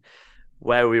 3000.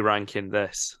 Where are we ranking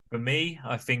this? For me,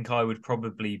 I think I would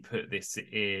probably put this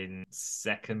in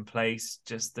second place,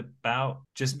 just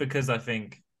because I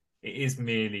think it is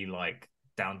merely like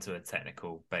down to a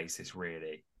technical basis,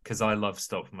 really. Because I love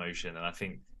stop motion, and I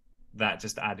think that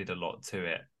just added a lot to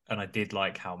it. And I did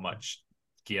like how much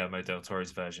Guillermo del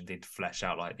Toro's version did flesh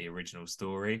out like the original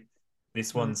story.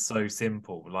 This one's so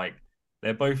simple, like.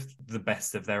 They're both the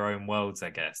best of their own worlds, I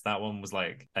guess. That one was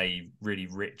like a really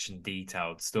rich and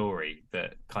detailed story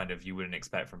that kind of you wouldn't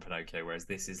expect from Pinocchio, whereas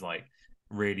this is like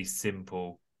really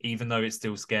simple. Even though it's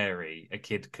still scary, a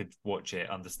kid could watch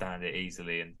it, understand it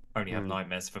easily, and only have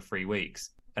nightmares for 3 weeks.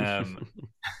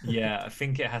 Yeah, I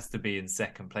think it has to be in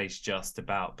second place just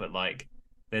about, but like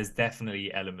there's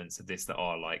definitely elements of this that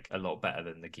are like a lot better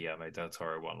than the Guillermo del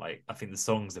Toro one. Like I think the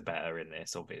songs are better in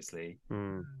this, obviously.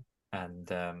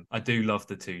 And I do love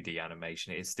the 2D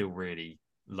animation. It is still really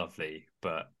lovely,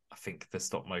 but I think the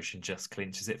stop motion just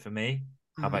clinches it for me.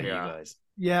 How about you guys?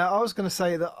 Yeah, I was going to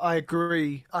say that I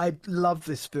agree. I love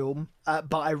this film,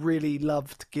 but I really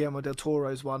loved Guillermo del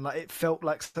Toro's one. Like, it felt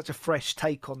like such a fresh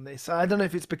take on this. I don't know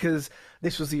if it's because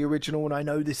this was the original and I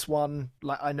know this one,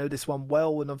 like I know this one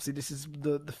well, and obviously this is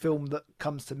the film that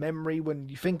comes to memory when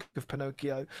you think of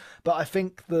Pinocchio. But I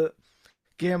think that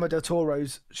Guillermo del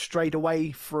Toro's strayed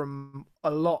away from a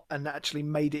lot and actually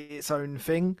made it its own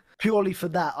thing. Purely for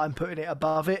that, I'm putting it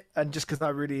above it, and just because I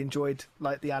really enjoyed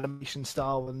like the animation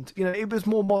style, and it was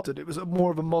more modern. It was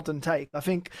more of a modern take. I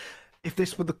think if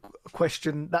this were the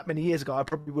question that many years ago, I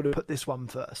probably would have put this one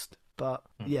first. But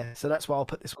yeah, so that's why I'll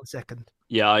put this one second.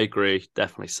 Yeah, I agree.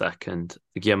 Definitely second.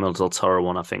 The Guillermo del Toro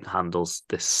one, I think, handles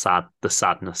the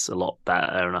sadness a lot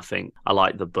better, and I think I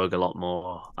like the bug a lot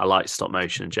more. I like stop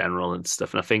motion in general and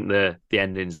stuff, and I think the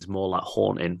ending is more like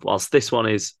haunting. Whilst this one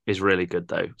is really good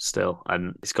though, still,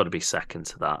 and it's got to be second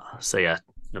to that. So yeah,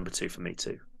 number 2 for me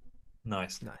too.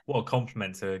 Nice. What a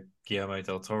compliment to Guillermo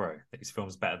del Toro. His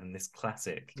film's better than this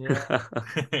classic. Yeah.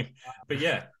 But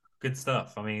yeah. Good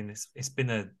stuff. I mean, it's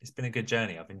been a good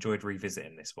journey. I've enjoyed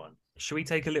revisiting this one. Should we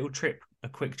take a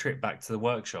quick trip back to the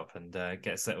workshop and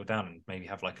get settled down and maybe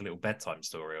have like a little bedtime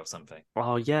story or something?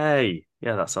 Oh, yay.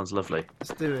 Yeah, that sounds lovely.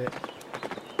 Let's do it.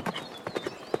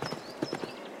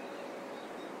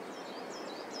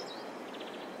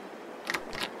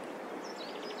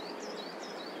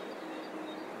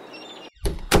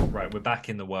 Right, we're back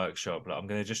in the workshop. I'm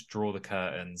going to just draw the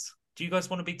curtains. Do you guys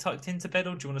want to be tucked into bed,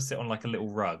 or do you want to sit on like a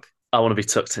little rug? I want to be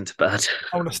tucked into bed.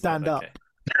 I want to stand up.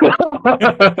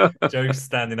 Joe's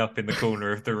standing up in the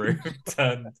corner of the room,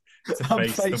 turned to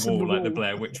face the wall like the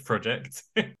Blair Witch Project.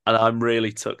 And I'm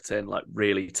really tucked in, like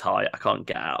really tight. I can't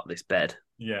get out of this bed.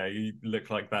 Yeah, you look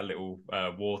like that little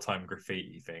wartime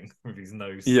graffiti thing with his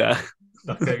nose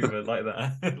stuck over like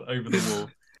that, over the wall.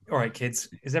 All right, kids,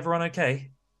 is everyone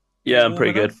okay? Yeah, I'm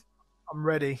pretty good. I'm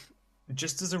ready.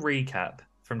 Just as a recap,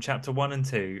 from chapter 1 and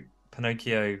 2,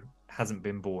 Pinocchio hasn't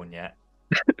been born yet.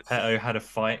 Geppetto had a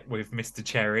fight with Mr.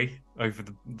 Cherry over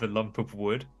the lump of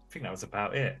wood. I think that was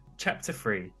about it. Chapter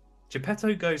 3,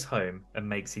 Geppetto goes home and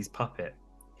makes his puppet.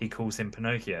 He calls him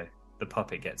Pinocchio. The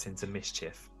puppet gets into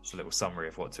mischief. It's a little summary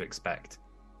of what to expect.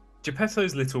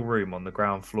 Geppetto's little room on the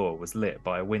ground floor was lit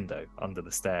by a window under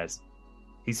the stairs.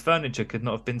 His furniture could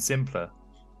not have been simpler.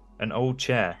 An old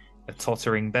chair, a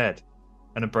tottering bed,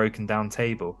 and a broken down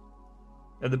table.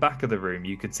 At the back of the room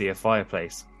you could see a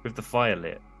fireplace, with the fire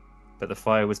lit, but the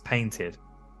fire was painted,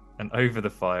 and over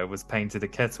the fire was painted a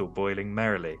kettle boiling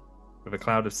merrily, with a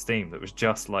cloud of steam that was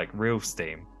just like real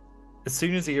steam. As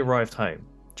soon as he arrived home,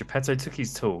 Geppetto took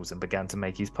his tools and began to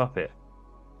make his puppet.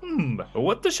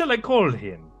 What shall I call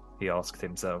him? He asked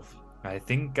himself. I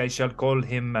think I shall call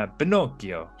him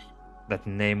Pinocchio. That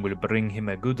name will bring him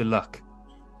a good luck.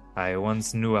 I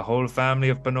once knew a whole family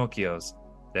of Pinocchios.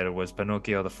 There was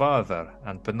Pinocchio the father,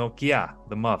 and Pinocchia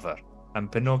the mother, and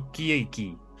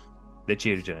Pinocchioki the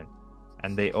children,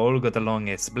 and they all got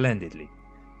along splendidly.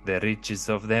 The richest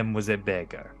of them was a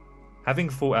beggar.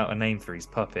 Having thought out a name for his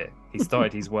puppet, he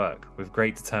started his work with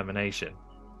great determination.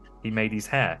 He made his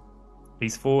hair,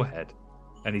 his forehead,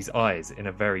 and his eyes in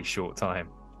a very short time.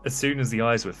 As soon as the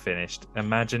eyes were finished,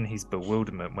 imagine his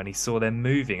bewilderment when he saw them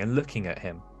moving and looking at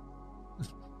him.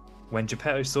 When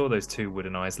Geppetto saw those 2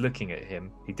 wooden eyes looking at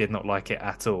him, he did not like it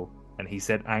at all, and he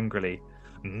said angrily,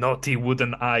 "Naughty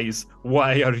wooden eyes,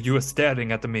 why are you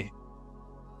staring at me?"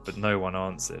 But no one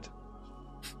answered.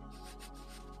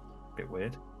 Bit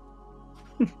weird.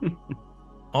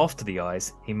 After the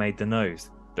eyes, he made the nose,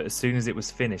 but as soon as it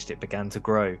was finished, it began to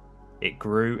grow. It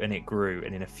grew, and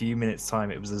in a few minutes'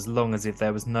 time it was as long as if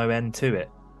there was no end to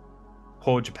it.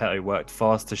 Poor Geppetto worked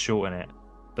fast to shorten it,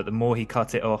 but the more he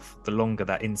cut it off, the longer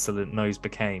that insolent nose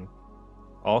became.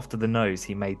 After the nose,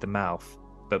 he made the mouth,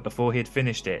 but before he had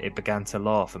finished it, it began to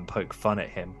laugh and poke fun at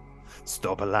him.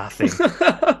 "Stop laughing,"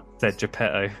 said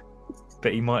Geppetto,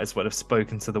 but he might as well have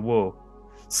spoken to the wall.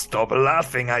 "Stop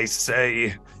laughing, I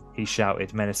say," he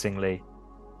shouted menacingly.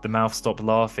 The mouth stopped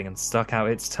laughing and stuck out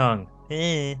its tongue.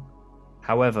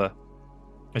 However,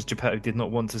 as Geppetto did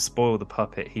not want to spoil the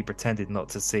puppet, he pretended not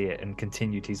to see it and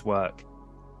continued his work.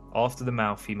 After the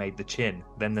mouth, he made the chin,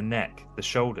 then the neck, the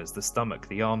shoulders, the stomach,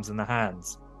 the arms, and the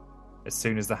hands. As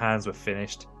soon as the hands were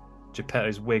finished,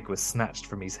 Geppetto's wig was snatched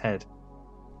from his head.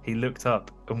 He looked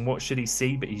up, and what should he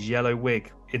see but his yellow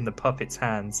wig in the puppet's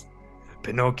hands?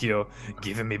 "Pinocchio,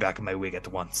 give me back my wig at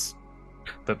once."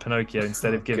 But Pinocchio,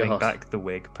 instead of giving back the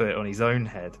wig, put it on his own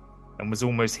head, and was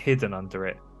almost hidden under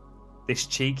it. This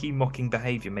cheeky, mocking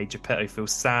behaviour made Geppetto feel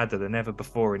sadder than ever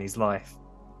before in his life.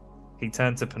 He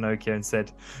turned to Pinocchio and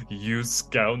said, "You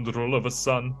scoundrel of a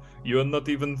son, you are not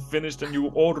even finished and you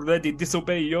already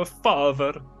disobey your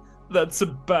father. That's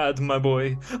bad, my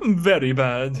boy, very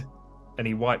bad." And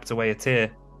he wiped away a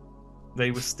tear. They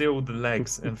were still the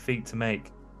legs and feet to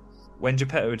make. When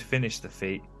Geppetto had finished the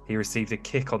feet, he received a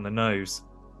kick on the nose.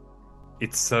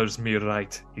 "It serves me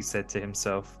right," he said to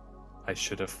himself. "I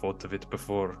should have thought of it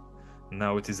before.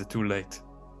 Now it is too late."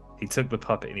 He took the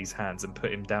puppet in his hands and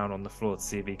put him down on the floor to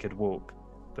see if he could walk,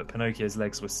 but Pinocchio's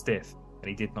legs were stiff and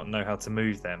he did not know how to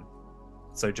move them.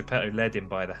 So Geppetto led him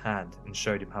by the hand and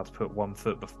showed him how to put one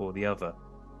foot before the other.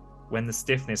 When the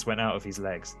stiffness went out of his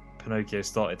legs, Pinocchio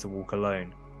started to walk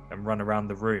alone and run around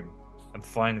the room, and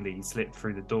finally he slipped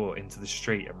through the door into the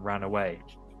street and ran away.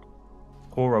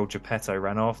 Poor old Geppetto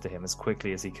ran after him as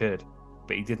quickly as he could,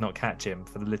 but he did not catch him,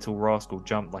 for the little rascal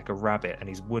jumped like a rabbit and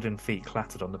his wooden feet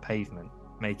clattered on the pavement,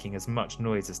 making as much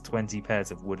noise as 20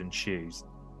 pairs of wooden shoes.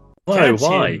 Whoa, Catch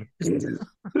why? him.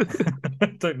 I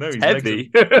don't know. His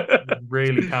Heavy. legs are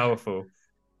really powerful.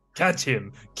 "Catch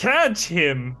him! Catch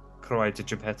him!" cried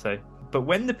Geppetto. But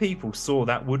when the people saw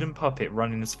that wooden puppet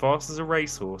running as fast as a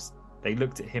racehorse, they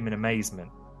looked at him in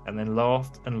amazement, and then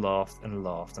laughed and laughed and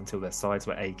laughed until their sides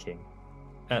were aching.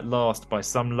 At last, by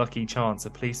some lucky chance, a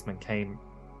policeman came.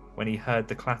 When he heard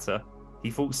the clatter,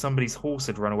 he thought somebody's horse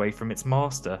had run away from its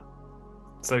master.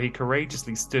 So he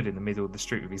courageously stood in the middle of the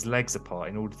street with his legs apart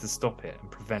in order to stop it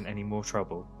and prevent any more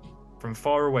trouble. From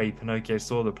far away, Pinocchio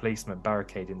saw the policeman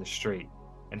barricading the street,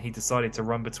 and he decided to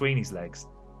run between his legs,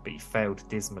 but he failed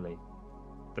dismally.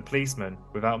 The policeman,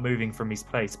 without moving from his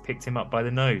place, picked him up by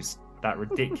the nose, that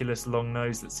ridiculous long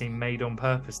nose that seemed made on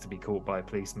purpose to be caught by a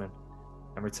policeman,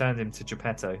 and returned him to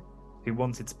Geppetto, who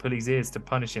wanted to pull his ears to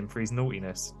punish him for his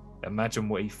naughtiness. Imagine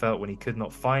what he felt when he could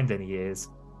not find any ears.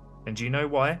 And do you know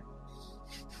why?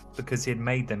 Because he had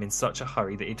made them in such a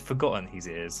hurry that he'd forgotten his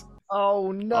ears.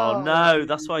 Oh no! Oh no,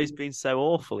 that's why he's been so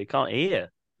awful. He can't hear.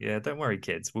 Yeah, don't worry,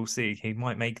 kids. We'll see. He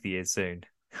might make the ears soon.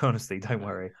 Honestly, don't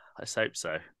worry. Let's hope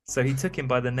so. So he took him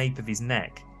by the nape of his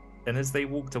neck, and as they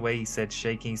walked away, he said,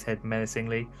 shaking his head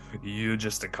menacingly, "You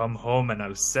just come home and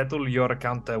I'll settle your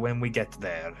account when we get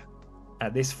there."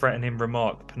 At this threatening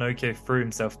remark, Pinocchio threw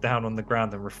himself down on the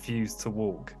ground and refused to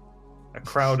walk. A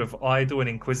crowd of idle and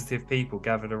inquisitive people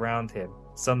gathered around him.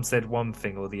 Some said one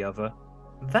thing or the other.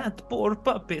 "That poor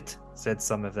puppet," said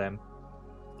some of them,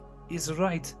 "is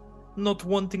right, not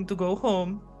wanting to go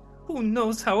home. Who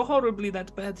knows how horribly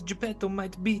that bad Geppetto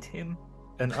might beat him?"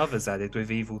 And others added with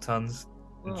evil tongues,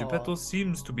 "Geppetto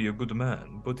seems to be a good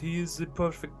man, but he is a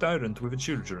perfect tyrant with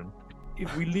children.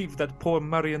 If we leave that poor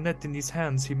marionette in his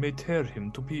hands, he may tear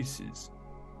him to pieces."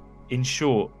 In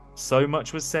short, so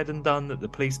much was said and done that the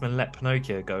policeman let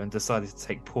Pinocchio go and decided to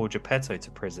take poor Geppetto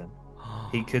to prison.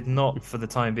 He could not, for the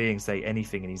time being, say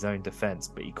anything in his own defence,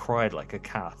 but he cried like a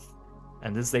calf.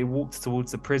 And as they walked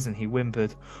towards the prison, he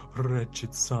whimpered,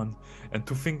 "Wretched son, and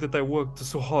to think that I worked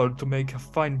so hard to make a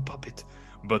fine puppet.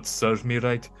 But serve me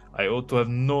right, I ought to have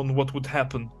known what would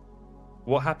happen."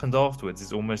 What happened afterwards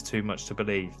is almost too much to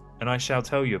believe, and I shall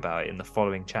tell you about it in the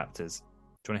following chapters.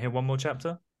 Do you want to hear one more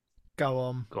chapter? Go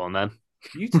on. Go on then.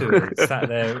 You two are sat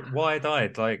there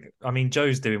wide-eyed,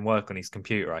 Joe's doing work on his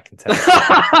computer, I can tell.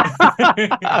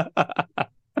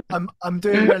 I'm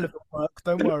doing relevant work,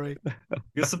 don't worry.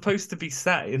 You're supposed to be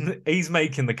sat in. He's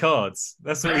making the cards.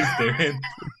 That's what he's doing.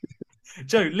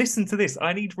 Joe, listen to this.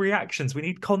 I need reactions. We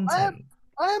need content.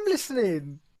 I am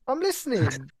listening. I'm listening.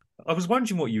 I was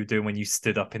wondering what you were doing when you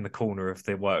stood up in the corner of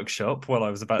the workshop while I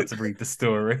was about to read the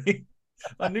story.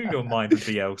 I knew your mind would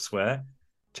be elsewhere.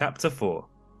 Chapter 4.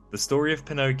 The story of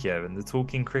Pinocchio and the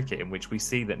talking cricket, in which we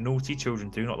see that naughty children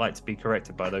do not like to be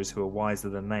corrected by those who are wiser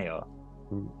than they are.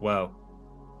 Well,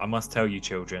 I must tell you,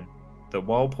 children, that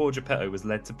while poor Geppetto was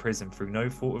led to prison through no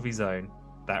fault of his own,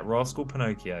 that rascal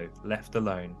Pinocchio, left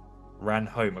alone, ran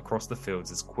home across the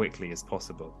fields as quickly as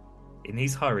possible. In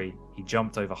his hurry, he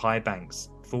jumped over high banks,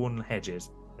 thorn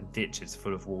hedges, and ditches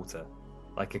full of water,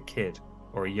 like a kid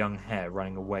or a young hare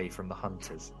running away from the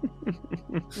hunters.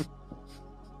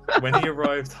 When he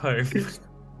arrived home,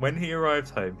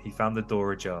 he found the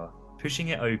door ajar. Pushing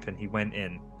it open, he went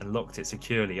in and locked it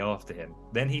securely after him.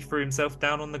 Then he threw himself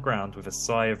down on the ground with a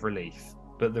sigh of relief.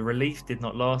 But the relief did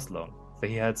not last long, for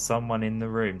he heard someone in the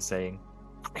room saying,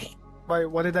 Wait,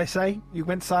 what did they say? You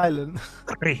went silent.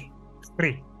 "Cree,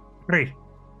 cree, cree,"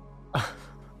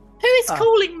 Who is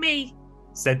calling me?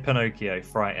 said Pinocchio,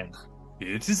 frightened.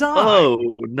 "It is I."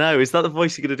 Oh, no. Is that the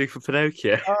voice you're going to do for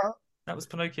Pinocchio? That was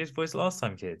Pinocchio's voice last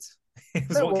time, kids. It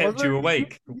was No, what well, kept you wasn't it?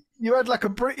 awake. You had like a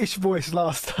British voice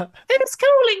last time. Who's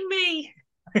calling me?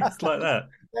 It's like that,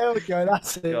 There we go,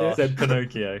 that's it. God. said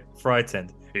Pinocchio,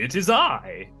 frightened. "It is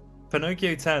I."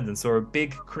 Pinocchio turned and saw a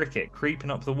big cricket creeping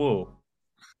up the wall.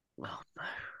 Oh, no.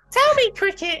 Tell me,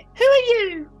 Cricket, who are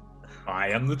you? "I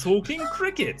am the talking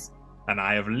cricket, and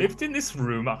I have lived in this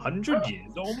room 100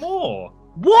 years or more."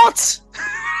 What?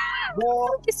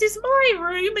 What? This is my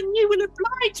room, and you will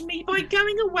oblige me by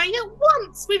going away at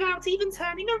once without even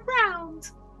turning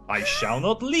around. "I shall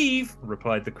not leave,"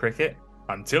 replied the cricket,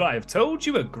 "until I have told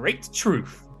you a great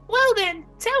truth. Well then,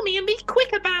 tell me and be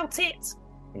quick about it.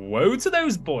 Woe to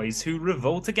those boys who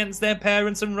revolt against their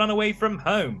parents and run away from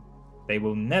home. They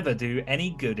will never do any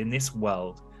good in this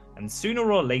world, and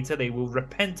sooner or later they will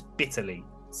repent bitterly."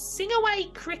 Sing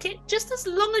away, Cricket, just as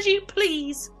long as you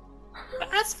please.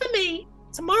 But as for me,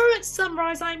 tomorrow at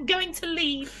sunrise I am going to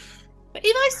leave. But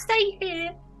if I stay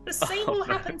here, the same will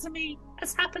happen to me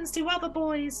as happens to other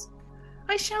boys.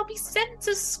 I shall be sent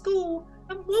to school,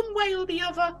 and one way or the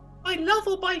other, by love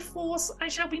or by force, I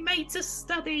shall be made to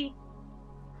study.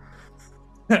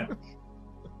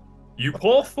 "You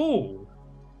poor fool!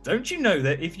 Don't you know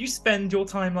that if you spend your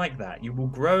time like that, you will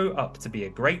grow up to be a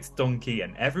great donkey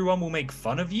and everyone will make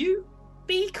fun of you?"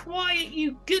 Be quiet,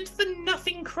 you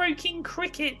good-for-nothing croaking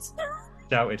cricket.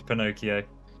 shouted Pinocchio.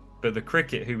 But the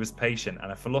cricket, who was patient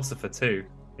and a philosopher too,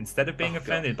 instead of being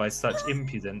offended by such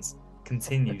impudence,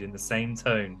 continued in the same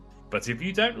tone. "But if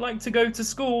you don't like to go to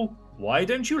school, why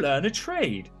don't you learn a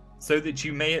trade, so that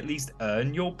you may at least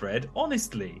earn your bread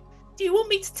honestly?" Do you want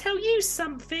me to tell you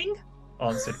something?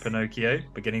 answered Pinocchio,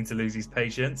 beginning to lose his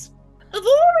patience. Of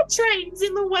all the trades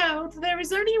in the world, there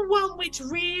is only one which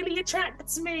really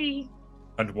attracts me.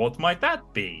 "And what might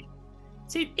that be?"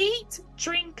 To eat,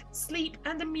 drink, sleep,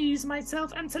 and amuse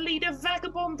myself, and to lead a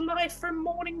vagabond life from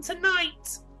morning to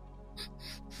night.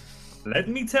 "Let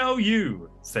me tell you,"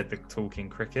 said the talking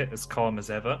cricket, as calm as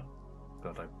ever.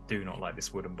 God, I do not like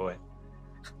this wooden boy.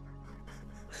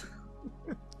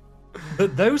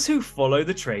 "But those who follow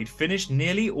the trade finish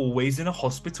nearly always in a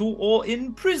hospital or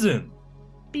in prison."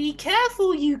 Be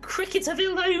careful, you cricket of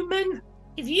ill omen.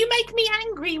 If you make me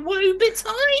angry, woe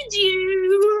betide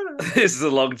you. This is a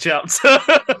long chapter.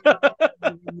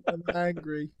 I'm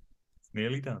angry. It's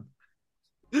nearly done.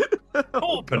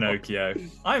 Poor Pinocchio,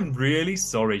 I'm really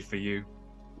sorry for you.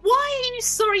 Why are you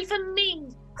sorry for me?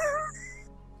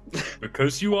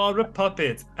 Because you are a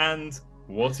puppet, and,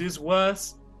 what is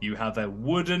worse, you have a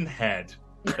wooden head.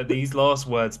 At these last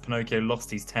words, Pinocchio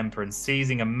lost his temper and,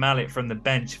 seizing a mallet from the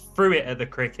bench, threw it at the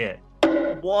cricket.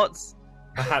 What?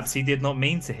 Perhaps he did not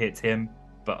mean to hit him,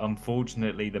 but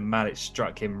unfortunately the mallet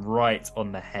struck him right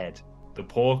on the head. The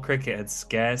poor cricket had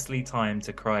scarcely time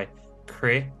to cry,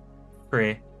 "Cri,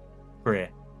 cri, cri,"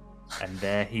 and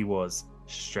there he was,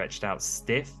 stretched out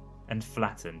stiff and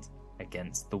flattened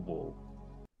against the wall.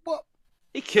 What?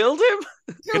 He killed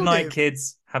him? Good night,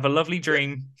 kids. Have a lovely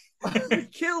dream. He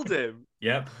killed him?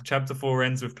 Yep, chapter 4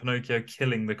 ends with Pinocchio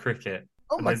killing the cricket.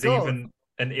 Oh And my there's god. even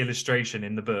an illustration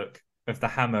in the book of the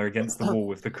hammer against the wall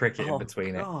with the cricket in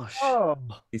between it. Gosh. Oh.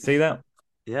 You see that?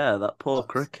 Yeah, that poor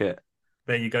cricket.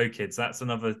 There you go, kids. That's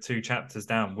another 2 chapters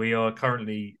down. We are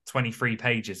currently 23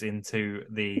 pages into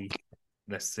the,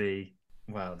 let's see,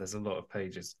 wow, there's a lot of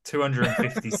pages.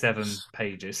 257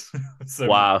 pages. So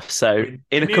Wow. So we're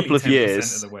in a nearly couple of 10%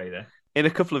 years, of the way there. in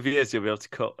a couple of years, you'll be able to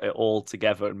cut it all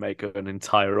together and make an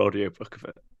entire audiobook of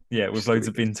it. Yeah, with loads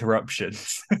of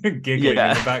interruptions, giggling in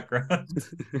the background.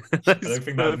 I don't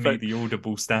think that would meet the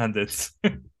audible standards.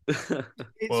 It's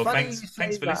Well, funny thanks you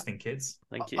say for that. listening, kids.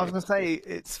 Thank I was you. going to say,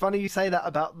 it's funny you say that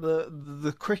about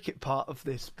the cricket part of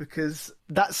this, because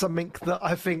that's something that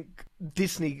I think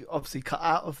Disney obviously cut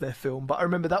out of their film. But I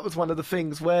remember that was one of the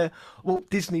things where Walt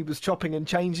Disney was chopping and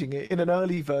changing it. In an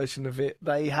early version of it,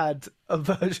 they had a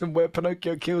version where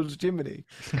Pinocchio kills Jiminy,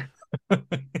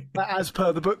 as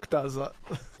per the book does.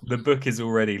 The book is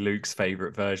already Luke's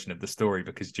favourite version of the story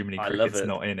because Jiminy I love Cricket's it.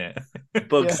 not in it.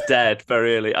 Bug's dead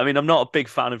very early. I mean, I'm not a big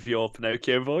fan of your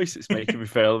Pinocchio voice. It's making me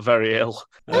feel very ill.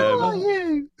 How are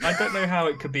you? I don't know how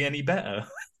it could be any better.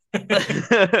 No,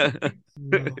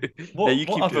 you What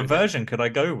keep other doing it. version could I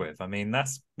go with? I mean,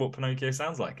 that's what Pinocchio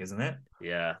sounds like, isn't it?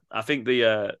 Yeah, I think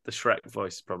the Shrek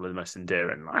voice is probably the most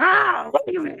endearing. Okay,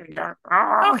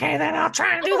 then I'll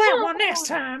try and do that one next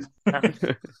time.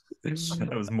 That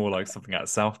was more like something out of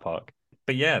South Park.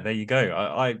 But yeah, there you go.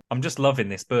 I'm just loving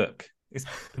this book. It's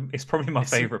probably my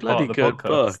It's a favorite part bloody of the good podcast.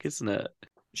 book, isn't it?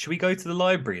 Should we go to the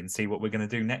library and see what we're going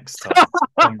to do next time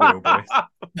on Real Boys?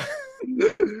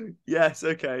 Yes,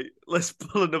 okay. Let's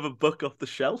pull another book off the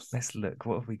shelf. Let's look.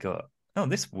 What have we got? Oh,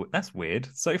 that's weird.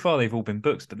 So far, they've all been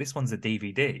books, but this one's a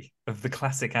DVD of the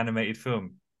classic animated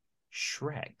film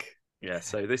Shrek. Yeah,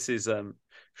 so this is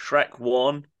Shrek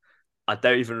 1. I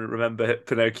don't even remember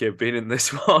Pinocchio being in this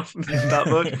one that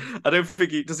much. I don't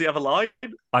think does he have a line?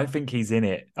 I think he's in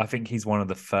it. I think he's one of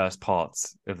the first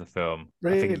parts of the film. I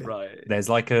Really? think Right. there's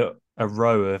like a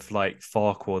row of like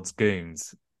Farquaad's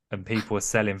goons, and people are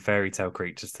selling fairy tale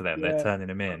creatures to them. Yeah. They're turning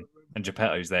them in, and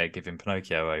Geppetto's there giving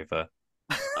Pinocchio over.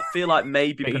 I feel like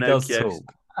maybe But he does Pinocchio.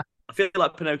 talk. I feel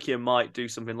like Pinocchio might do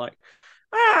something like,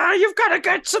 you've got to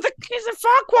get to the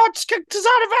Farquaad's kicked us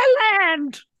out of our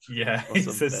land. Yeah, Or he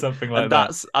says something like and that.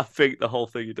 that's, I think, the whole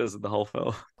thing he does in the whole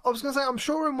film. I was going to say, I'm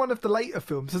sure in one of the later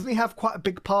films, doesn't he have quite a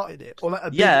big part in it? Or like a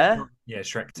big Yeah. Yeah,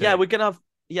 Shrek 2. Yeah, we're gonna have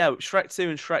Shrek 2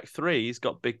 and Shrek 3. He's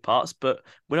got big parts, but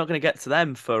we're not going to get to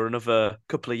them for another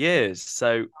couple of years.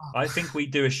 So I think we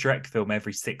do a Shrek film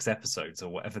every 6 episodes or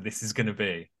whatever this is going to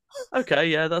be. okay,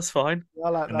 yeah, that's fine. I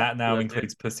like And that now Yeah.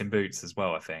 includes Puss in Boots as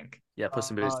well, I think. Yeah, Puss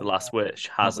in Boots: The yeah. Last Wish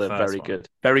has Not a the first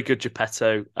very good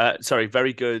Geppetto.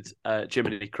 Very good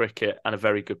Jiminy Cricket and a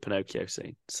very good Pinocchio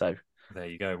scene. So There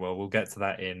you go. Well, we'll get to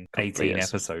that in Couple of 18 years.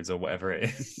 episodes or whatever it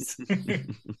is,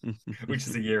 which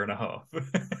is a year and a half.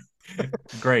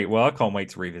 Great. Well, I can't wait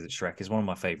to revisit Shrek. It's one of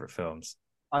my favorite films.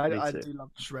 I Me too. do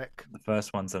love Shrek. The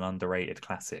first one's an underrated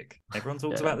classic. Everyone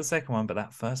talks Yeah. about the second one, but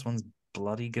that first one's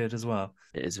bloody good as well.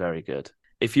 it is very good.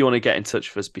 If you want to get in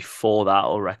touch with us before that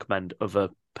or recommend other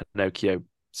Pinocchio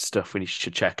stuff we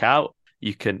should check out,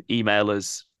 you can email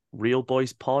us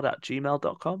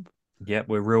realboyspod@gmail.com. Yep,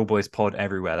 we're Real Boys Pod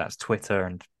everywhere. That's Twitter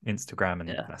and Instagram, and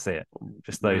Yeah. that's it.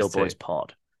 Just those Real two. Boys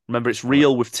Pod. Remember, it's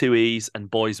real with 2 E's and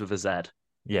boys with a Z.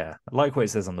 Yeah, I like what it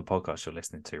says on the podcast you're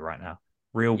listening to right now.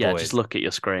 Real Yeah, Boys. just look at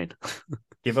your screen.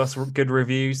 Give us good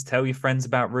reviews. Tell your friends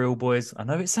about Real Boys. I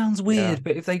know it sounds weird, Yeah.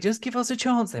 but if they just give us a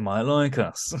chance, they might like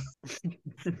us.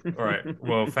 All right.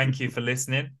 Well, thank you for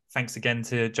listening. Thanks again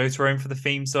to Joe Tyrone for the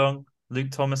theme song,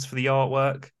 Luke Thomas for the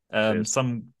artwork, Cheers.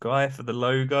 some guy for the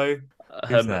logo.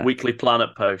 Who's that? Weekly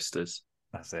Planet posters.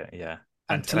 That's it. Yeah.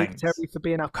 And to Luke thanks. Terry for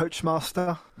being our coach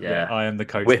master. Yeah. I am the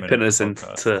coach. Whipping us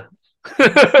into.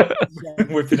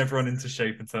 whipping everyone into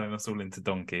shape and turning us all into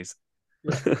donkeys.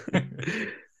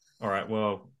 All right.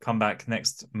 Well, come back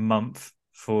next month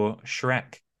for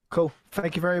Shrek. Cool.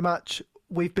 Thank you very much.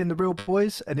 We've been the Real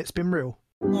Boys, and it's been real.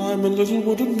 I'm a little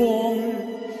wooden boy.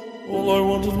 All I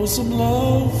wanted was some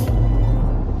love.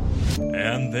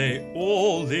 And they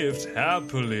all lived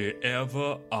happily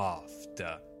ever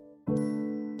after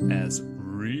as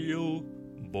real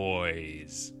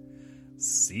boys.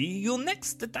 See you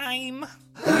next time.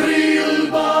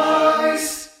 Real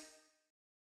boys.